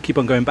 You keep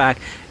on going back,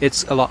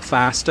 it's a lot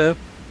faster.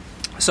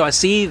 So I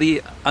see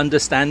the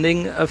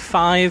understanding of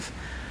 5.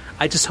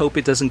 I just hope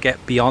it doesn't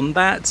get beyond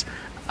that.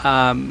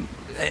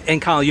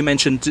 And Kyle, you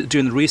mentioned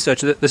doing the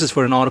research. This is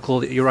for an article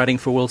that you're writing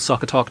for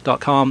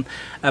WorldSoccerTalk.com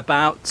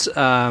about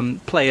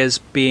players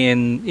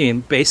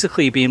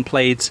basically being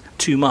played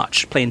too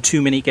much, playing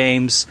too many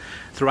games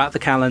throughout the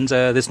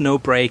calendar. There's no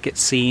break, it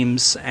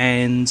seems,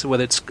 and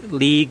whether it's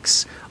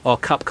leagues or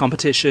cup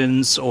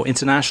competitions or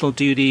international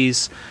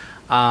duties,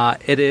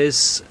 it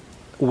is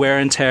wear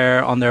and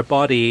tear on their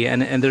body.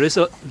 And there is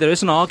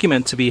an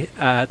argument to be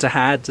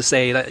had to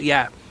say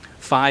that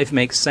 5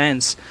 makes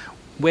sense.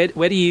 Where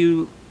do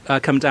you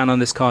come down on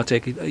this,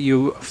 Kartik? Are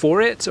you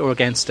for it or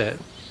against it?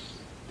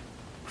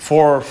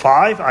 For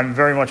 5, I'm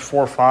very much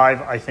for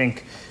 5. I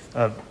think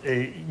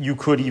you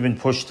could even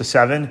push to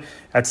 7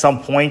 at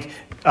some point.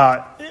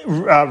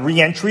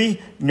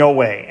 Re-entry, no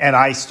way. And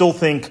I still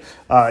think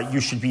you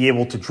should be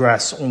able to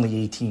dress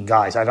only 18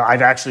 guys. I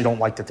actually don't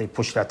like that they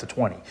pushed that to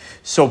 20.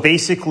 So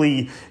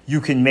basically,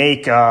 you can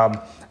make...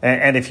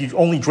 And if you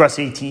only dress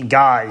 18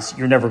 guys,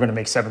 you're never going to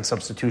make 7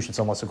 substitutions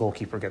unless a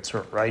goalkeeper gets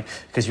hurt, right?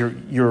 Because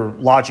you're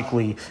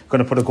logically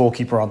going to put a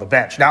goalkeeper on the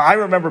bench. Now, I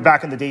remember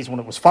back in the days when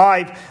it was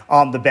 5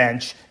 on the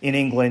bench in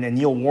England, and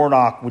Neil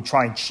Warnock would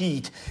try and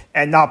cheat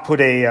and not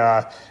put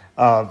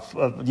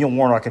Neil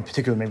Warnock in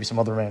particular, maybe some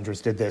other managers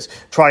did this,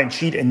 try and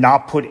cheat and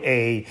not put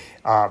a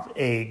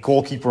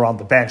goalkeeper on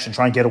the bench and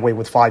try and get away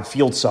with 5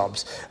 field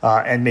subs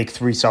and make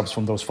 3 subs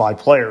from those 5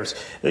 players.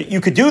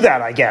 You could do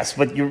that, I guess,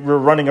 but you're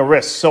running a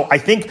risk. So I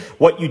think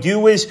what you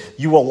do is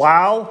you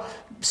allow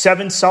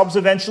 7 subs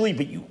eventually,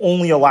 but you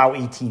only allow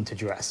 18 to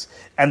dress.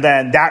 And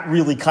then that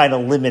really kind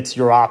of limits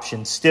your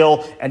options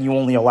still, and you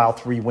only allow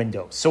 3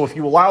 windows. So if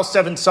you allow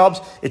 7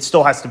 subs, it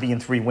still has to be in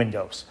 3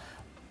 windows.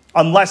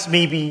 Unless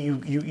maybe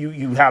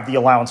you have the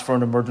allowance for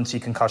an emergency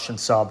concussion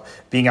sub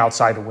being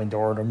outside a window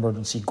or an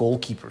emergency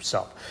goalkeeper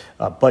sub,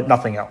 but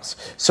nothing else.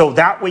 So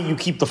that way you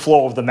keep the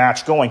flow of the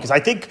match going. Because I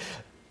think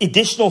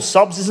additional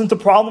subs isn't the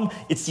problem.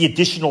 It's the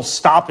additional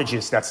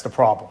stoppages that's the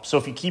problem. So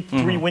if you keep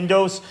 3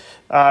 windows,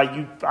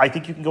 I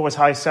think you can go as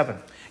high as 7.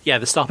 Yeah,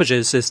 the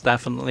stoppages is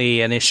definitely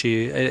an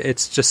issue.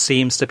 It just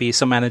seems to be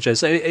some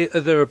managers,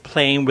 they're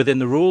playing within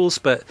the rules,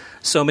 but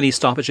so many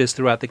stoppages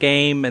throughout the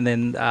game, and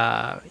then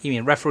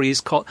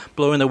referees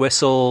blowing the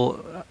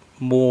whistle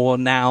more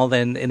now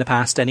than in the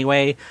past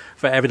anyway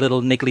for every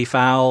little niggly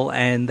foul,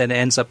 and then it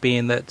ends up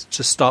being that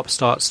just stop,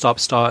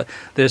 start.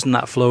 There isn't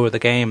that flow of the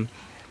game.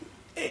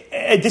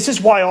 This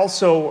is why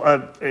also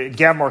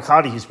Gab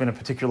Marcotti has been a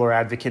particular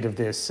advocate of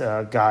this,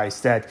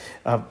 guys, that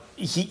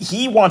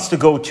he wants to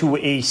go to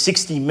a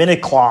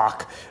 60-minute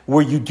clock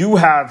where you do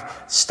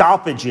have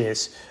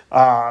stoppages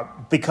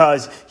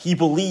because he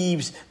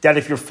believes that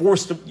if you're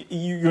forced to,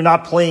 you're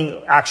not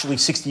playing actually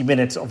 60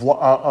 minutes of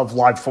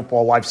live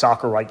football, live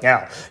soccer right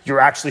now. You're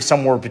actually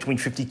somewhere between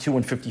 52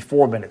 and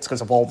 54 minutes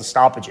because of all the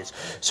stoppages.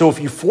 So if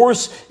you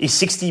force a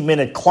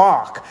 60-minute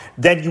clock,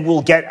 then you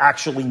will get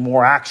actually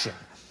more action.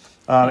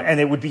 And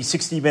it would be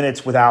 60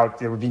 minutes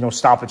there would be no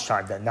stoppage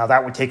time then. Now,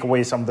 that would take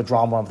away some of the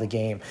drama of the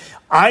game.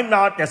 I'm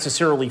not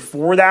necessarily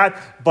for that,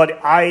 but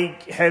I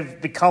have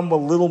become a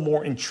little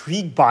more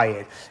intrigued by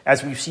it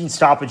as we've seen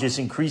stoppages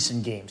increase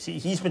in games.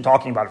 He's been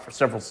talking about it for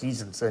several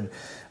seasons, and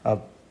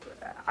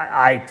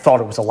I thought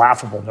it was a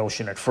laughable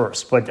notion at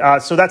first.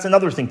 But so that's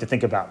another thing to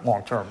think about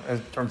long term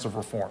in terms of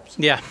reforms.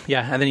 Yeah.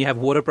 And then you have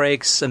water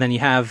breaks, and then you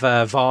have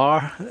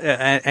VAR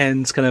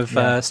and kind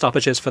of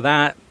stoppages for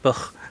that.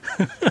 Ugh.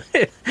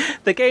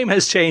 The game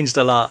has changed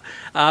a lot.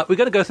 We're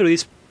going to go through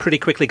these pretty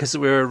quickly because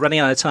we're running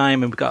out of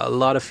time and we've got a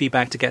lot of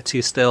feedback to get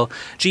to still.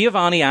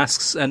 Giovanni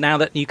asks, now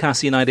that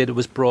Newcastle United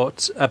was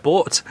bought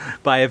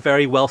by a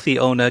very wealthy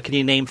owner, can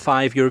you name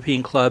 5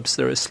 European clubs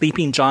that are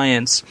sleeping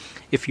giants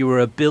if you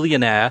were a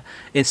billionaire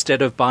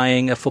instead of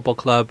buying a football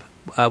club?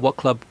 What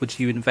club would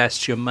you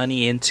invest your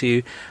money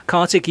into?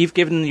 Kartik, you've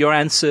given your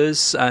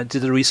answers,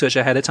 did the research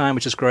ahead of time,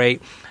 which is great.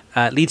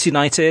 Leeds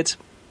United,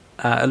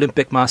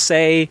 Olympique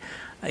Marseille,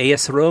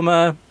 AS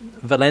Roma,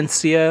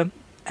 Valencia,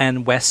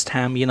 and West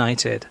Ham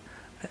United.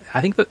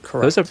 I think that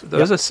those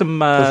are some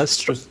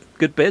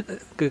good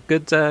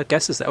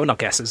guesses there. Oh, not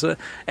guesses,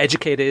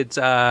 educated,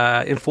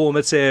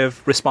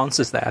 informative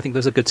responses there. I think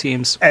those are good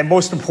teams. And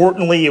most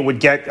importantly, it would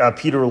get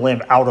Peter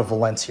Lim out of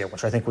Valencia,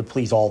 which I think would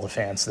please all the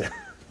fans there.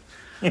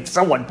 If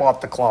someone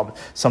bought the club,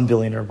 some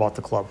billionaire bought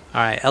the club.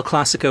 All right, El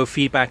Clasico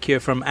feedback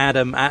here from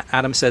Adam.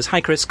 Adam says, hi,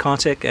 Chris,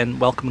 Kartik,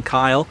 and welcome,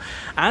 Kyle.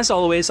 As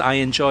always, I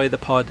enjoy the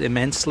pod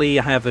immensely.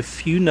 I have a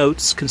few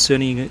notes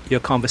concerning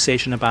your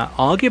conversation about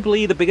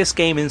arguably the biggest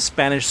game in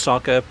Spanish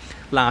soccer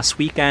last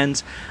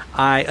weekend.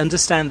 I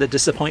understand the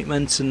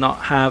disappointment to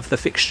not have the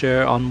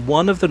fixture on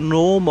one of the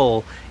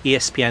normal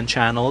ESPN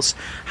channels.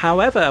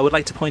 However, I would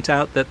like to point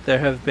out that there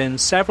have been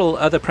several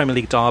other Premier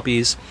League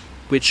derbies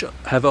which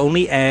have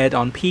only aired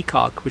on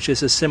Peacock, which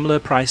is a similar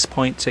price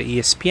point to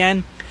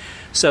ESPN.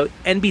 So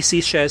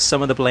NBC shares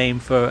some of the blame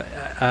for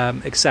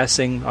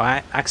accessing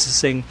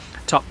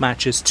top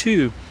matches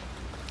too.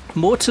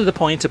 More to the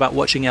point about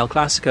watching El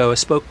Clasico, I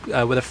spoke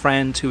with a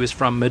friend who is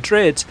from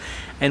Madrid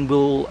and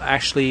will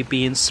actually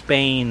be in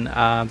Spain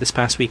this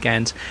past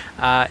weekend.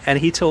 And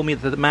he told me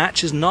that the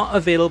match is not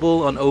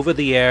available on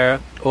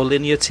over-the-air or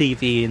linear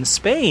TV in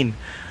Spain.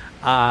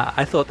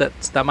 I thought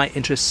that might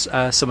interest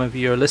some of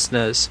your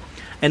listeners.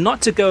 And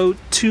not to go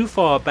too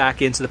far back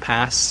into the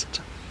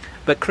past,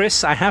 but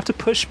Chris, I have to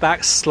push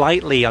back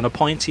slightly on a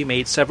point you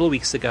made several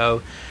weeks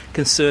ago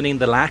concerning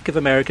the lack of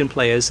American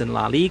players in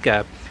La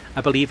Liga.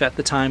 I believe at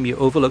the time you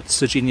overlooked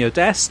Sergiño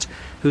Dest,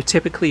 who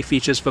typically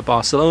features for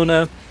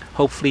Barcelona.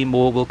 Hopefully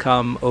more will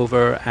come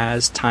over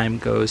as time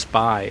goes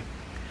by.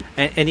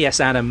 And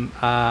yes, Adam,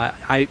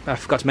 I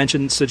forgot to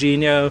mention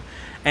Sergiño,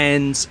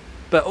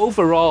 but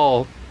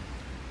overall,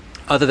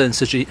 other than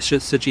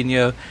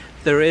Sergiño,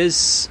 there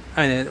is,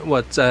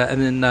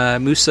 and then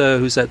Musa,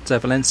 who's at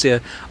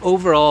Valencia.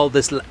 Overall,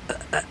 there's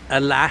a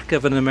lack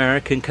of an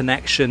American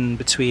connection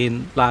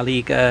between La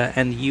Liga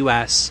and the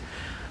US.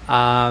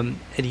 And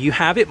you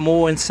have it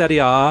more in Serie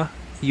A,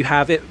 you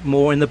have it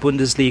more in the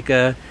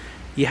Bundesliga,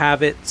 you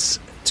have it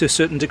to a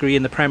certain degree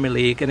in the Premier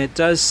League, and it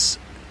does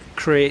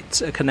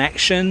create a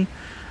connection.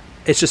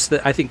 It's just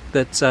that I think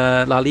that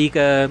La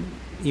Liga,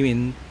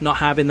 not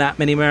having that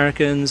many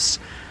Americans,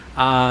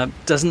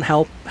 doesn't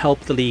help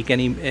the league in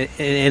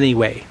any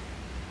way.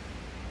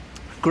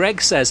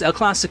 Greg says, El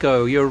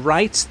Clasico, you're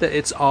right that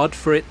it's odd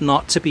for it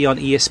not to be on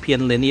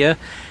ESPN Linear,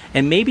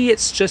 and maybe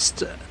it's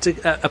just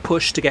a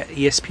push to get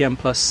ESPN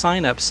Plus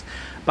signups,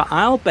 but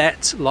I'll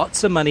bet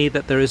lots of money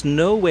that there is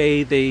no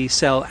way they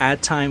sell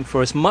ad time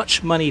for as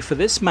much money for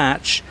this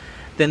match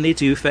than they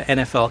do for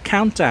NFL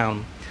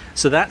Countdown.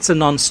 So that's a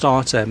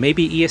non-starter.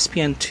 Maybe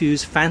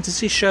ESPN2's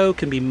fantasy show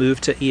can be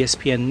moved to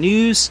ESPN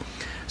News,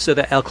 so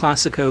that El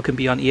Clasico can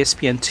be on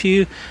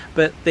ESPN2,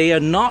 but they are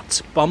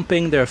not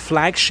bumping their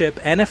flagship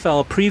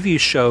NFL preview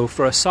show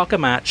for a soccer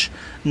match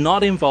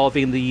not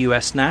involving the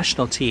US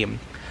national team.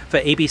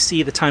 For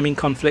ABC, the timing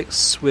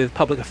conflicts with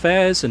public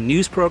affairs and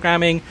news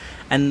programming,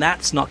 and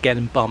that's not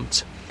getting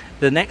bumped.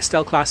 The next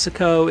El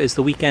Clasico is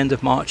the weekend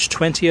of March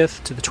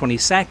 20th to the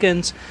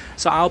 22nd,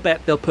 so I'll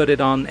bet they'll put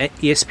it on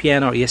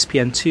ESPN or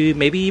ESPN2,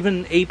 maybe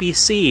even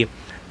ABC.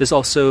 There's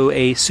also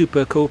a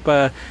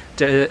Supercopa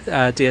de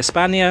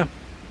España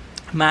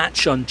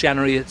match on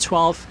January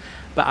 12th,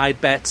 but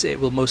I'd bet it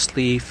will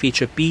mostly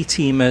feature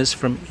B-teamers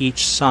from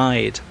each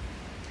side.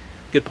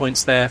 Good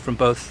points there from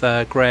both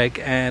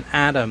Greg and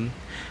Adam.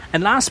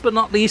 And last but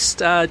not least,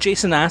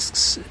 Jason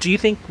asks, do you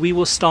think we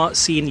will start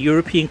seeing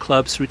European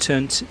clubs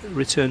return to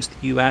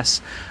the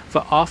US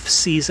for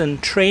off-season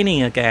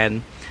training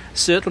again?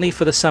 Certainly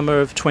for the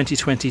summer of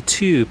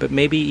 2022, but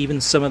maybe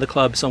even some of the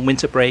clubs on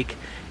winter break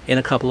in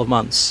a couple of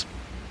months.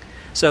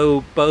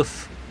 So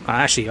both,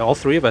 actually all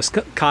three of us,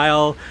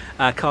 Kyle,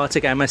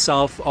 Kartik and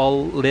myself,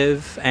 all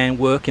live and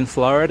work in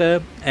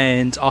Florida,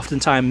 and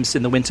oftentimes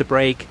in the winter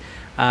break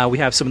we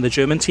have some of the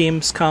German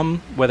teams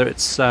come, whether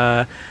it's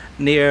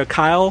near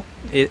Kyle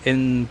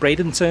in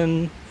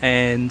Bradenton,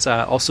 and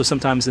also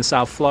sometimes in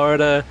South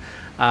Florida.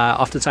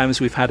 Oftentimes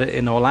we've had it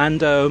in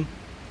Orlando,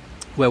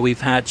 where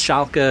we've had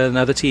Schalke and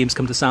other teams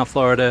come to South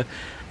Florida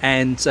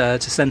and to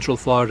Central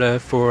Florida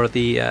for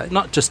the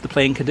not just the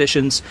playing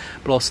conditions,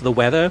 but also the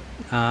weather.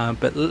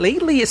 But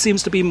lately it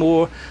seems to be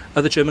more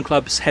of the German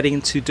clubs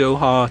heading to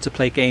Doha to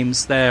play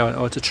games there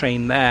or to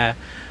train there.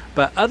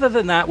 But other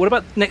than that, what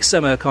about next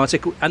summer,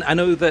 Kartik? I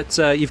know that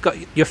you've got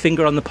your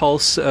finger on the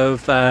pulse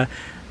of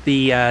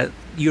the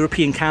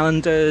European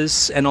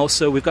calendars, and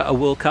also we've got a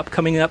World Cup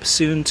coming up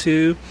soon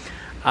too.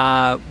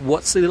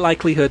 What's the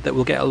likelihood that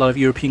we'll get a lot of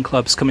European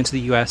clubs coming to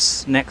the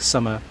US next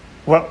summer?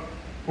 Well,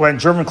 when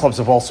German clubs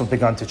have also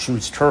begun to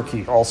choose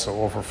Turkey also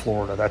over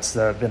Florida. That's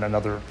been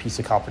another piece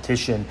of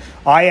competition.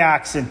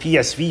 Ajax and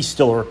PSV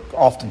still are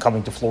often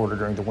coming to Florida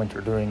during the winter,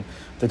 during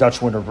the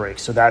Dutch winter break.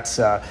 So that's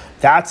a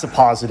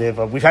positive.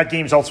 We've had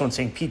games also in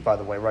St. Pete, by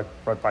the way,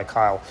 right by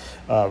Kyle,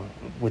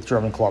 with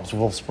German clubs.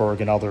 Wolfsburg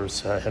and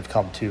others have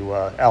come to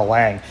El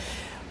Lang.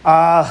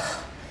 I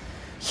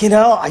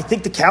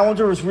think the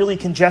calendar is really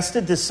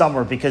congested this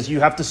summer because you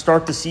have to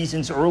start the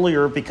seasons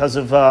earlier because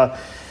of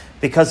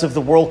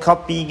the World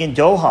Cup being in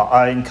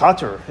Doha, in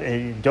Qatar,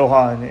 in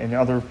Doha and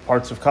other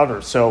parts of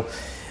Qatar. So,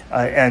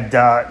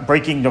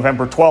 breaking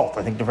November 12th.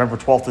 I think November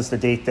 12th is the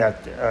date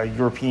that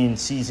European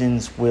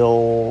seasons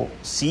will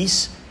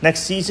cease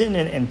next season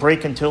and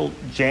break until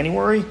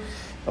January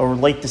or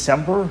late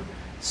December.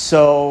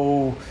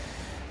 So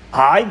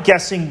I'm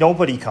guessing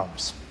nobody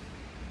comes.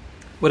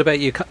 What about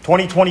you?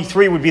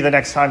 2023 would be the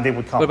next time they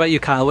would come. What about you,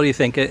 Kyle? What do you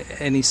think?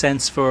 Any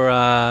sense for,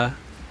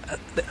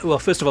 well,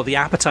 first of all, the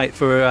appetite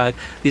for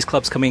these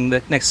clubs coming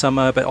next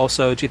summer, but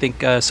also do you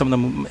think some of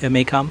them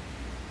may come?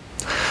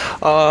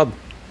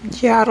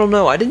 Yeah, I don't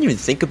know. I didn't even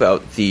think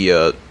about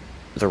the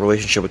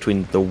relationship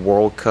between the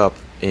World Cup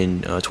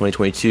in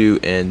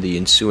 2022 and the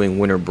ensuing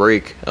winter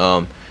break.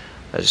 That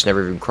just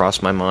never even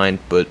crossed my mind,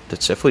 but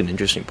that's definitely an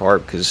interesting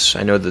part because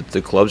I know that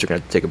the clubs are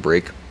going to have to take a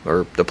break,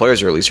 or the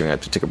players are at least going to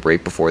have to take a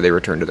break before they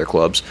return to their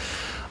clubs.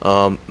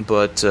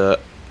 But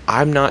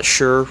I'm not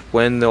sure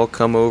when they'll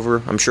come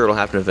over. I'm sure it'll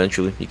happen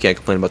eventually. You can't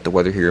complain about the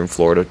weather here in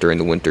Florida during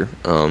the winter.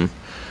 I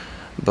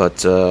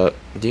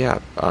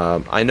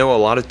know a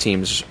lot of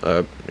teams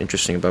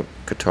interesting about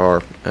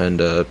Qatar and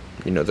the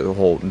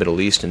whole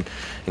Middle East, and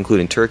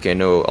including Turkey. I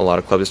know a lot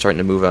of clubs are starting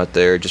to move out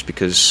there just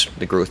because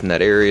the growth in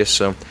that area.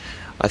 So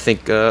I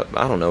think I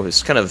don't know.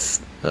 It's kind of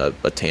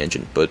a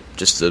tangent, but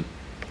just the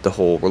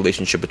whole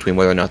relationship between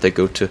whether or not they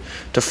go to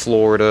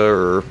Florida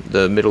or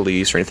the Middle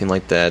East or anything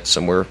like that,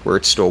 somewhere where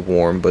it's still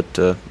warm. But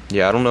I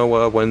don't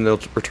know when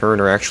they'll return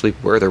or actually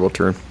where they'll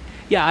return.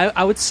 Yeah,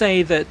 I would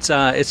say that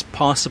it's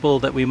possible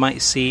that we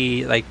might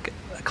see like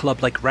a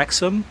club like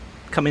Wrexham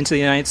come into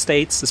the United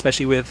States,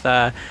 especially with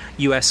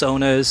U.S.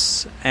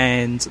 owners,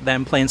 and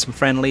them playing some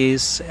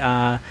friendlies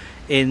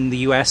in the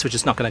U.S., which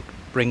is not going to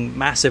bring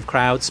massive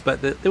crowds,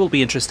 but there will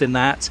be interest in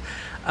that.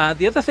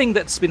 The other thing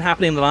that's been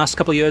happening in the last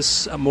couple of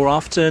years more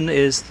often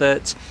is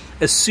that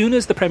as soon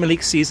as the Premier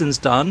League season's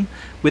done,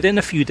 within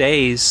a few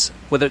days,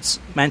 whether it's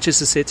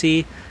Manchester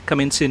City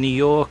coming to New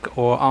York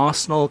or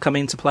Arsenal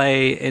coming to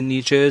play in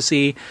New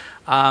Jersey,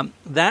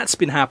 that's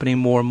been happening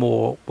more and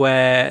more,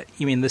 where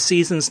the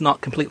season's not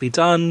completely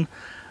done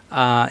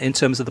in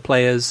terms of the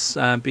players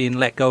being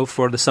let go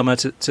for the summer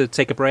to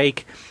take a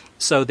break.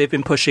 So they've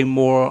been pushing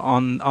more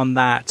on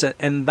that,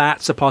 and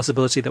that's a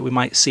possibility that we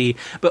might see.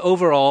 But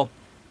overall,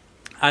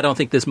 I don't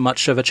think there's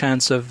much of a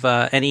chance of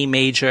any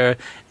major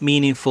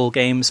meaningful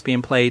games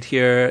being played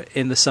here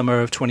in the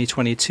summer of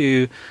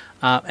 2022.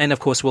 And of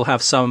course, we'll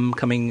have some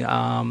coming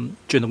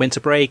during the winter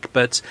break,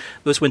 but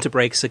those winter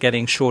breaks are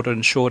getting shorter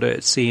and shorter,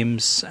 it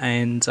seems.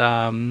 And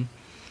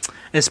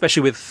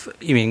especially with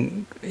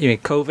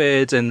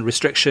COVID and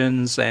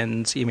restrictions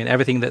and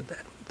everything that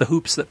the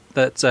hoops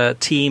that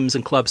teams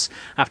and clubs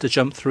have to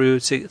jump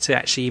through to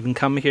actually even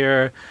come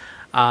here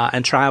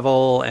and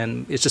travel,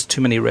 and it's just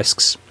too many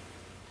risks.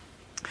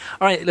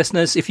 All right,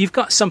 listeners, if you've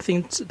got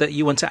something that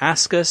you want to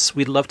ask us,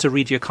 we'd love to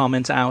read your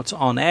comment out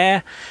on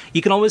air.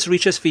 You can always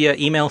reach us via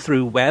email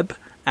through web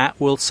at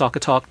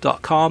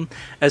worldsoccertalk.com,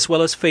 as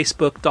well as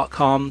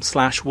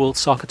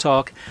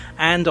facebook.com/worldsoccertalk,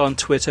 and on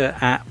Twitter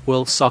at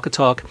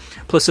worldsoccertalk.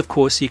 Plus, of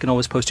course, you can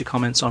always post your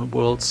comments on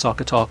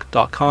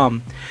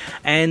worldsoccertalk.com.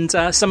 And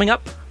summing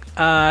up,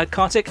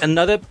 Kartik,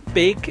 another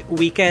big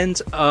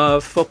weekend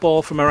of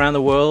football from around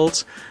the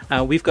world.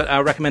 We've got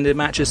our recommended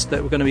matches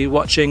that we're going to be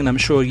watching, and I'm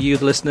sure you,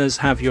 the listeners,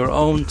 have your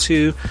own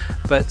too.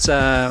 But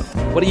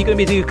what are you going to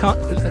be doing,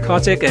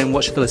 Kartik, and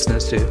what should the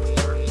listeners do?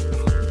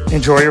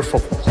 Enjoy your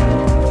football.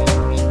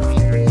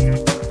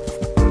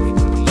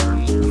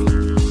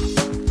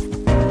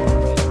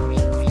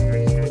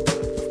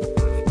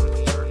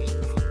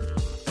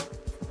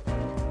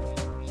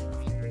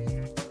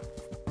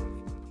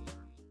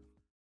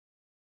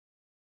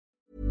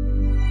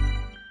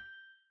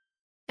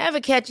 Ever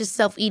catch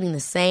yourself eating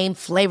the same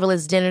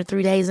flavorless dinner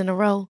 3 days in a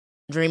row?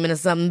 Dreaming of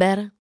something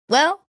better?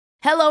 Well,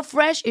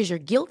 HelloFresh is your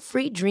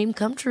guilt-free dream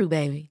come true,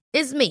 baby.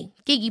 It's me,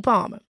 Keke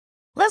Palmer.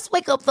 Let's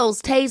wake up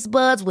those taste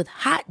buds with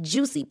hot,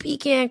 juicy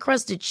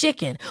pecan-crusted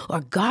chicken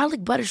or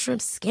garlic butter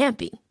shrimp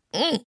scampi.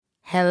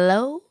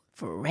 Hello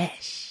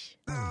Fresh.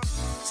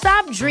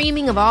 Stop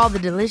dreaming of all the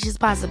delicious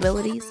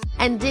possibilities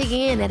and dig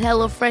in at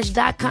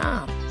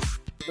HelloFresh.com.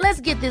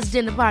 Let's get this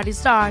dinner party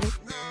started.